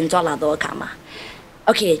ဒုတိယကျင်ကြွလာတော့အခါမှာโ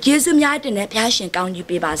อเคယေရှုများတင်တဲ့ဘုရားရှင်ကောင်းကြီး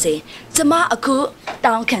ပေးပါစေကျမအခု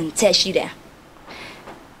တောင်းခံချက်ရှိတယ်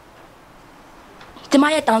ကျမ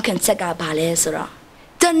ရဲ့တောင်းခံချက်ကဘာလဲဆိုတော့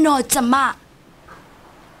ကျွန်တော်ကျမ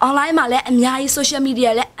online မှာလည်းအများကြီး social media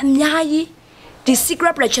လည်းအများကြီးဒီ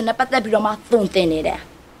secret operation နဲ့ပတ်သက်ပြီးတော့မှသုံးသင်နေတယ်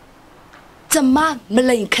ကျမမ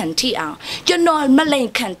လိန်ခံထိအောင်ကျွန်တော်မလိန်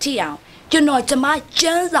ခံထိအောင်ကျွန်တော်ကျမကျ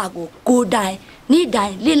မ်းစာကိုတိုင်နေ့တို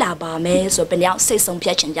င်းလေ့လာပါမယ်ဆိုဘယ်နှယောက်စိတ်ဆုံးဖြ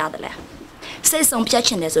တ်ချင်ကြတယ်လဲစိတ်ဆုံးဖြတ်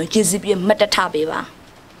ချင်တယ်ဆိုရင်ယေရှုပြည့်မတတ်ထပေးပါ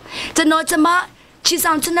ကျွန်တော်ကျမချီ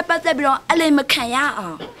ဆောင်ခြင်းနဲ့ပတ်သက်ပြီးတော့အလိမ်မခံရအော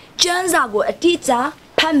င်ကျမ်းစာကိုအတိအကျ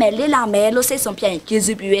ဖတ်မယ်လေ့လာမယ်လို့စိတ်ဆုံးဖြတ်ရင်ယေ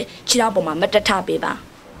ရှုပြည့်ခြေထောက်ပေါ်မှာမတတ်ထပေးပါ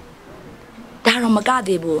ဒါတော့မက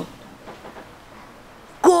သေးဘူး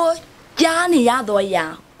ကိုကြားနေရတော့အရာ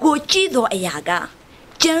ကိုကြည့်တော့အရာက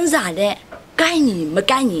ကျမ်းစာနဲ့ကိုင်းညီမ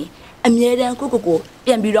ကိုင်းညီအမြဲတမ်းကို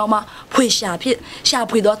ပြန်ပြီးတော့မှဖွေရှာ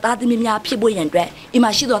ဖွေတော့သားသမီးများဖြစ်ဖို့ရန်အတွက်အိမ်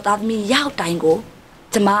မှာရှိတော့သားသမီးရောက်တိုင်းကို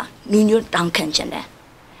ကျမနူးညွတ်တောင်းခံခြင်းတယ်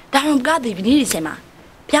ဒါတော့ကဒီနေ့ဒီချိန်မှာ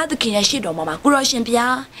ဘုရားသခင်ရဲ့ရှိတော်မှာကိုရောရှင်ဘု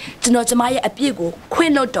ရားကျွန်တော်ကျမရဲ့အပြစ်ကိုခွ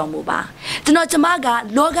င့်လွှတ်တော်မူပါကျွန်တော်ကျမက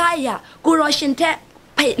လောကအရာကိုရောရှင်ထက်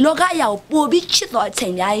လောကအရာကိုပို့ပြီးချစ်တော်အချိ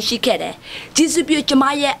န်များရှိခဲ့တယ်ဂျေဇုပြုကျမ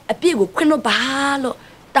ရဲ့အပြစ်ကိုခွင့်လွှတ်ပါလို့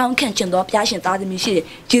တောင်းခံခြင်းတော်ဘုရားရှင်သားသမီးရှိတယ်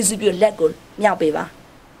ဂျေဇုပြုလက်ကိုမြောက်ပေးပါ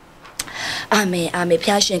အာမင်အာမင်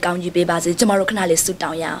ဖျားရှင်ကောင်းကြီးပေးပါစေကျမတို့ခဏလေးဆု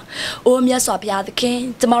တောင်းရအောင်။အိုးမြတ်စွာဘုရားသခင်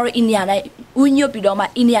ကျမတို့အိန္ဒိယ၌ဦးညွတ်ပြီးတော့မှ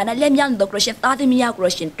အိန္ဒိယ၌လက်မြောက်တော်ကရရှင်သားသမီးများကိုရ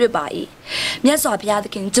ရှင်တွေ့ပါ၏။မြတ်စွာဘုရားသ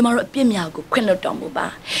ခင်ကျမတို့အပြစ်များကိုခွင့်လွှတ်တော်မူပါ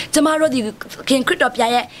။ကျမတို့ဒီခင်ခရစ်တော်ဘု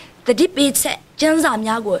ရားရဲ့တတိပိချက်ကျမ်းစာ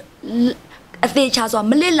များကိုအသေးချာစွာ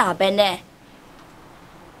မလစ်လာပဲနဲ့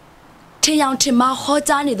ထင်အောင်ထင်မှားဟော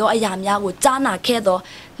ကြားနေသောအရာများကိုကြားနာခဲ့သော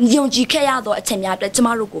ယုံကြည်ခဲ့ရသောအချိန်များအတွက်ကျမ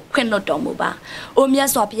တို့ကိုခွင့်လွှတ်တော်မူပါ။အိုမြတ်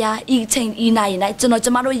စွာဘုရားဤချိန်ဤနိုင်၌ကျွန်တော်ကျ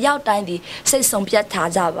မတို့ရောက်တိုင်းသည်စိတ်ဆုံးဖြတ်ထား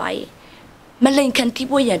ကြပါ၏ မလိန်ခံတိ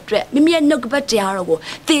ဖို့ရအတွက်မိမိရဲ့နှုတ်ကပတ်တရားတော်ကို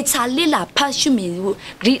သေချာလေ့လာဖတ်ရှုမြင်ဖို့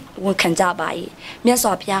ဂရိဝန်ခံကြပါ၏မြတ်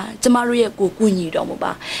စွာဘုရားကျမတို့ရဲ့ကိုကူညီတော်မူ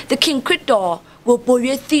ပါသခင်ခရစ်တော်ကိုပို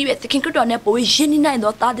၍သိရသခင်ခရစ်တော်နဲ့ပို၍ယဉ်နိုင်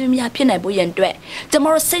သောသားသမီးများဖြစ်နိုင်ဖို့ရန်အတွက်ကျမ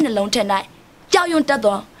တို့စိတ်နှလုံးထဲ၌ကြောက်ရွံ့တတ်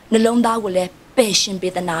သောနှလုံးသားကိုလည်းပယ်ရှင်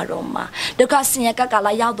ပေးသနာတော်မှာဒုက္ခဆင်းရဲကကာလ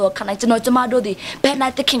ရောက်သောခဏကျွန်တော်ကျမတို့သည်ဘယ်၌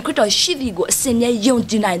သခင်ခရစ်တော်ရှိသည်ကိုအစဉ်မြဲယုံ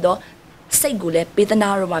ကြည်နိုင်သောစိတ်ကိုလည်းပေးသနာ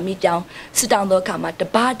တော်မှာမိကြောင်းဆုတောင်းသောအခါမှာတ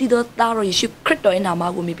ပါးတည်းသောသားတော်ယေရှုခရစ်တော်ရဲ့နာမ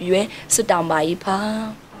ကိုမြည်ပြီးဆွတောင်းပါ၏ဖာ